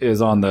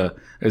is on the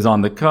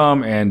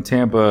come, and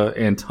Tampa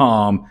and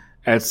Tom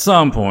at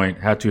some point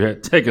have to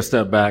take a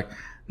step back.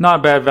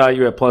 Not bad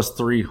value at plus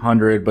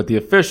 300, but the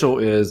official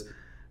is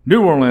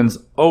New Orleans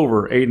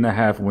over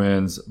 8.5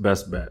 wins.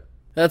 Best bet.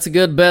 That's a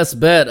good best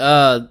bet.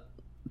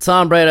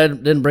 Tom Brady, I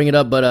didn't bring it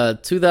up,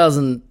 but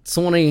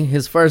 2020,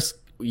 his first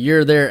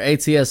year there,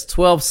 ATS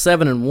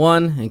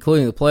 12-7-1,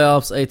 including the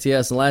playoffs,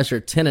 ATS, and last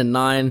year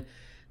 10-9.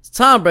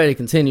 Tom Brady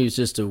continues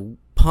just to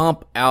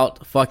pump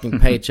out fucking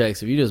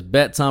paychecks. If you just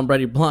bet Tom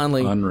Brady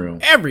blindly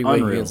every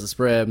week against the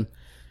spread,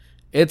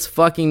 it's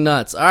fucking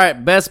nuts. All right,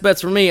 best bets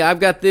for me. I've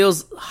got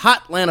those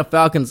hot Atlanta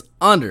Falcons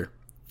under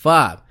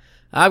 5.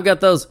 I've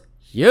got those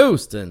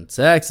Houston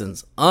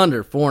Texans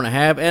under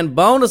 4.5. And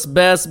bonus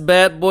best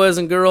bet, boys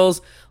and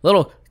girls,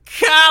 little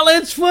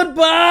college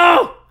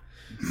football.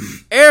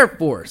 Air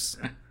Force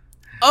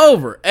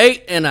over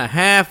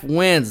 8.5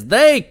 wins.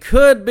 They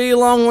could be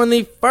Longhorn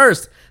the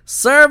first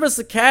service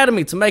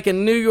academy to make a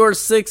New Year's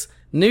Six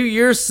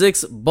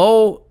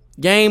bowl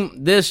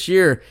game this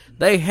year.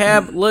 They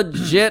have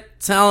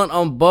legit talent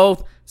on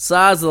both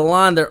sides of the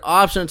line. Their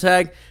option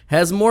attack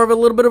has more of a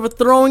little bit of a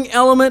throwing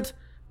element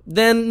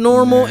than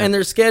normal, and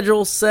their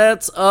schedule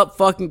sets up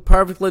fucking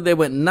perfectly. They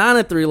went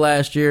 9-3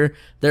 last year.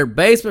 Their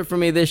basement for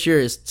me this year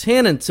is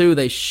 10-2.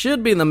 They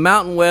should be in the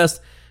Mountain West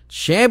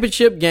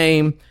championship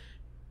game.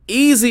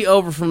 Easy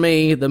over for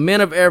me. The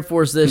men of Air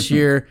Force this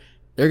year.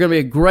 They're going to be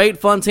a great,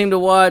 fun team to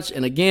watch.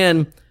 And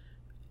again,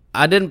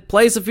 I didn't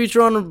place a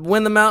future on to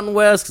win the Mountain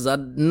West because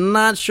I'm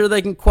not sure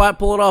they can quite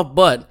pull it off.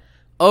 But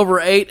over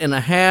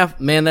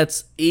 8.5, man,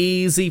 that's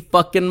easy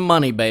fucking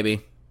money,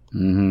 baby.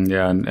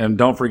 Yeah, and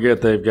don't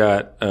forget they've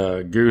got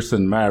Goose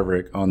and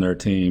Maverick on their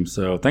team.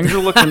 So things are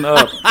looking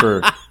up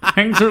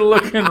things are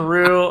looking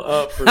real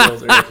up for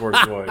those Air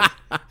Force boys.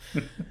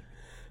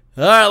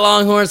 All right,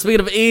 Longhorn,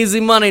 speaking of easy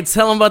money,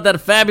 tell them about that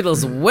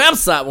fabulous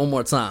website one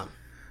more time.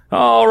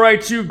 All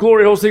right, you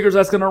Glory Hole Seekers,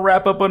 that's going to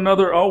wrap up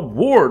another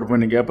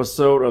award-winning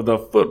episode of the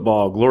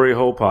Football Glory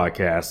Hole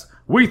Podcast.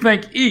 We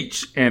thank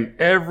each and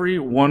every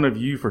one of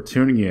you for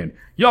tuning in.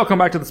 Y'all come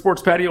back to the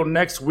Sports Patio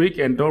next week,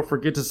 and don't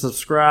forget to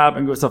subscribe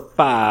and give us a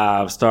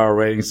 5-star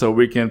rating so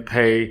we can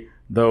pay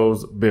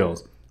those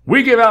bills.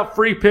 We give out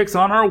free picks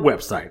on our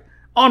website,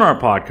 on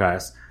our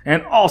podcast,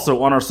 and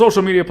also on our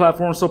social media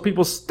platforms so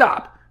people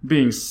stop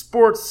being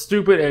sports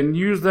stupid and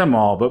use them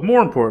all. But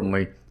more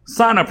importantly,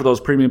 sign up for those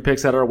premium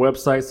picks at our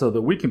website so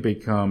that we can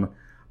become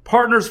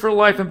partners for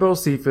life in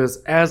Bocephus,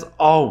 as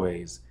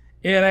always,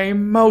 in a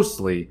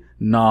mostly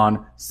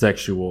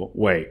non-sexual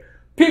way.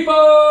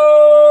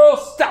 People,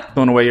 stop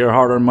throwing away your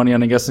hard-earned money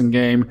on a guessing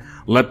game.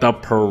 Let the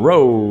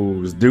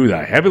pros do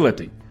the heavy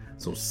lifting.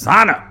 So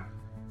sign up,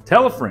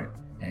 tell a friend,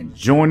 and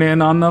join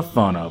in on the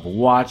fun of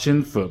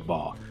watching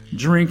football,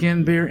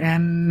 drinking beer,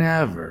 and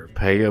never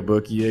pay a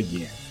bookie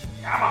again.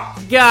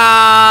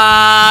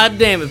 God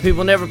damn it,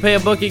 people never pay a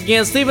bookie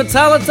again. Steven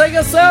Tyler, take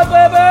us out,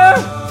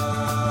 baby!